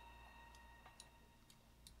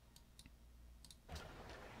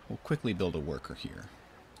 We'll quickly build a worker here.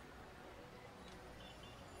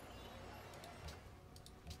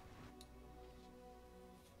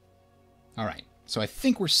 Alright, so I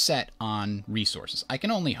think we're set on resources. I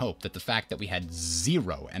can only hope that the fact that we had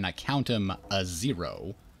 0, and I count them a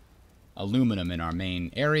 0, aluminum in our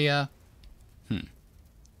main area.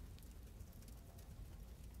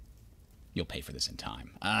 You'll pay for this in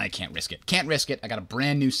time. I can't risk it. Can't risk it. I got a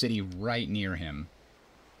brand new city right near him.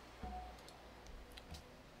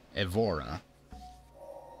 Evora.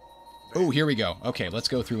 Oh, here we go. Okay, let's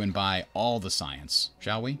go through and buy all the science.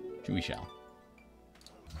 Shall we? We shall.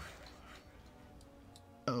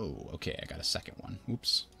 Oh, okay, I got a second one.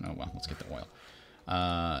 Oops. Oh, well, let's get the oil.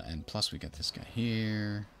 And plus we got this guy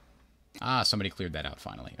here. Ah, somebody cleared that out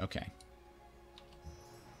finally. Okay.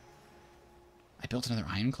 I built another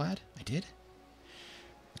ironclad? I did?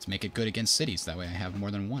 Let's make it good against cities. That way I have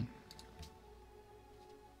more than one.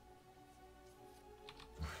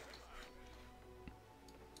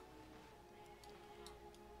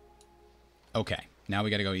 Okay, now we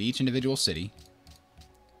got to go to each individual city.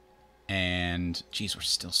 And, geez, we're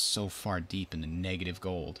still so far deep in the negative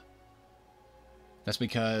gold. That's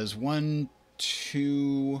because 1,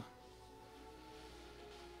 2...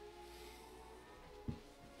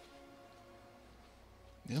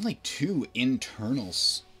 There's only 2 internal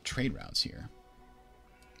trade routes here.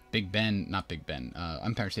 Big Ben, not Big Ben,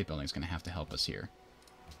 Empire State Building is going to have to help us here.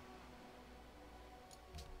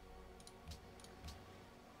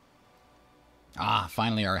 Ah,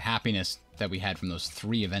 finally our happiness that we had from those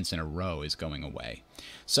 3 events in a row is going away.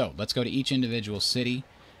 So, let's go to each individual city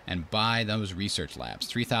and buy those research labs.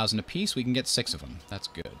 3,000 apiece, we can get 6 of them. That's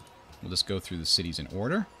good. We'll just go through the cities in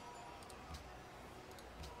order.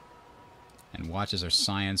 And watch as our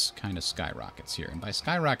science kind of skyrockets here. And by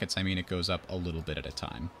skyrockets, I mean it goes up a little bit at a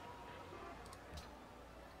time.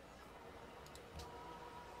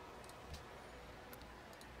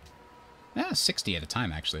 Yeah, 60 at a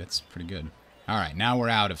time, actually. That's pretty good. Alright, now we're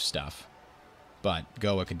out of stuff. But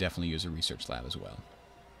Goa could definitely use a research lab as well.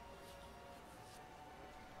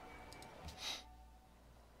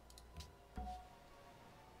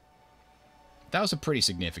 That was a pretty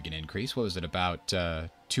significant increase. What was it, about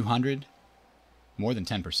 200? More than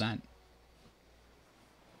 10%.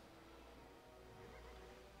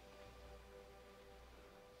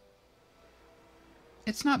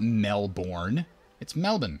 It's not Melbourne. It's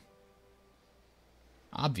Melbourne.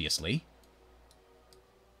 Obviously.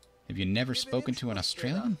 Have you never spoken to an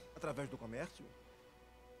Australian?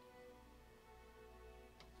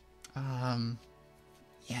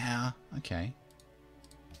 Yeah, okay.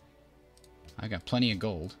 I got plenty of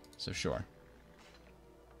gold, so sure.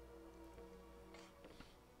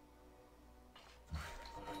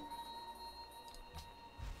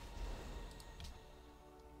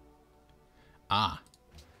 Ah,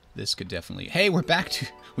 this could definitely... Hey, we're back to...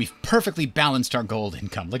 We've perfectly balanced our gold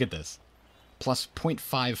income. Look at this. Plus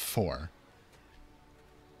 0.54.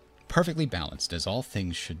 Perfectly balanced, as all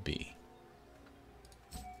things should be.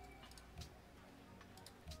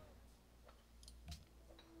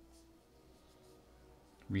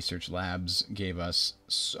 Research labs gave us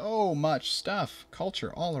so much stuff.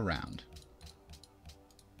 Culture all around.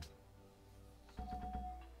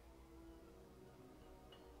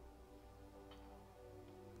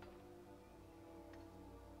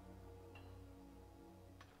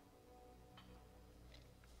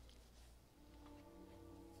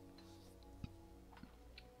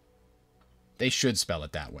 They should spell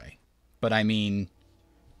it that way. But I mean,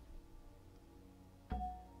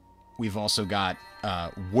 we've also got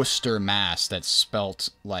Worcester, Mass. That's spelt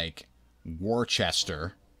like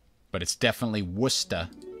Worcester, but it's definitely Worcester.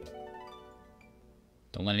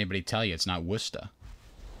 Don't let anybody tell you it's not Worcester.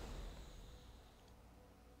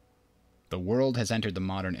 The world has entered the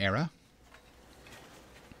modern era.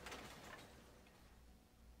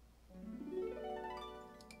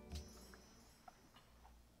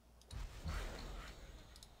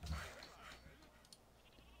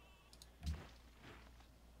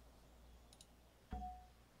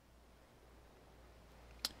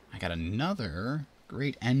 Got another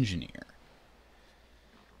great engineer.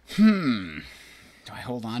 Do I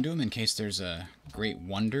hold on to him in case there's a great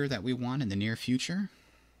wonder that we want in the near future?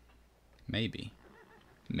 Maybe.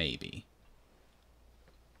 Maybe.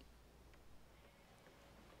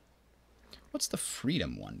 What's the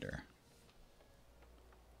freedom wonder?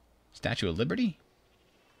 Statue of Liberty?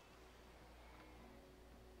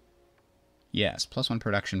 Yes, +1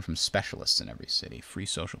 production from specialists in every city. Free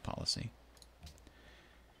social policy.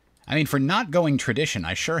 I mean, for not going tradition,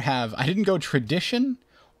 I sure have... I didn't go tradition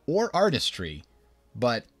or artistry,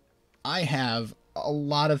 but I have a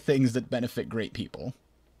lot of things that benefit great people.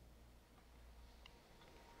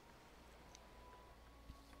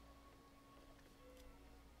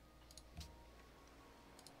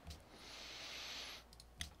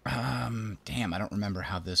 Damn, I don't remember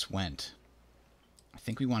how this went. I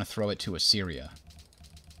think we want to throw it to Assyria.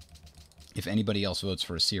 If anybody else votes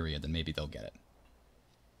for Assyria, then maybe they'll get it.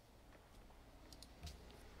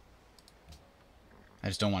 I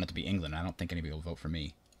just don't want it to be England. I don't think anybody will vote for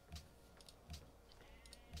me.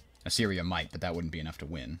 Assyria might, but that wouldn't be enough to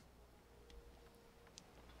win.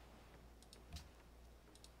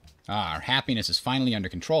 Ah, our happiness is finally under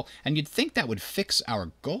control. And you'd think that would fix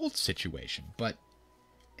our gold situation, but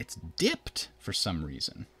it's dipped for some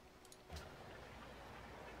reason.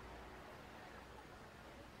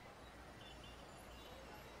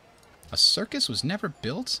 A circus was never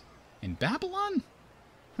built in Babylon?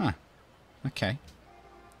 Huh. Okay.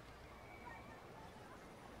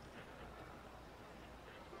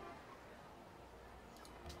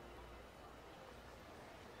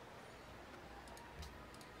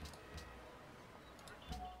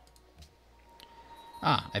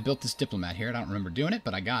 Ah, I built this diplomat here. I don't remember doing it,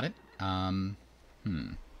 but I got it. Guess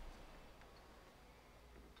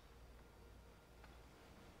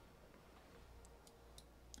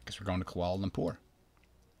we're going to Kuala Lumpur.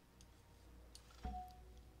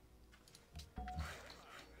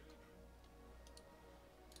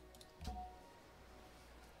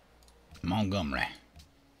 Montgomery.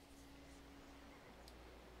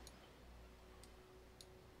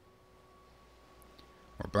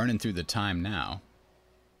 We're burning through the time now.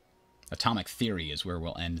 Atomic theory is where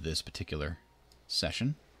we'll end this particular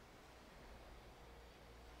session.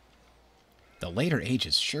 The later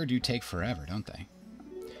ages sure do take forever, don't they?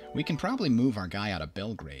 We can probably move our guy out of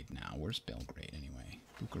Belgrade now. Where's Belgrade, anyway?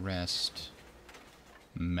 Bucharest,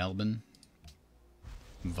 Melbourne,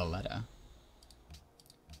 Valletta.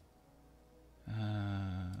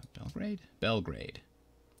 Belgrade? Belgrade.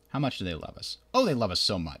 How much do they love us? Oh, they love us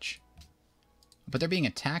so much. But they're being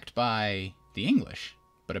attacked by the English.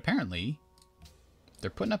 But apparently, they're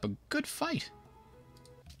putting up a good fight.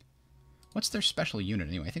 What's their special unit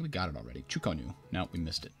anyway? I think we got it already. Chukonu. No, we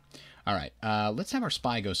missed it. Alright, let's have our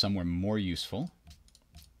spy go somewhere more useful.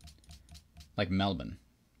 Like Melbourne.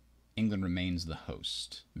 England remains the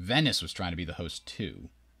host. Venice was trying to be the host too.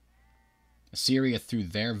 Assyria threw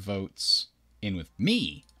their votes in with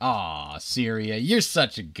me. Aw, Syria, you're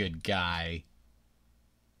such a good guy.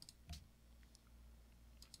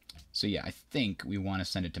 So yeah, I think we want to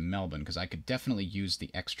send it to Melbourne, because I could definitely use the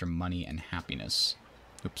extra money and happiness.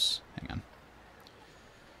 Oops, hang on.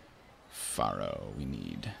 Faro, we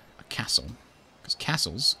need a castle. Because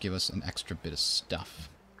castles give us an extra bit of stuff.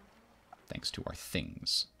 Thanks to our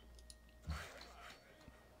things.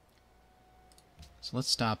 So let's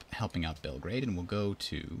stop helping out Belgrade and we'll go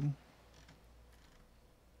to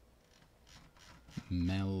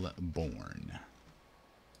Melbourne.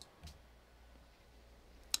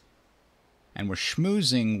 And we're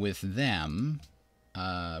schmoozing with them.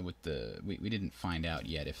 We didn't find out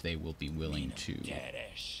yet if they will be willing to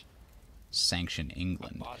sanction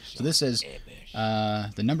England. So this says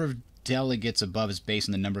the number of delegates above is based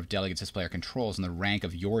on the number of delegates this player controls and the rank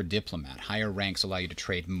of your diplomat. Higher ranks allow you to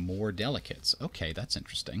trade more delegates. Okay, that's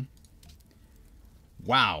interesting.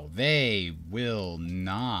 Wow, they will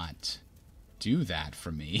not do that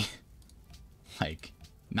for me. Like,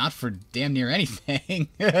 not for damn near anything.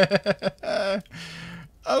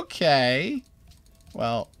 Okay.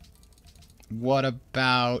 Well, what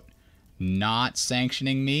about not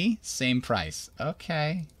sanctioning me? Same price.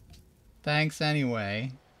 Okay. Thanks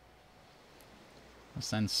anyway. I'll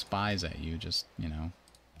send spies at you, just, you know.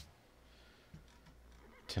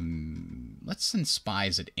 Let's send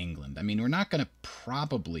spies at England. I mean, we're not going to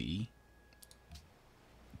probably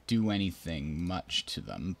do anything much to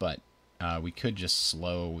them, but we could just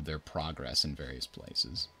slow their progress in various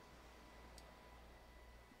places.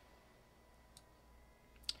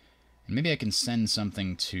 And maybe I can send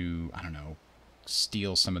something to, I don't know,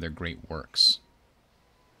 steal some of their great works.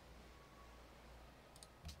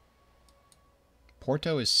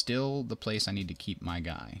 Porto is still the place I need to keep my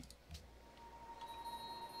guy.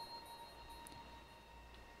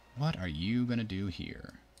 What are you going to do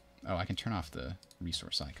here? Oh, I can turn off the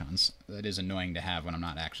resource icons. That is annoying to have when I'm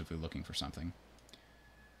not actively looking for something.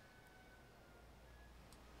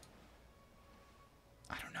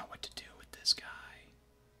 I don't know what to do with this guy.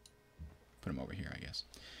 Put him over here, I guess.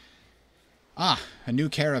 Ah, a new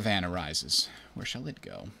caravan arises. Where shall it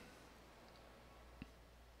go?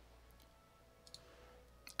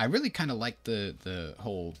 I really kind of like the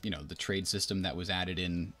whole, you know, the trade system that was added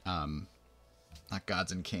in, not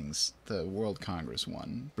Gods and Kings, the World Congress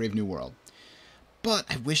one, Brave New World. But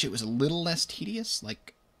I wish it was a little less tedious,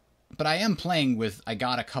 like, but I am playing with, I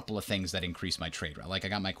got a couple of things that increase my trade route. Like, I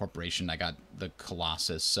got my corporation, I got the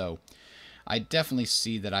Colossus, so I definitely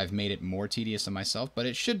see that I've made it more tedious on myself, but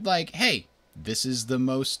it should, like, hey, this is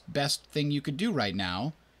the best thing you could do right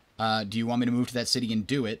now. Do you want me to move to that city and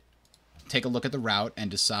do it? Take a look at the route and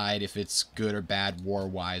decide if it's good or bad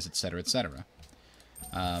war-wise, etc., etc.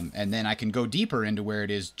 And then I can go deeper into where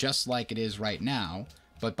it is just like it is right now,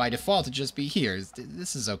 but by default it just be here.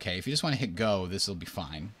 This is okay. If you just want to hit go, this will be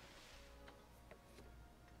fine.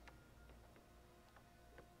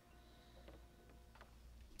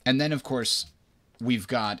 And then, of course, we've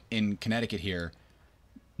got in Connecticut here,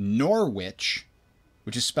 Norwich,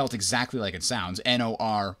 which is spelt exactly like it sounds,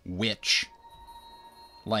 N-O-R, witch.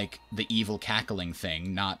 Like the evil cackling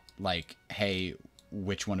thing, not like, hey,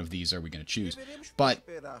 which one of these are we going to choose? But,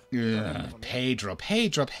 Pedro.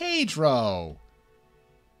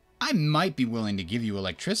 I might be willing to give you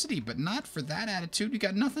electricity, but not for that attitude. You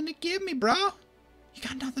got nothing to give me, bro. You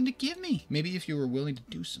got nothing to give me. Maybe if you were willing to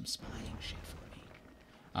do some spying shit for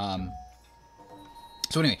me.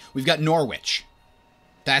 So anyway, we've got Norwich.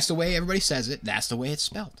 That's the way everybody says it. That's the way it's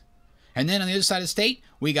spelled. And then on the other side of the state,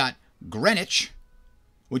 we got Greenwich,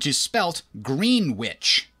 which is spelt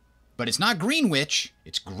Greenwich. But it's not Greenwich,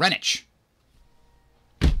 it's Greenwich.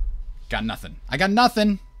 Got nothing. I got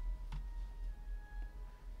nothing.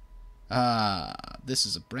 This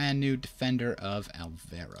is a brand new Defender of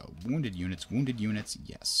Alvaro. Wounded units,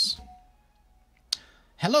 yes.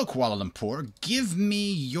 Hello, Kuala Lumpur. Give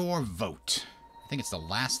me your vote. I think it's the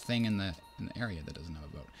last thing in the area that doesn't have a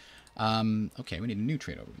vote. Okay, we need a new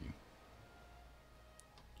trade overview.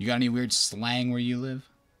 You got any weird slang where you live?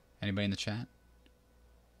 Anybody in the chat?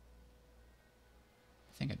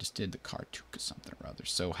 I think I just did the Kartuk or something or other.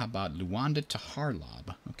 So how about Luanda to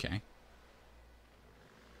Harlob? Okay.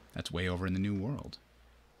 That's way over in the New World.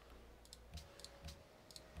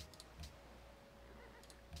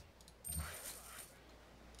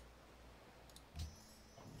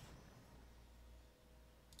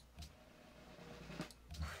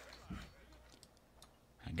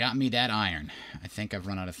 I got me that iron. I think I've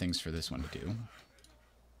run out of things for this one to do.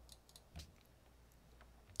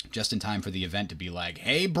 Just in time for the event to be like,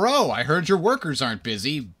 hey, bro, I heard your workers aren't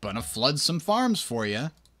busy. Gonna flood some farms for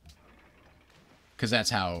you. Because that's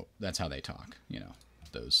how they talk, you know.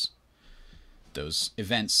 Those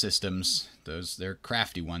event systems, they're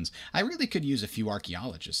crafty ones. I really could use a few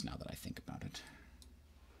archaeologists now that I think about it.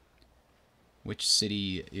 Which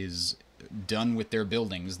city is done with their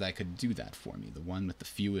buildings that could do that for me. The one with the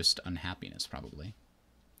fewest unhappiness, probably.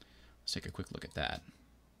 Let's take a quick look at that.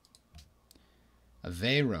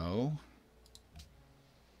 Aveiro.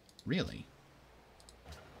 Really?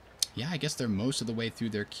 Yeah, I guess they're most of the way through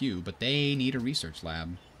their queue, but they need a research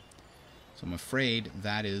lab. So I'm afraid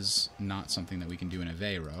that is not something that we can do in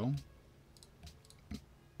Aveiro.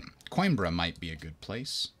 Coimbra might be a good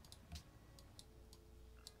place.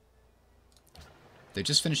 They're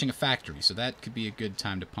just finishing a factory, so that could be a good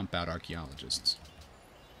time to pump out archaeologists.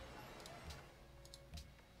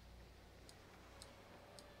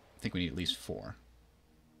 I think we need at least 4.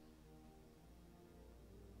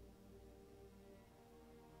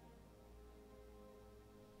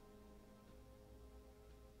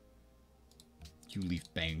 You leave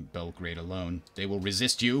Belgrade alone. They will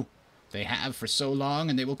resist you. They have for so long,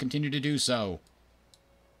 and they will continue to do so.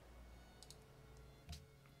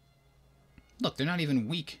 Look, they're not even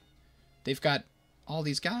weak. They've got all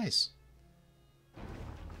these guys.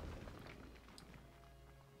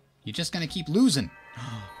 You're just going to keep losing.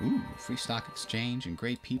 Ooh, free stock exchange and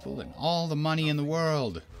great people and all the money in the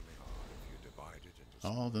world.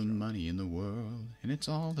 All the money in the world. And it's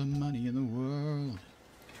all the money in the world.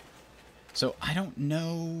 So, I don't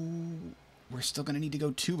know... We're still going to need to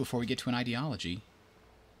go 2 before we get to an ideology.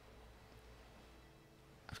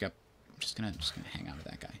 I'm just gonna hang out with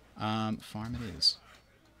that guy. Farm it is.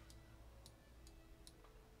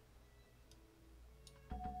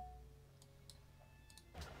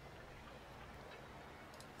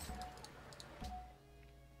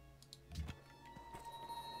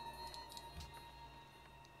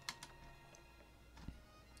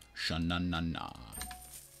 Sha-na-na-na.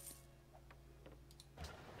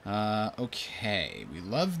 Okay. We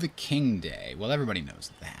love the King Day. Well, everybody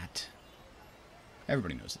knows that.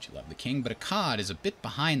 Everybody knows that you love the king, but Akkad is a bit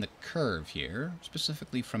behind the curve here,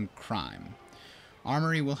 specifically from crime.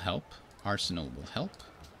 Armory will help. Arsenal will help.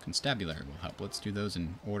 Constabulary will help. Let's do those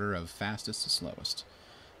in order of fastest to slowest.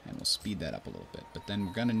 And we'll speed that up a little bit. But then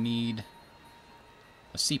we're going to need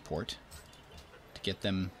a seaport to get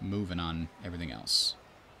them moving on everything else.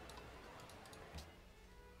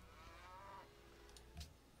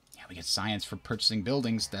 Yeah, we get science for purchasing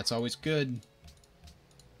buildings. That's always good.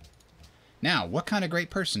 Now, what kind of great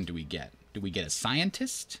person do we get? Do we get a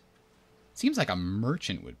scientist? Seems like a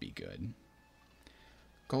merchant would be good.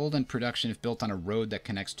 Gold in production if built on a road that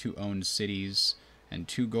connects 2 owned cities, and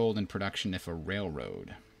 2 gold in production if a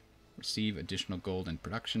railroad. Receive additional gold in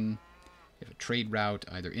production if a trade route,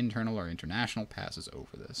 either internal or international, passes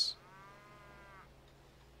over this.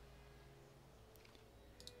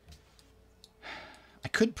 I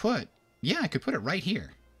could put... Yeah, I could put it right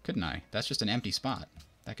here, couldn't I? That's just an empty spot.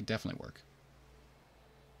 That could definitely work.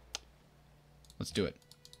 Let's do it.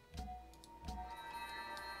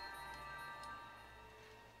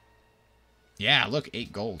 Yeah, look,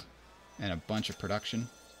 8 gold. And a bunch of production.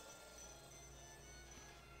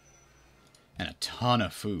 And a ton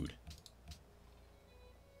of food.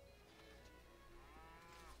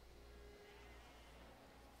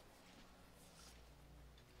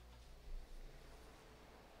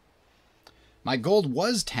 My gold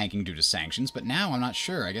was tanking due to sanctions, but now I'm not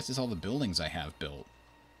sure. I guess it's all the buildings I have built.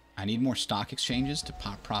 I need more stock exchanges to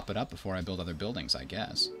prop it up before I build other buildings, I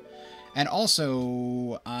guess. And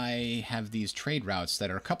also, I have these trade routes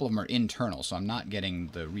that are, a couple of them are internal, so I'm not getting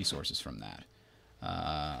the resources from that.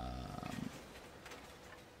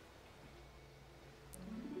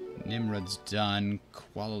 Nimrod's done.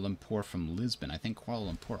 Kuala Lumpur from Lisbon. I think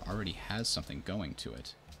Kuala Lumpur already has something going to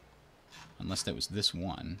it. Unless that was this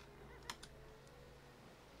one.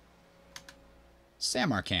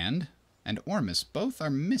 Samarkand and Ormus both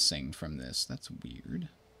are missing from this. That's weird.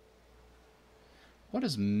 What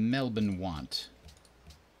does Melbourne want?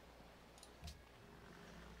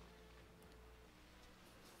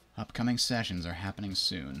 Upcoming sessions are happening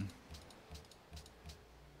soon.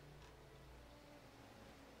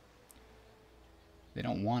 They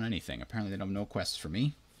don't want anything. Apparently they don't have no quests for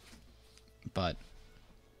me. But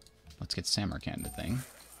let's get Samarkand a thing.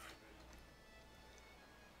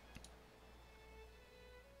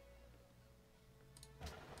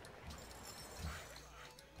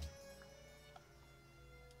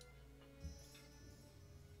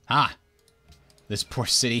 Ah! This poor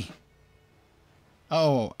city.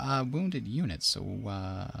 Oh, wounded units,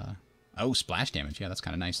 so, oh, splash damage. Yeah, that's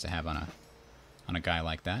kind of nice to have on a guy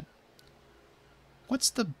like that. What's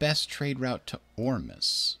the best trade route to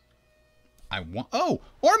Ormus? Oh!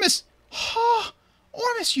 Ormus! Ha!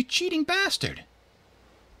 Ormus, you cheating bastard!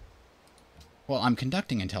 Well, I'm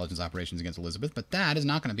conducting intelligence operations against Elizabeth, but that is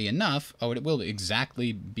not going to be enough. Oh, it will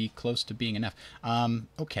exactly be close to being enough.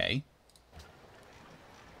 Okay.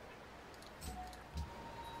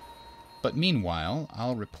 But meanwhile,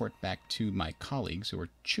 I'll report back to my colleagues who are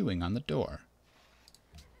chewing on the door.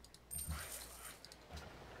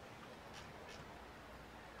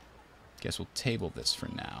 Guess we'll table this for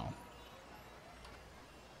now.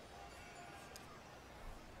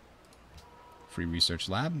 Free research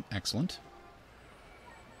lab. Excellent.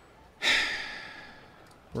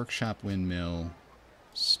 Workshop, windmill,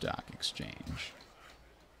 stock exchange.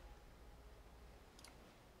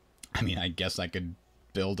 I mean, I guess I could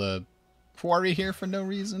build a quarry here for no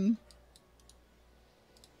reason.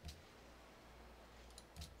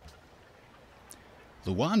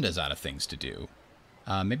 Luanda's out of things to do.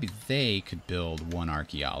 Maybe they could build one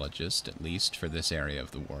archaeologist, at least, for this area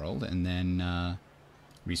of the world, and then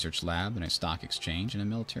research lab and a stock exchange and a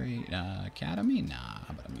military academy? Nah, how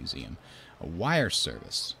about a museum? A wire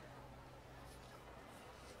service.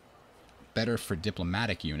 Better for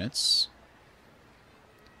diplomatic units.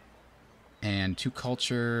 And 2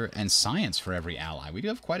 culture and science for every ally. We do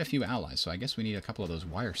have quite a few allies, so I guess we need a couple of those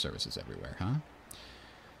wire services everywhere, huh?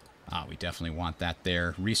 Ah, we definitely want that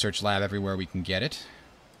there. Research lab everywhere we can get it.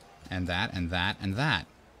 And that, and that, and that.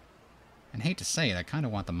 And hate to say it, I kind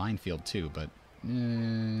of want the minefield too, but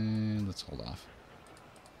let's hold off.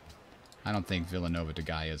 I don't think Villanova de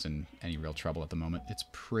Gaia is in any real trouble at the moment. It's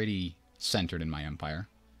pretty centered in my empire.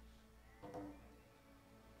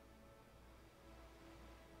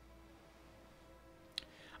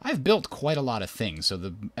 I've built quite a lot of things,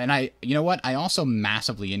 so you know what? I also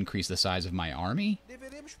massively increased the size of my army,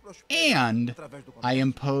 and I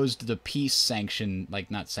imposed the peace sanction, like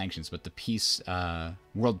not sanctions, but the peace,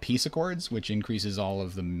 world peace accords, which increases all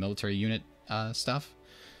of the military unit stuff.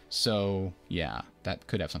 So yeah, that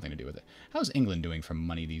could have something to do with it. How's England doing for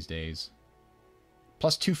money these days?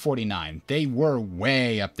 Plus 249. They were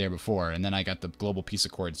way up there before, and then I got the global peace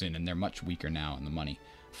accords in, and they're much weaker now on the money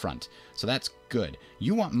front. So that's good.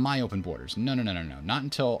 You want my open borders. No, no, no, no, no. Not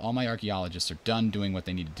until all my archaeologists are done doing what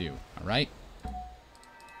they need to do. All right?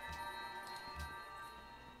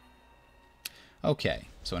 Okay.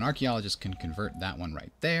 So an archaeologist can convert that one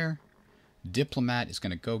right there. Diplomat is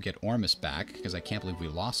going to go get Ormus back, because I can't believe we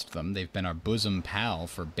lost them. They've been our bosom pal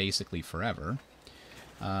for basically forever.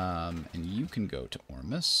 And you can go to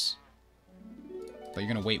Ormus. But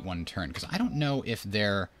you're going to wait one turn, because I don't know if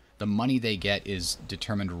the money they get is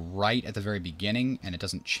determined right at the very beginning and it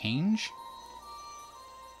doesn't change.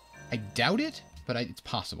 I doubt it, but it's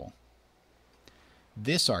possible.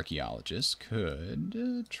 This archaeologist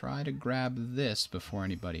could try to grab this before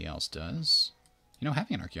anybody else does. You know,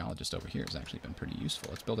 having an archaeologist over here has actually been pretty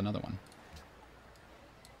useful. Let's build another one.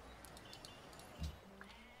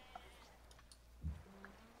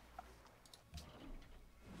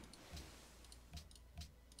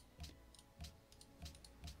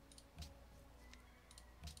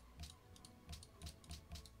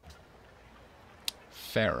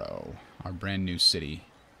 Pharaoh, our brand new city.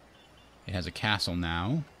 It has a castle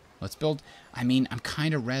now. Let's build... I mean, I'm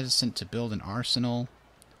kind of reticent to build an arsenal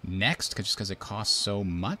next, just because it costs so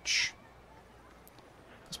much.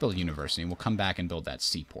 Let's build a university, and we'll come back and build that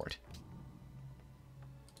seaport.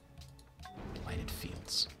 Lighted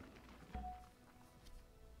fields.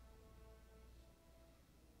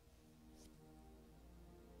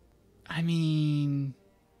 I mean...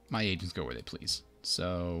 my agents go where they please.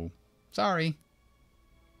 So, sorry.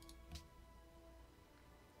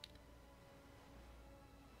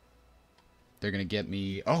 They're going to get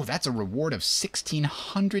me... oh, that's a reward of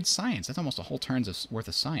 1,600 science. That's almost a whole turn's worth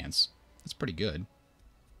of science. That's pretty good.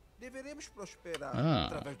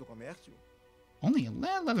 Only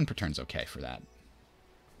 11 per turn's okay for that.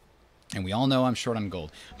 And we all know I'm short on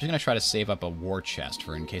gold. I'm just going to try to save up a war chest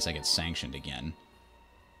for in case I get sanctioned again.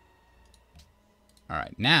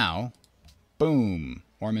 Alright, now... boom!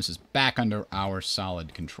 Ormus is back under our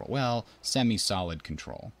solid control. Well, semi-solid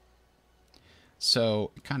control. So,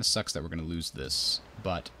 it kind of sucks that we're going to lose this,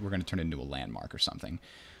 but we're going to turn it into a landmark or something.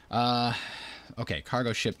 Okay,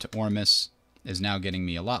 cargo ship to Ormus is now getting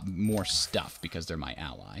me a lot more stuff because they're my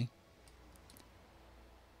ally.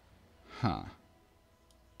 Huh.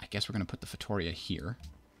 I guess we're going to put the Fatoria here.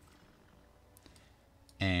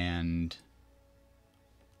 And...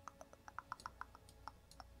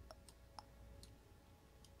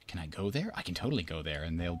 can I go there? I can totally go there,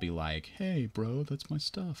 and they'll be like, hey, bro, that's my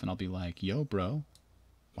stuff. And I'll be like, yo, bro,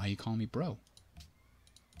 why are you calling me bro?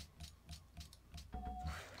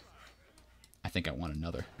 I think I want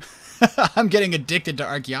another. I'm getting addicted to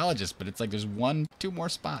archaeologists, but it's like there's 2 more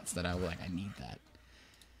spots that I was like, I need that.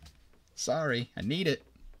 Sorry, I need it.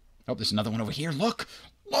 Oh, there's another one over here. Look!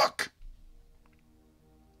 Look!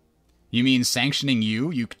 You mean sanctioning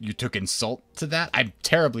you? You took insult to that? I'm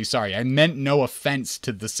terribly sorry. I meant no offense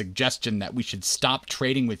to the suggestion that we should stop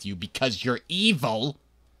trading with you because you're evil.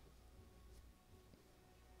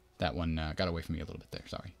 That one got away from me a little bit there.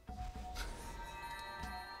 Sorry.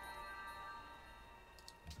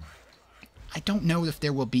 I don't know if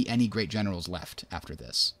there will be any great generals left after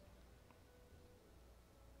this.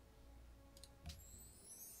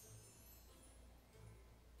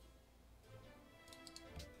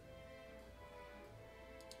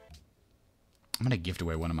 I'm going to gift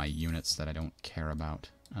away one of my units that I don't care about.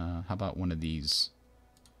 How about one of these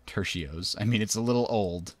tertios? I mean, it's a little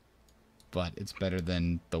old, but it's better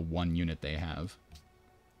than the one unit they have.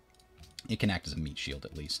 It can act as a meat shield,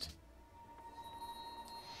 at least.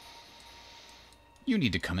 You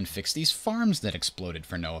need to come and fix these farms that exploded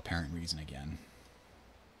for no apparent reason again.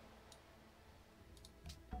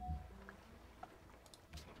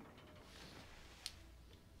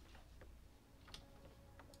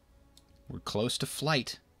 We're close to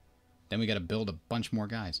flight. Then we gotta build a bunch more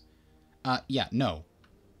guys. Yeah, no.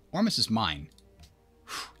 Ormus is mine.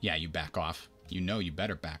 Yeah, you back off. You know you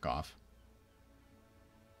better back off.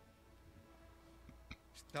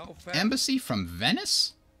 Embassy from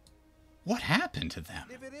Venice? What happened to them?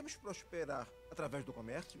 Deveremos prosperar através do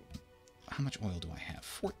comércio. How much oil do I have?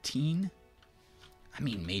 14? I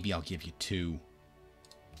mean, maybe I'll give you 2.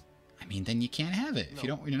 I mean, then you can't have it. If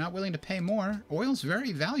you're not willing to pay more. Oil's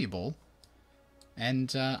very valuable.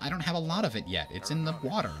 And I don't have a lot of it yet. It's in the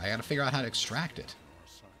water. I gotta figure out how to extract it.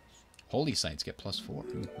 Holy sites get +4.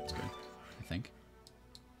 Ooh, that's good, I think.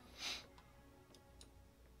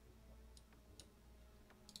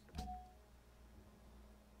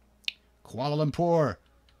 Kuala Lumpur,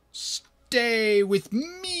 stay with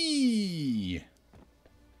me!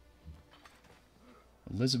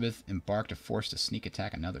 Elizabeth embarked a force to sneak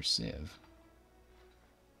attack another civ.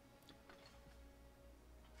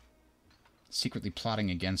 Secretly plotting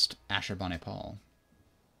against Ashurbanipal.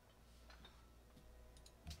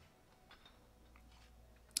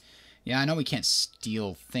 Yeah, I know we can't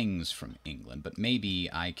steal things from England, but maybe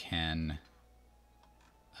I can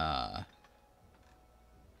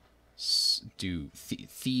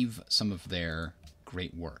thieve some of their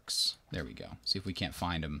great works. There we go. See if we can't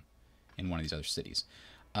find them in one of these other cities.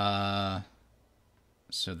 So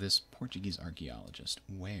this Portuguese archaeologist,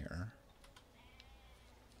 where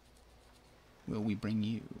will we bring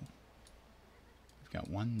you? We've got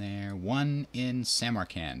one there. One in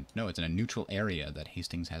Samarkand. No, it's in a neutral area that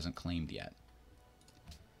Hastings hasn't claimed yet.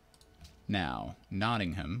 Now,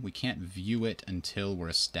 Nottingham, we can't view it until we're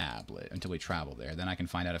established, until we travel there. Then I can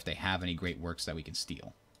find out if they have any great works that we can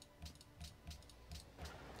steal.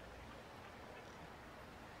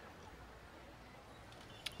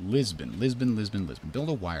 Lisbon. Build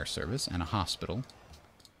a wire service and a hospital.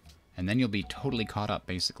 And then you'll be totally caught up,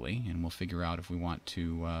 basically, and we'll figure out if we want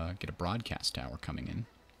to get a broadcast tower coming in.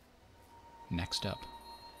 Next up.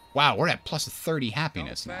 Wow, we're at +30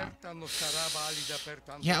 happiness now.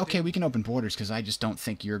 Yeah, okay, we can open borders, because I just don't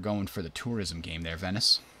think you're going for the tourism game there,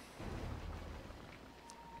 Venice.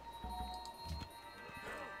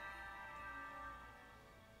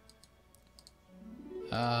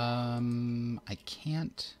 I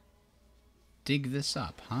can't dig this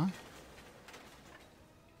up, huh?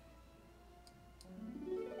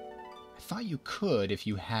 I thought you could if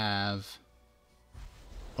you have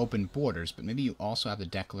open borders, but maybe you also have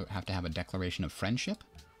to have a declaration of friendship?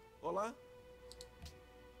 Olá.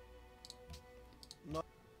 No.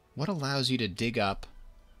 What allows you to dig up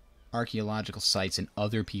archaeological sites in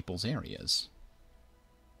other people's areas?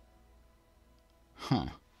 Huh.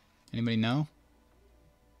 Anybody know?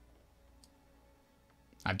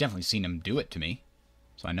 I've definitely seen him do it to me,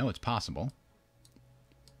 so I know it's possible.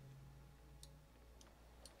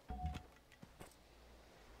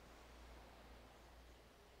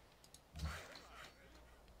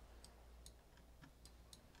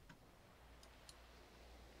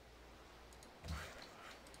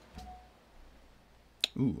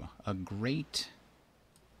 Ooh, a great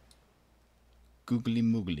googly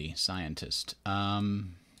moogly scientist.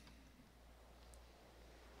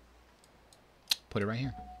 Put it right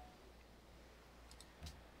here.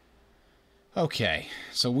 Okay,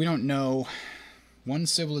 so we don't know. One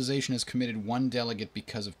civilization has committed one delegate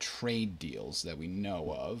because of trade deals that we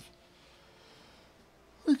know of.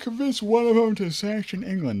 We convinced one of them to sanction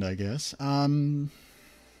England, I guess. We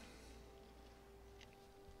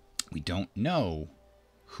don't know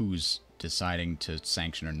who's deciding to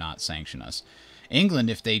sanction or not sanction us. England,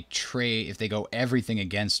 if they go everything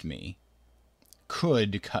against me,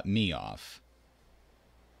 could cut me off.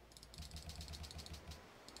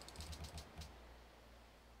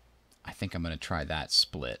 think I'm going to try that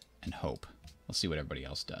split and hope. We'll see what everybody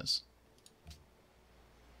else does.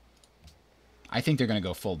 I think they're going to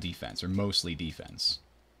go full defense, or mostly defense.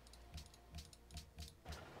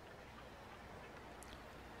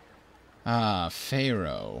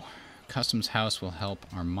 Pharaoh. Customs House will help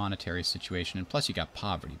our monetary situation, and plus you got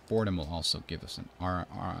poverty. Boredom will also give us an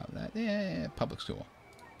public school.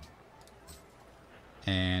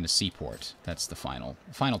 And a seaport. That's the final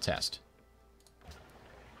test.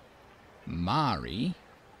 Mari.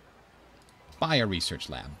 Buy a research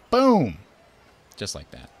lab. Boom! Just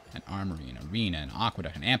like that. An armory, an arena, an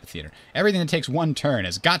aqueduct, an amphitheater. Everything that takes one turn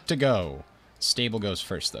has got to go. Stable goes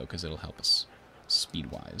first, though, because it'll help us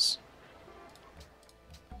speed-wise.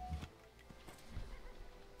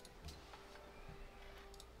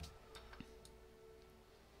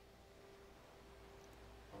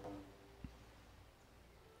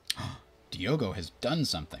 Diogo has done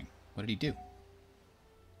something. What did he do?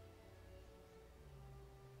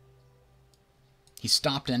 He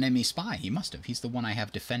stopped an enemy spy. He must have. He's the one I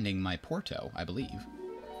have defending my Porto, I believe.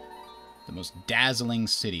 The most dazzling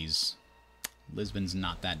cities. Lisbon's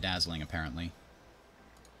not that dazzling, apparently.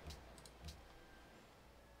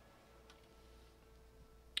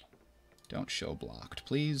 Don't show blocked,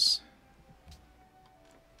 please.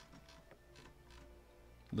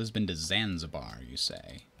 Lisbon to Zanzibar, you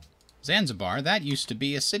say. Zanzibar, that used to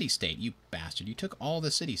be a city-state, you bastard. You took all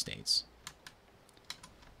the city-states.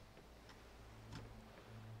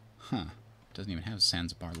 Huh. Doesn't even have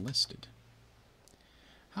Zanzibar listed.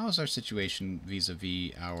 How is our situation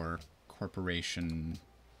vis-a-vis our corporation?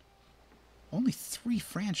 Only 3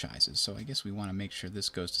 franchises, so I guess we want to make sure this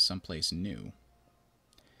goes to someplace new.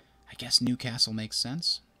 I guess Newcastle makes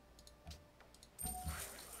sense.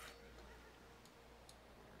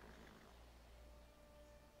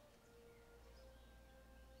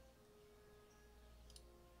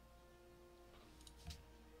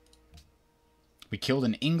 We killed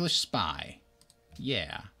an English spy.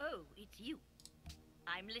 Yeah. Oh, it's you.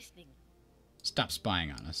 I'm listening. Stop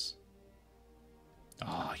spying on us.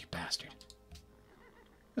 Oh, you bastard.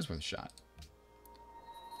 That was worth a shot.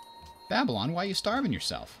 Babylon, why are you starving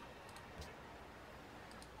yourself?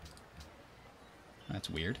 That's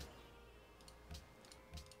weird.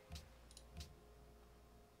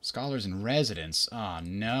 Scholars in residence. Oh,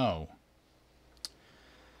 no.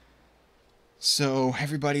 So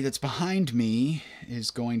everybody that's behind me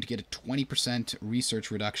is going to get a 20%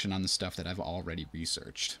 research reduction on the stuff that I've already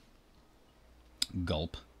researched.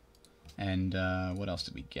 Gulp. And what else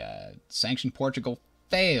did we get? Sanctioned Portugal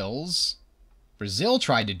fails. Brazil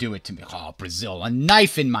tried to do it to me. Oh, Brazil. A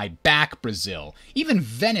knife in my back, Brazil. Even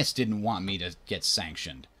Venice didn't want me to get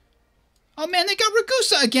sanctioned. Oh, man, they got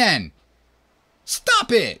Ragusa again.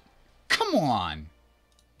 Stop it. Come on.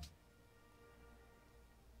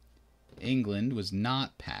 England was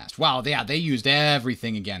not passed. Wow, yeah, they used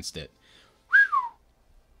everything against it. Whew.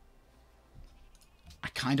 I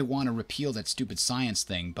kind of want to repeal that stupid science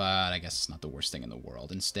thing, but I guess it's not the worst thing in the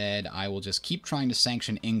world. Instead, I will just keep trying to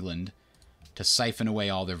sanction England to siphon away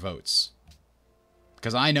all their votes.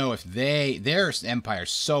 Because I know if their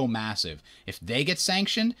empire's so massive, if they get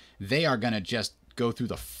sanctioned, they are going to just go through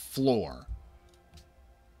the floor.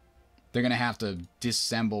 They're going to have to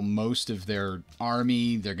disassemble most of their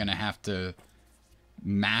army. They're going to have to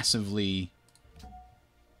massively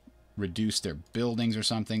reduce their buildings or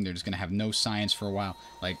something. They're just going to have no science for a while.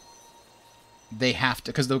 Like, they have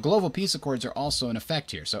to, because the global peace accords are also in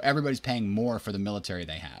effect here. So everybody's paying more for the military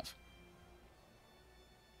they have.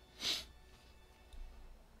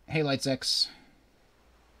 Hey, Lights X.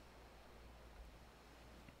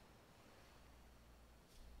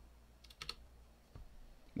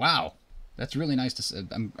 Wow. That's really nice to see.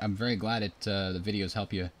 I'm very glad the videos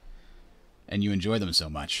help you and you enjoy them so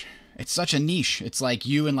much. It's such a niche. It's like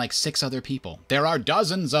you and like 6 other people. There are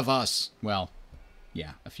dozens of us. Well,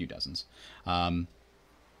 yeah, a few dozens. But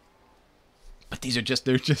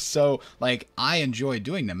they're just so, like, I enjoy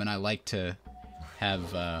doing them and I like to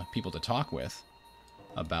have people to talk with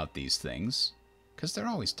about these things because they're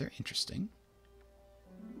interesting.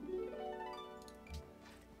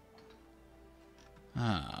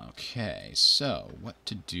 Okay, so what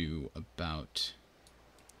to do about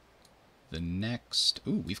the next...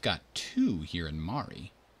 Ooh, we've got 2 here in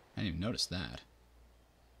Mari. I didn't even notice that.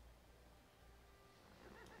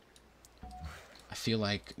 I feel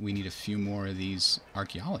like we need a few more of these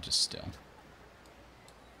archaeologists still.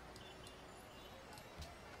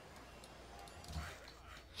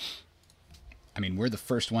 I mean, we're the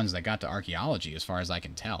first ones that got to archaeology as far as I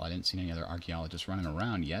can tell. I didn't see any other archaeologists running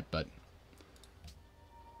around yet, but...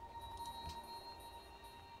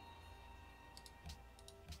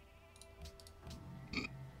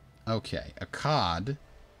 Okay, a cod.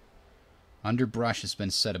 Underbrush has been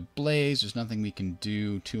set ablaze. There's nothing we can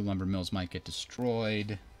do. 2 lumber mills might get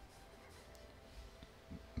destroyed.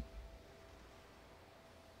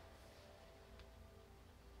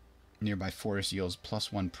 Nearby forest yields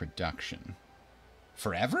 +1 production.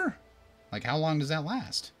 Forever? Like, how long does that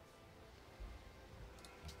last?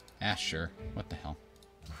 Ah, sure. What the hell?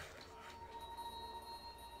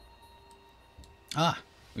 Ah,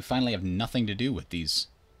 we finally have nothing to do with these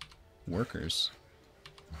workers.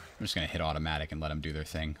 I'm just going to hit automatic and let them do their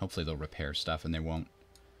thing. Hopefully they'll repair stuff and they won't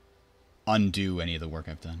undo any of the work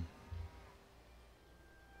I've done.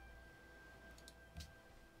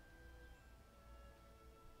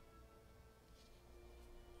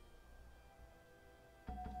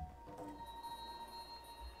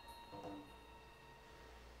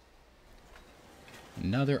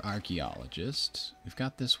 Another archaeologist. We've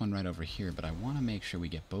got this one right over here, but I want to make sure we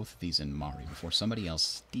get both of these in Mari before somebody else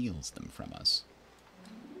steals them from us.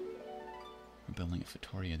 We're building a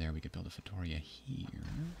Fattoria there. We could build a Fattoria here,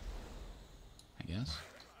 I guess.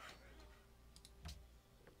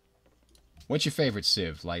 What's your favorite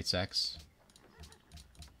Civ, Lights X?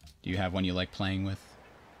 Do you have one you like playing with?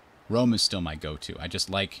 Rome is still my go-to. I just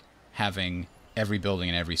like having every building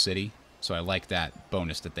in every city, so I like that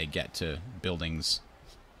bonus that they get to buildings.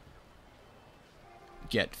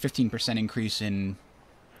 Get 15% increase in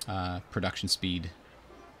production speed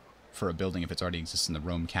for a building if it's already exists in the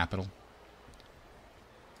Rome capital.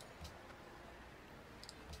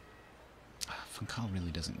 Funkal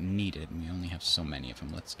really doesn't need it, and we only have so many of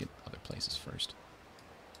them. Let's get other places first.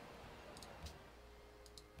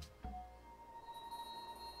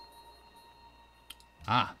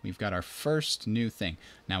 Ah, we've got our first new thing.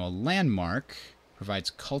 Now, a landmark provides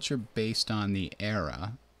culture based on the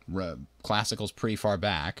era. Classical's pretty far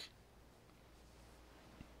back.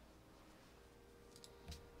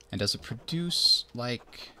 And does it produce,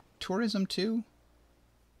 like, tourism too?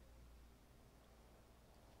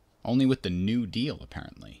 Only with the New Deal,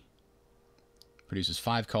 apparently. Produces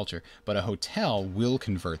 5 culture, but a hotel will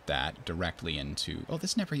convert that directly into... Oh,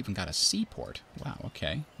 this never even got a seaport. Wow,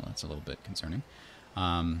 okay. Well, that's a little bit concerning.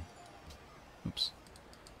 Oops.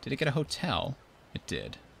 Did it get a hotel? It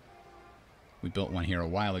did. We built one here a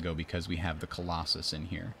while ago because we have the Colossus in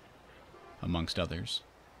here, amongst others.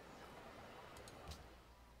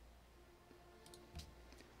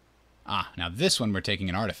 Ah, now this one we're taking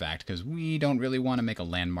an artifact because we don't really want to make a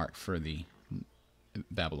landmark for the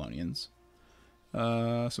Babylonians.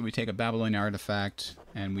 So we take a Babylonian artifact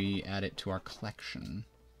and we add it to our collection.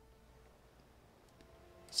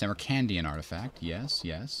 Samarcandian artifact, yes,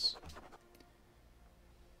 yes.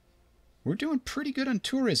 We're doing pretty good on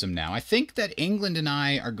tourism now. I think that England and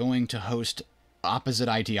I are going to host opposite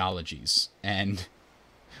ideologies, and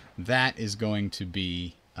that is going to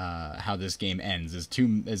be how this game ends. As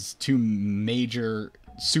two major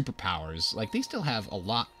superpowers. Like, they still have a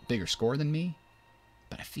lot bigger score than me,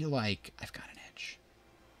 but I feel like I've got an edge.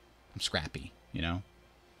 I'm scrappy, you know?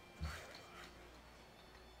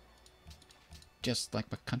 Just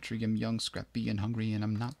like my country, I'm young, scrappy, and hungry, and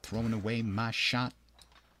I'm not throwing away my shot.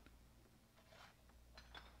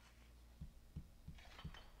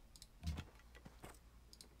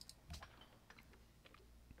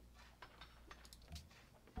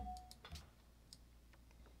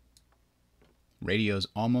 Radio's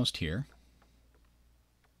almost here.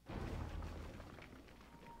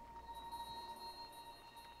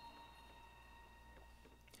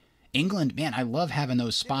 England, man, I love having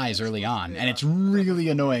those spies early on, and it's really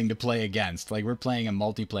annoying to play against. Like, we're playing a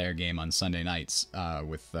multiplayer game on Sunday nights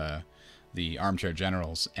with the Armchair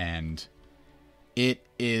Generals, and it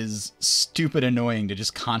is stupid annoying to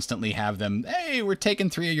just constantly have them, hey, we're taking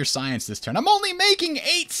 3 of your science this turn. I'm only making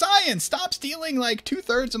 8 science! Stop stealing, like,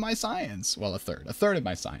 2/3 of my science. Well, a third of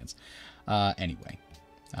my science. Anyway,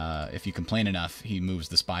 if you complain enough, he moves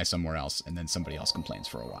the spy somewhere else, and then somebody else complains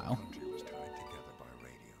for a while.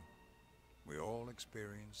 We all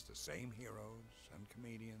experienced the same heroes and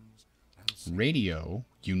comedians and Radio,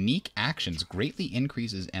 unique actions greatly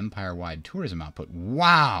increases empire-wide tourism output.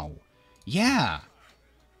 Wow! Yeah!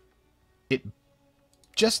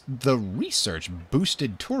 Just the research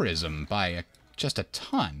boosted tourism by just a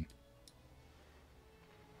ton.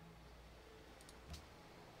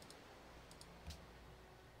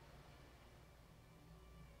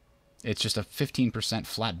 It's just a 15%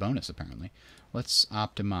 flat bonus, apparently. Let's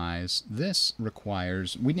optimize. This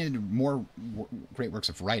requires... We needed more great works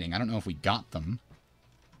of writing. I don't know if we got them.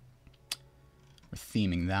 We're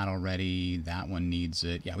theming that already. That one needs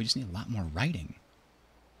it. Yeah, we just need a lot more writing.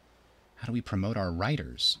 How do we promote our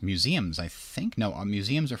writers? Museums, I think? No,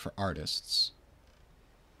 museums are for artists.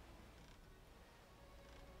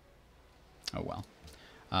 Oh, well.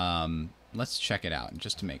 Let's check it out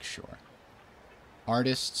just to make sure.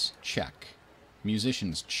 Artists, check.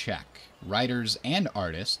 Musicians, check. Writers and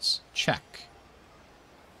artists, check.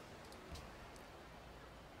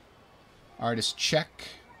 Artists, check.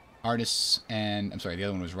 Artists and... I'm sorry, the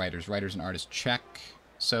other one was writers. Writers and artists, check.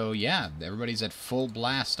 So, yeah, everybody's at full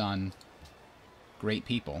blast on great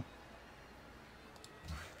people.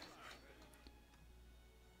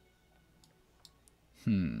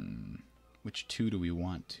 Which two do we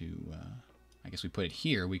want to... I guess we put it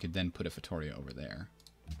here. We could then put a Fattoria over there.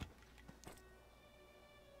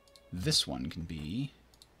 This one can be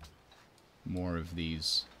more of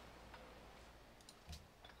these.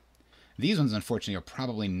 These ones, unfortunately, are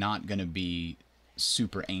probably not going to be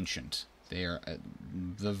super ancient. They are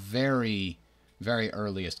the very, very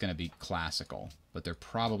earliest going to be classical, but they're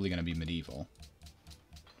probably going to be medieval.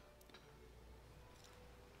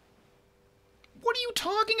 What are you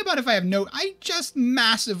talking about if I have no... I just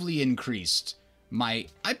massively increased my...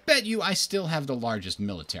 I bet you I still have the largest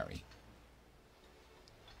military.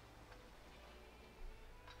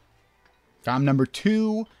 I'm number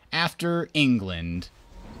 2 after England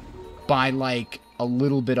by, like, a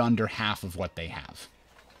little bit under half of what they have.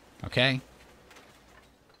 Okay?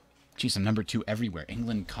 Jeez, I'm number 2 everywhere.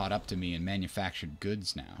 England caught up to me in manufactured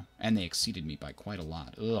goods now. And they exceeded me by quite a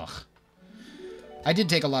lot. Ugh. I did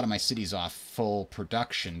take a lot of my cities off full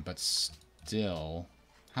production, but still...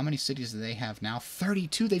 How many cities do they have now?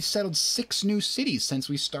 32! They've settled 6 new cities since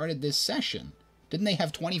we started this session. Didn't they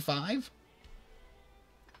have 25?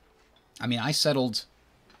 I mean, I settled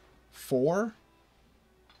 4?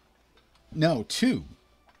 No, 2.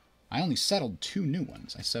 I only settled 2 new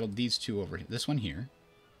ones. I settled these 2 over here. This one here.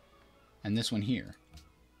 And this one here.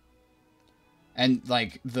 And,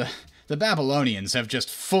 like, the Babylonians have just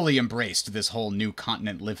fully embraced this whole new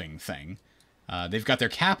continent living thing. They've got their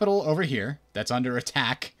capital over here. That's under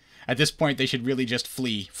attack. At this point, they should really just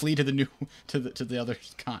flee. Flee to the new... to the other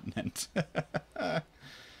continent.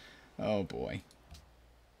 Oh, boy.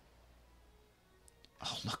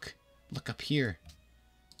 Oh, look. Look up here.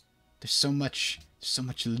 There's so much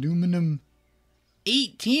aluminum.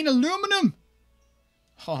 18 aluminum!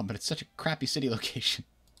 Oh, but it's such a crappy city location.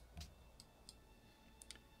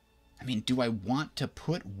 I mean, do I want to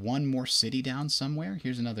put one more city down somewhere?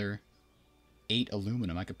 Here's another 8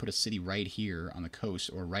 aluminum. I could put a city right here on the coast,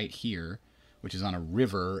 or right here, which is on a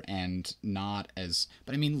river and not as...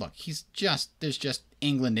 But I mean, look, there's just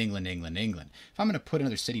England, England, England, England. If I'm going to put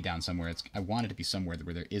another city down somewhere, I want it to be somewhere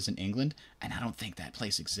where there isn't England, and I don't think that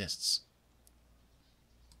place exists.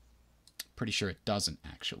 Pretty sure it doesn't,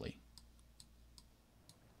 actually.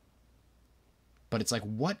 But it's like,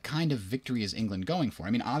 what kind of victory is England going for?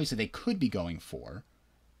 I mean, obviously they could be going for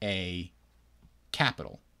a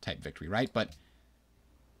capital type victory, right? But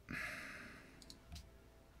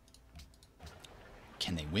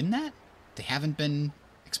can they win that? They haven't been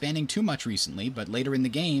expanding too much recently, but later in the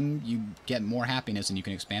game, you get more happiness and you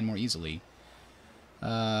can expand more easily.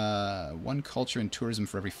 1 culture and tourism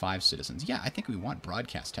for every 5 citizens. Yeah, I think we want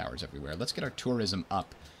broadcast towers everywhere. Let's get our tourism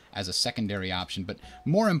up as a secondary option, but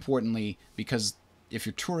more importantly, because if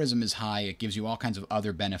your tourism is high, it gives you all kinds of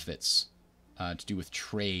other benefits to do with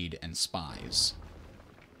trade and spies.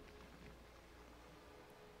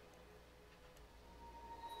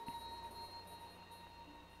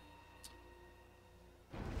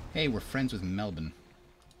 Hey, we're friends with Melbourne.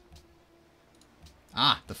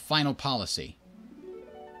 Ah, the final policy.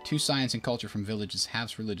 2 science and culture from villages,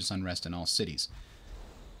 halves religious unrest in all cities.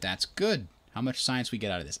 That's good. How much science we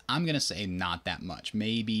get out of this? I'm going to say not that much.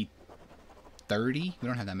 Maybe 30? We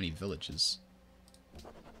don't have that many villages.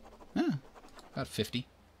 Huh. About 50.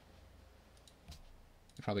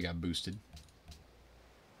 They probably got boosted.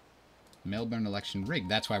 Melbourne election rigged.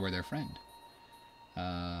 That's why we're their friend.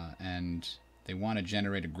 And they want to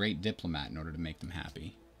generate a great diplomat in order to make them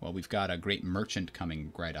happy. Well, we've got a great merchant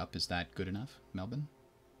coming right up. Is that good enough, Melbourne?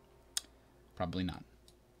 Probably not.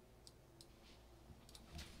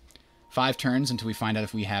 5 turns until we find out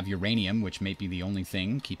if we have uranium, which may be the only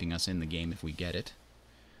thing keeping us in the game if we get it.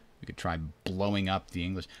 We could try blowing up the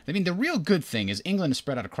English. I mean, the real good thing is England is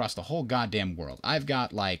spread out across the whole goddamn world. I've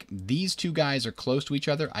got, like, these 2 guys are close to each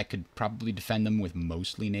other. I could probably defend them with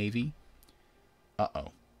mostly navy.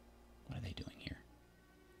 Uh-oh. What are they doing here?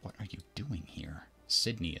 What are you doing here?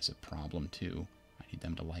 Sydney is a problem, too. I need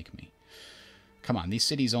them to like me. Come on, these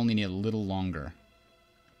cities only need a little longer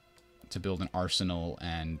to build an arsenal,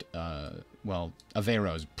 and, well,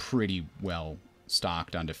 Aveiro is pretty well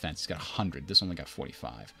stocked on defense. It's got 100. This only got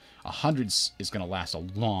 45. 100 is going to last a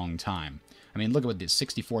long time. I mean, look at what this,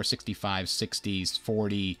 64, 65, 60s,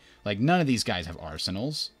 40. Like, none of these guys have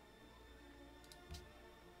arsenals.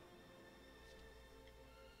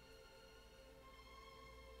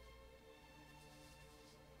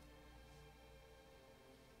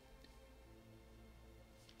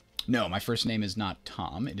 No, my first name is not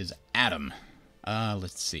Tom. It is Adam.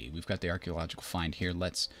 Let's see. We've got the archaeological find here.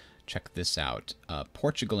 Let's check this out.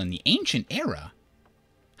 Portugal in the ancient era?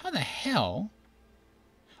 How the hell?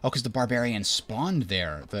 Oh, because the barbarians spawned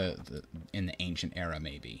there in the ancient era,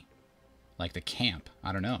 maybe. Like the camp.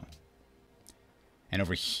 I don't know. And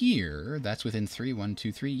over here, that's within 3, 1,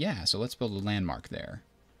 2, 3. Yeah, so let's build a landmark there.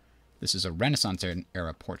 This is a Renaissance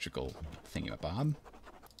era Portugal thingamabob.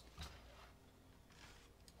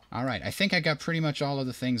 Alright, I think I got pretty much all of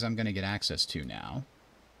the things I'm going to get access to now.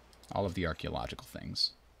 All of the archaeological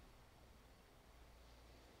things.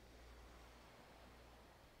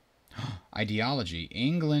 Ideology.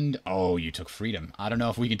 England. Oh, you took freedom. I don't know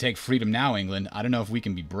if we can take freedom now, England. I don't know if we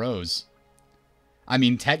can be bros. I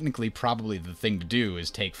mean, technically, probably the thing to do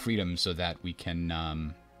is take freedom so that we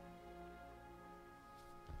can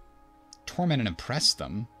torment and oppress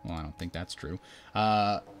them. Well, I don't think that's true.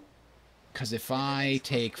 Because if I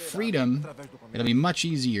take freedom, it'll be much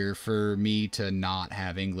easier for me to not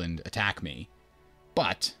have England attack me.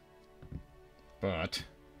 But, it'd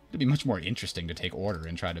be much more interesting to take order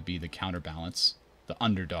and try to be the counterbalance, the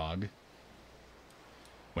underdog.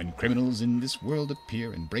 When criminals in this world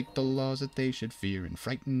appear and break the laws that they should fear and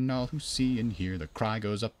frighten all who see and hear, the cry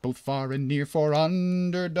goes up both far and near for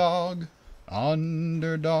underdog,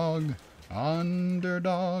 underdog,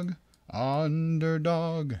 underdog,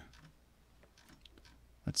 underdog.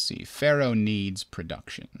 Let's see. Pharaoh needs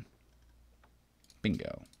production.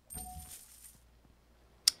 Bingo.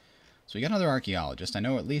 So we got another archaeologist. I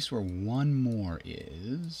know at least where one more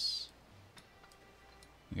is.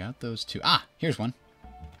 We got those two. Ah, here's one.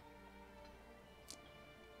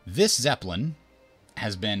 This Zeppelin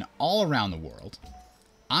has been all around the world.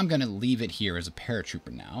 I'm going to leave it here as a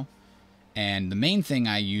paratrooper now. And the main thing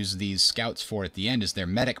I use these scouts for at the end is their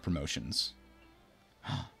medic promotions.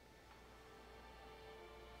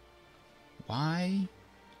 Why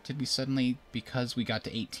did we suddenly, because we got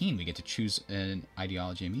to 18, we get to choose an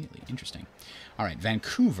ideology immediately? Interesting. All right,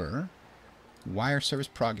 Vancouver, wire service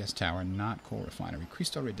progress tower, not coal refinery.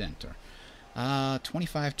 Cristo Redentor.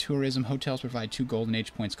 25 tourism. Hotels provide 2 golden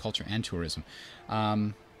age points, culture and tourism.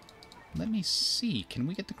 Let me see. Can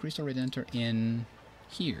we get the Cristo Redentor in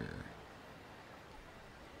here?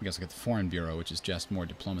 I guess I got the Foreign Bureau, which is just more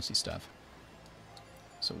diplomacy stuff.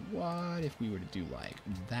 So what if we were to do like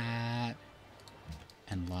that?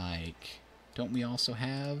 And like, don't we also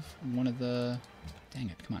have one of the... Dang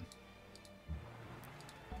it, come on.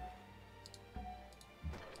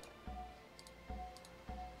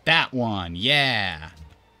 That one, yeah!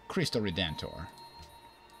 Cristo Redentor.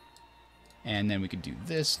 And then we could do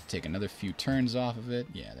this, take another few turns off of it.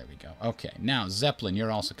 Yeah, there we go. Okay, now, Zeppelin,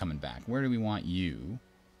 you're also coming back. Where do we want you?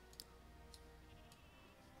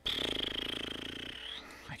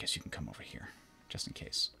 I guess you can come over here, just in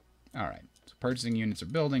case. Alright, so purchasing units or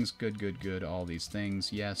buildings. Good, good, good. All these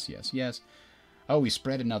things. Yes, yes, yes. Oh, we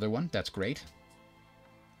spread another one. That's great.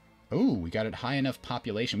 Oh, we got it high enough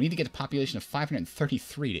population. We need to get a population of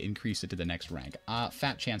 533 to increase it to the next rank.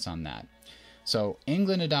 Fat chance on that. So,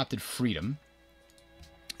 England adopted freedom.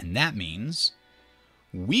 And that means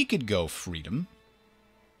we could go freedom.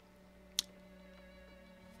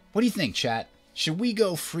 What do you think, chat? Should we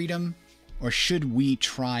go freedom? Or should we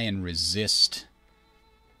try and resist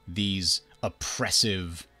these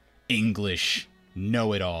oppressive English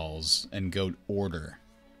know-it-alls and go order?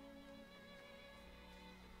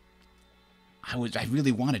 I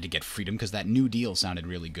really wanted to get freedom because that New Deal sounded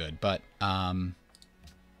really good, but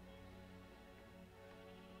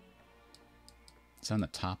it's on the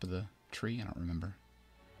top of the tree. I don't remember.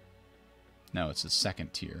 No, it's the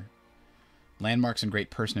second tier. Landmarks and great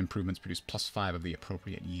person improvements produce +5 of the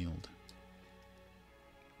appropriate yield.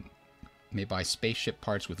 May buy spaceship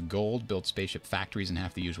parts with gold, build spaceship factories in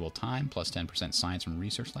half the usual time, +10% science from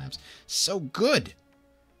research labs. So good!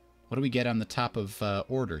 What do we get on the top of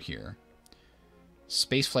order here?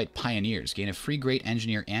 Spaceflight pioneers. Gain a free great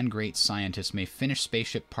engineer and great scientist. May finish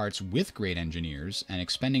spaceship parts with great engineers, and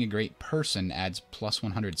expending a great person adds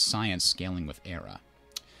 +100 science scaling with era.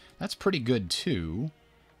 That's pretty good, too.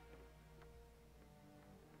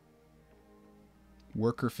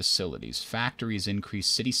 Worker facilities. Factories increase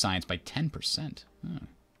city science by 10%. Huh.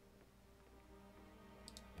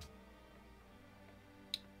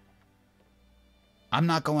 I'm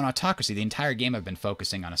not going autocracy. The entire game I've been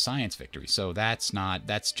focusing on a science victory, so that's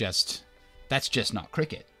just not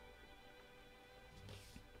cricket.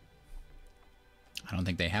 I don't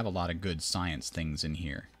think they have a lot of good science things in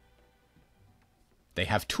here. They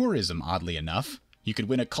have tourism, oddly enough. You could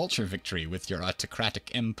win a culture victory with your autocratic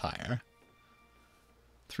empire.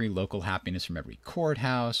 3 local happiness from every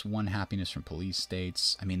courthouse, 1 happiness from police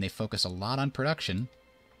states. I mean, they focus a lot on production.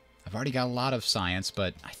 I've already got a lot of science,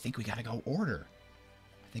 but I think we got to go order.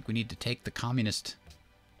 I think we need to take the communist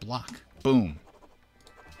block. Boom.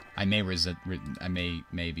 I may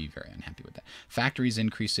be very unhappy with that. Factories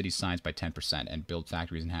increase city science by 10% and build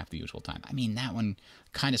factories in half the usual time. I mean, that one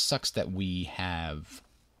kind of sucks that we have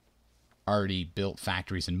already built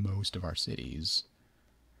factories in most of our cities.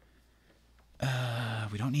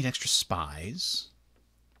 We don't need extra spies.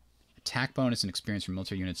 Attack bonus and experience from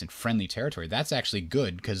military units in friendly territory. That's actually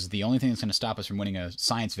good, because the only thing that's going to stop us from winning a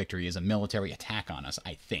science victory is a military attack on us,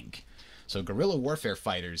 I think. So guerrilla warfare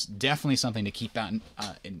fighters, definitely something to keep out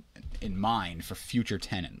in mind for future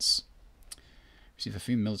tenants. Receive a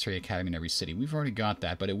free military academy in every city. We've already got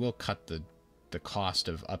that, but it will cut the cost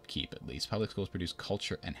of upkeep, at least. Public schools produce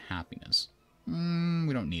culture and happiness. We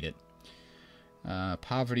don't need it.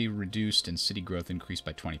 Poverty reduced and city growth increased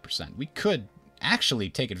by 20%. We could actually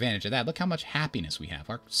take advantage of that. Look how much happiness we have.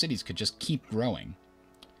 Our cities could just keep growing.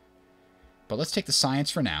 But let's take the science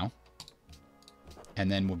for now. And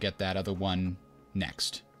then we'll get that other one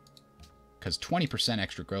next. Because 20%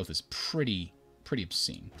 extra growth is pretty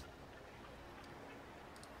obscene.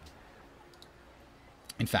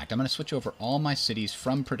 In fact, I'm going to switch over all my cities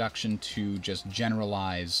from production to just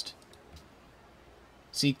generalized.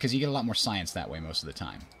 See, because you get a lot more science that way most of the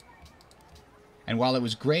time. And while it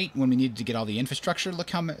was great when we needed to get all the infrastructure, look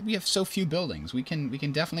how we have so few buildings. We can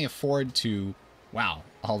definitely afford to. Wow.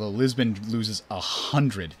 Although Lisbon loses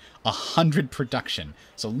 100 production,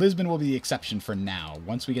 so Lisbon will be the exception for now.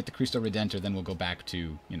 Once we get the Cristo Redentor, then we'll go back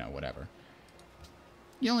to, you know, whatever.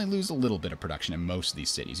 You only lose a little bit of production in most of these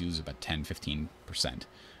cities. You lose about 10-15%.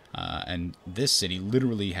 And this city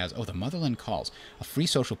literally has, oh, the Motherland calls. A free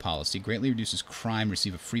social policy, greatly reduces crime,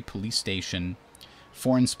 receive a free police station.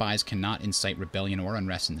 Foreign spies cannot incite rebellion or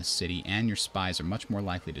unrest in this city, and your spies are much more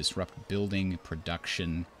likely to disrupt building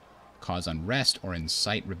production, cause unrest, or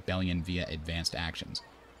incite rebellion via advanced actions.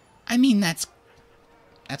 I mean, that's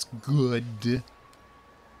good.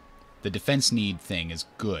 The defense need thing is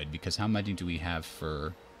good, because how much do we have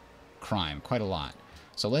for crime? Quite a lot.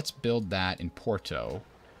 So let's build that in Porto,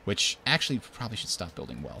 which actually probably should stop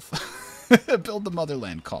building wealth. Build the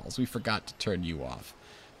Motherland calls. We forgot to turn you off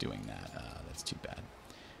doing that. That's too bad.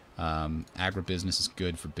 Agribusiness is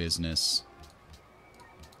good for business.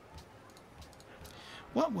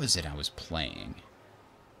 What was it I was playing?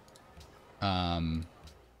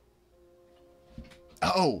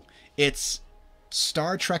 Oh, it's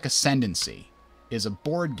Star Trek Ascendancy is a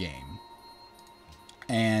board game.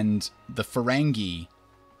 And the Ferengi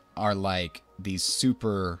are like these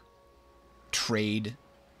super trade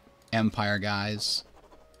empire guys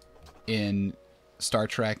in Star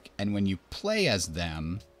Trek. And when you play as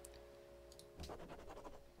them,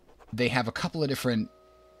 they have a couple of different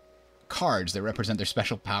cards that represent their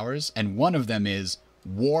special powers, and one of them is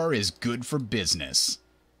war is good for business.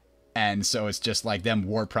 And so it's just like them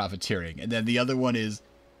war profiteering. And then the other one is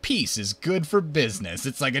peace is good for business.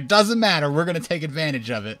 It's like, it doesn't matter, we're going to take advantage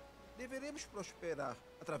of it. Deveremos prosperar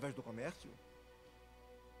através do comércio?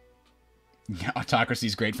 Autocracy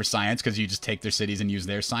is great for science because you just take their cities and use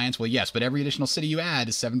their science. Well, yes, but every additional city you add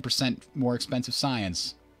is 7% more expensive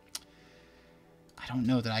science. I don't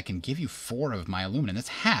know that I can give you 4 of my aluminum. That's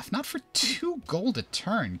half. Not for 2 gold a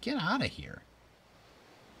turn. Get out of here.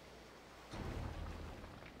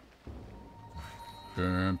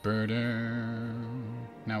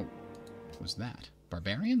 Now, what was that?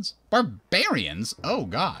 Barbarians? Barbarians? Oh,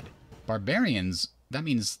 God. Barbarians, that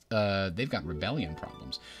means they've got rebellion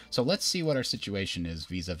problems. So let's see what our situation is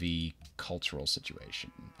vis-a-vis cultural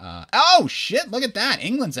situation. Oh, shit, look at that.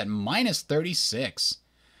 England's at minus 36.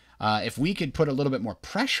 If we could put a little bit more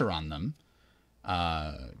pressure on them,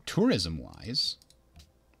 tourism-wise,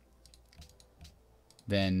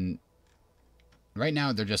 then right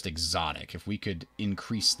now they're just exotic. If we could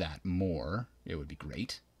increase that more, it would be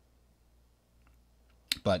great.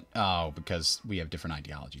 But, oh, because we have different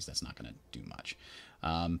ideologies, that's not going to do much.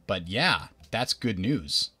 But yeah, that's good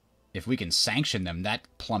news. If we can sanction them, that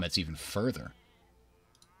plummets even further.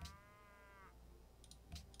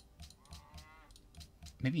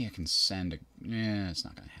 Maybe I can send a... Yeah, it's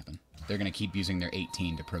not going to happen. They're going to keep using their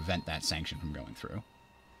 18 to prevent that sanction from going through.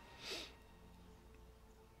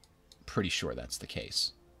 Pretty sure that's the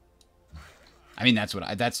case. I mean, that's what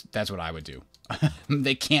I would do.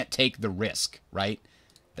 They can't take the risk, right?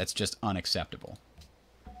 That's just unacceptable.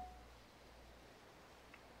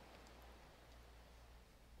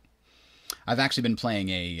 I've actually been playing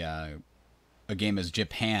a game as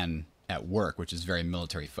Japan at work, which is very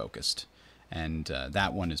military focused. And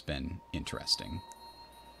that one has been interesting.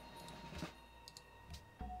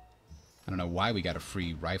 don't know why we got a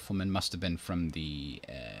free rifleman. Must have been from the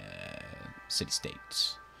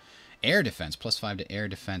city-states. Air defense. +5 to air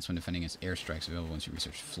defense when defending against airstrikes. Available once you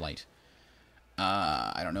research flight.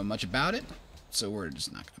 I don't know much about it, so we're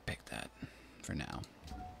just not going to pick that for now.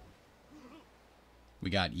 We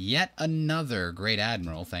got yet another Great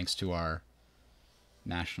Admiral, thanks to our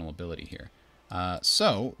national ability here.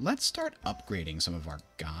 So, let's start upgrading some of our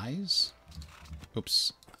guys.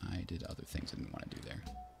 Oops, I did other things I didn't want to do there.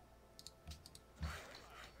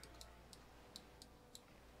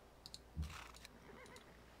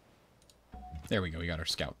 There we go, we got our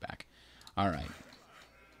scout back. Alright.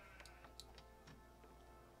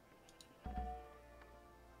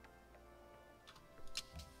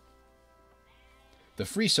 The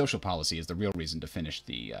free social policy is the real reason to finish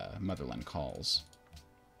the Motherland calls.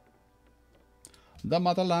 The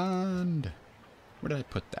Motherland! Where did I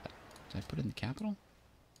put that? Did I put it in the capital?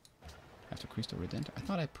 After Cristo Redentor? I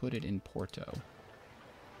thought I put it in Porto.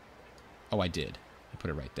 Oh, I did. I put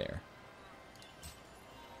it right there.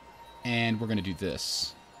 And we're going to do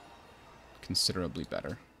this. Considerably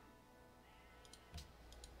better.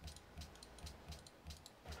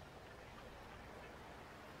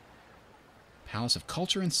 Palace of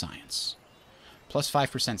Culture and Science.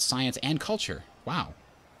 +5% science and culture. Wow.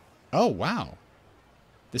 Oh, wow.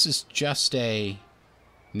 This is just a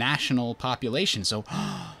national population, so...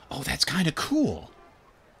 Oh, that's kind of cool.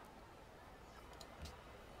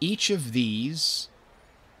 Each of these...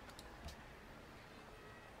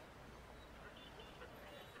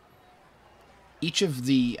 Each of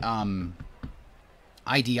the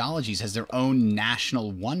ideologies has their own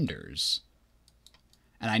national wonders.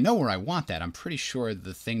 And I know where I want that. I'm pretty sure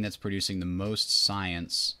the thing that's producing the most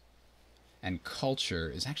science and culture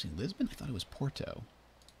is actually Lisbon. I thought it was Porto,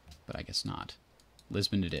 but I guess not.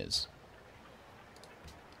 Lisbon it is.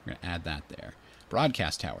 We're going to add that there.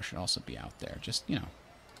 Broadcast tower should also be out there. Just, you know,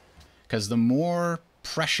 because the more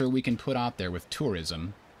pressure we can put out there with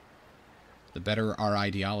tourism, the better our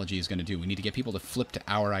ideology is going to do. We need to get people to flip to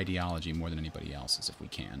our ideology more than anybody else's if we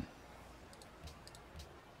can.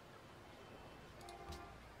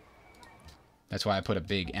 That's why I put a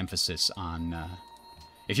big emphasis on...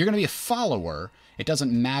 if you're going to be a follower, it doesn't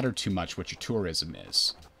matter too much what your tourism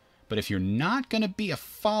is. But if you're not going to be a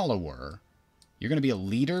follower, you're going to be a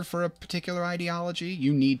leader for a particular ideology,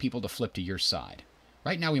 you need people to flip to your side.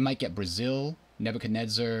 Right now we might get Brazil,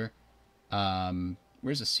 Nebuchadnezzar...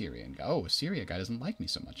 where's a Syrian guy? Oh, a Syria guy doesn't like me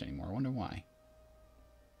so much anymore. I wonder why.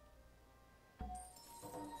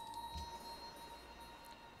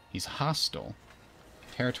 He's hostile.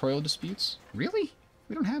 Territorial disputes? Really?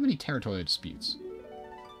 We don't have any territorial disputes.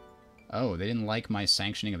 Oh, they didn't like my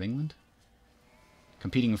sanctioning of England?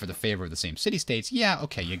 Competing for the favor of the same city-states? Yeah,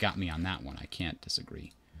 okay, you got me on that one. I can't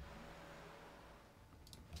disagree.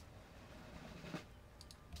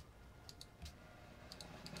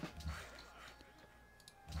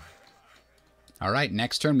 Alright,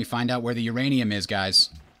 next turn we find out where the uranium is, guys.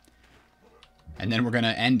 And then we're going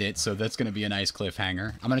to end it, so that's going to be a nice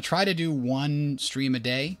cliffhanger. I'm going to try to do one stream a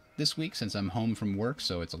day this week since I'm home from work,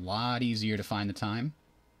 so it's a lot easier to find the time.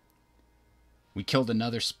 We killed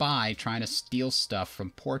another spy trying to steal stuff from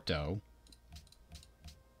Porto.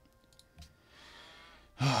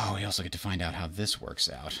 Oh, we also get to find out how this works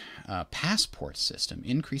out. Passport system.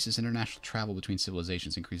 Increases international travel between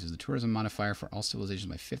civilizations. Increases the tourism modifier for all civilizations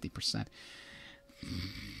by 50%.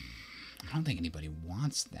 I don't think anybody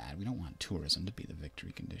wants that. We don't want tourism to be the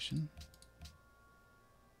victory condition.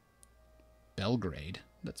 Belgrade.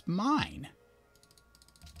 That's mine.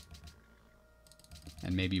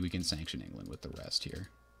 And maybe we can sanction England with the rest here.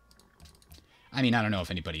 I mean, I don't know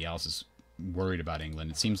if anybody else is worried about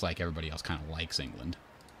England. It seems like everybody else kind of likes England.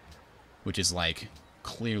 Which is like,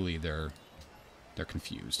 clearly they're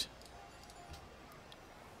confused.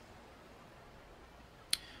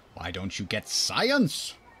 Why don't you get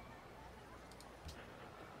science?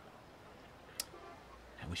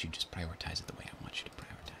 I wish you'd just prioritize it the way I want you to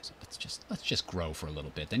prioritize it. Let's just grow for a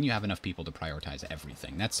little bit. Then you have enough people to prioritize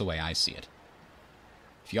everything. That's the way I see it.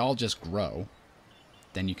 If y'all just grow,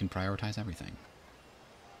 then you can prioritize everything.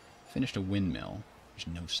 Finished a windmill. There's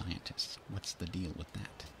no scientists. What's the deal with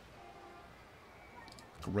that?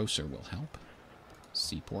 Grocer will help.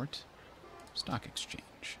 Seaport. Stock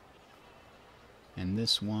exchange. And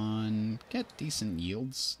this one, get decent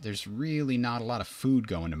yields. There's really not a lot of food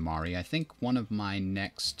going to Mari. I think one of my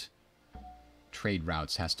next trade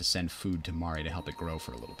routes has to send food to Mari to help it grow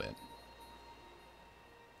for a little bit.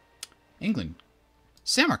 England.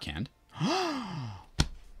 Samarkand?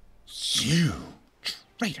 You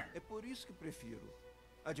traitor.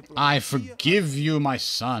 I forgive you, my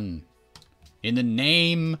son. In the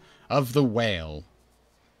name of the whale.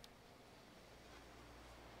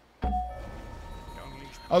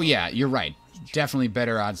 Oh yeah, you're right. Definitely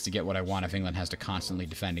better odds to get what I want if England has to constantly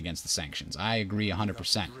defend against the sanctions. I agree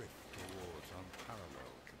 100%.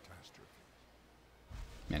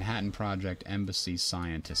 Manhattan Project, Embassy,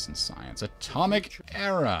 Scientists, and Science. Atomic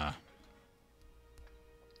Era!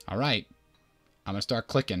 Alright. I'm gonna start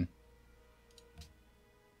clicking.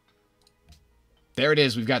 There it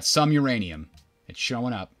is. We've got some uranium. It's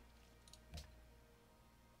showing up.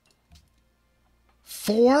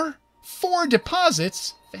 4? 4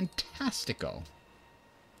 deposits? Fantastico.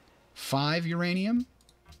 5 uranium.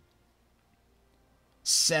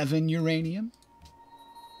 7 uranium.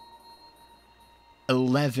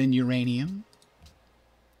 11 uranium.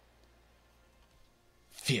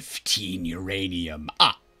 15 uranium.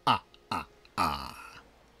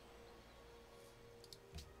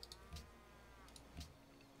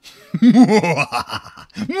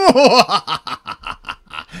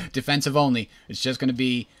 Defensive only. It's just going to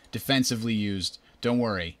be defensively used. Don't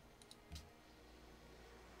worry.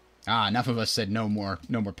 Enough of us said no more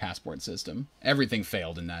passport system. Everything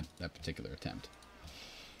failed in that particular attempt.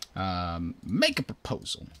 Make a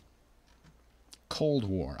proposal. Cold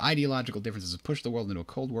War. Ideological differences have pushed the world into a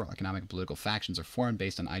Cold War. Economic and political factions are formed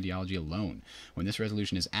based on ideology alone. When this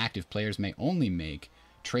resolution is active, players may only make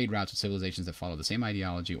trade routes with civilizations that follow the same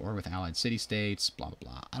ideology or with allied city-states, blah, blah,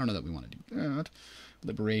 blah. I don't know that we want to do that.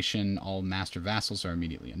 Liberation. All master vassals are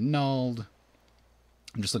immediately annulled.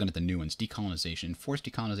 I'm just looking at the new ones. Decolonization. Forced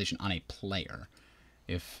decolonization on a player.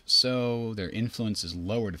 If so, their influence is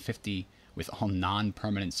lowered to 50 with all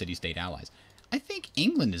non-permanent city-state allies. I think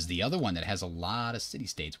England is the other one that has a lot of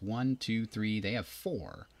city-states. 1, 2, 3. They have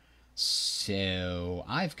 4. So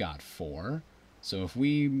I've got 4. So if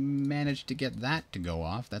we manage to get that to go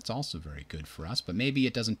off, that's also very good for us. But maybe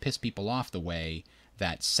it doesn't piss people off the way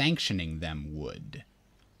that sanctioning them would.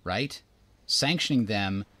 Right? Sanctioning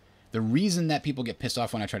them. The reason that people get pissed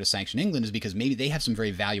off when I try to sanction England is because maybe they have some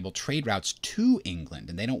very valuable trade routes to England,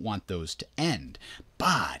 and they don't want those to end.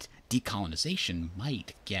 But decolonization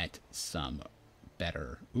might get some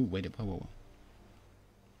better... Ooh, wait, whoa.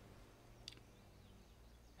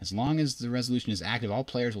 As long as the resolution is active, all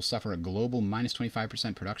players will suffer a global minus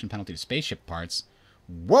 25% production penalty to spaceship parts.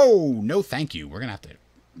 Whoa! No thank you. We're going to have to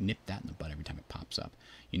nip that in the bud every time it pops up.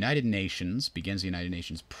 United Nations begins the United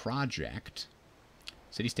Nations project.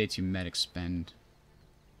 City-states you met expend...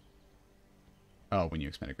 Oh, when you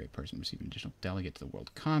expend a great person, receive an additional delegate to the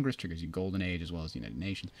World Congress, triggers you Golden Age as well as the United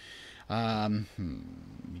Nations.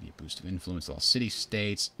 Immediate boost of influence to all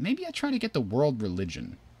city-states. Maybe I try to get the world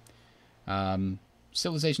religion.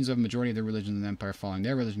 Civilizations of a majority of their religions in the empire following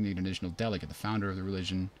their religion need an additional delegate. The founder of the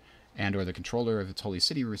religion and or the controller of its holy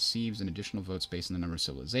city receives an additional vote based on the number of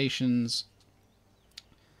civilizations.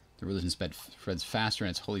 The religion spreads faster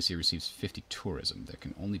and its holy city receives 50 tourism. There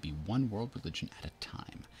can only be one world religion at a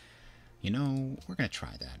time. You know, we're going to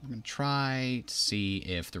try that. We're going to try to see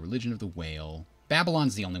if the religion of the whale...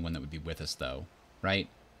 Babylon's the only one that would be with us, though, right?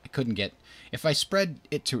 I couldn't get... If I spread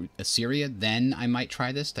it to Assyria, then I might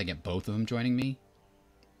try this to get both of them joining me.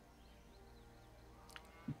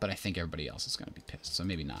 But I think everybody else is going to be pissed, so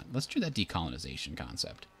maybe not. Let's do that decolonization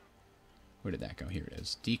concept. Where did that go? Here it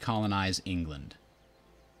is. Decolonize England.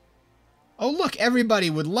 Oh, look,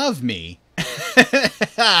 everybody would love me.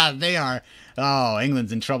 They are. Oh,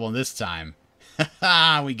 England's in trouble this time.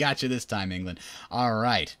 We got you this time, England. All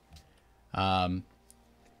right.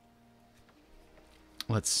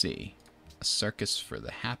 Let's see. A circus for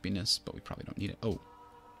the happiness, but we probably don't need it. Oh.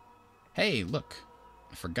 Hey, look.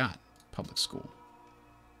 I forgot. Public school.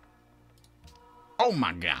 Oh,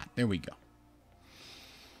 my God. There we go.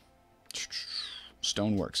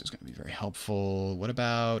 Stoneworks is going to be very helpful. What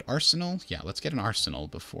about arsenal? Yeah, let's get an arsenal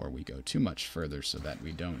before we go too much further so that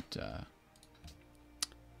we don't...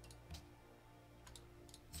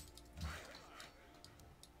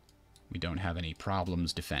 we don't have any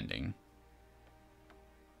problems defending.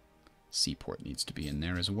 Seaport needs to be in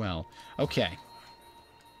there as well. Okay.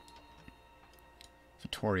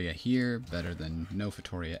 Vittoria here. Better than no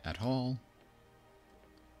Vittoria at all.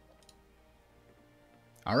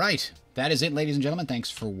 Alright, that is it, ladies and gentlemen.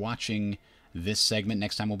 Thanks for watching this segment.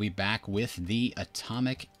 Next time we'll be back with the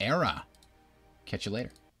Atomic Era. Catch you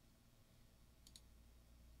later.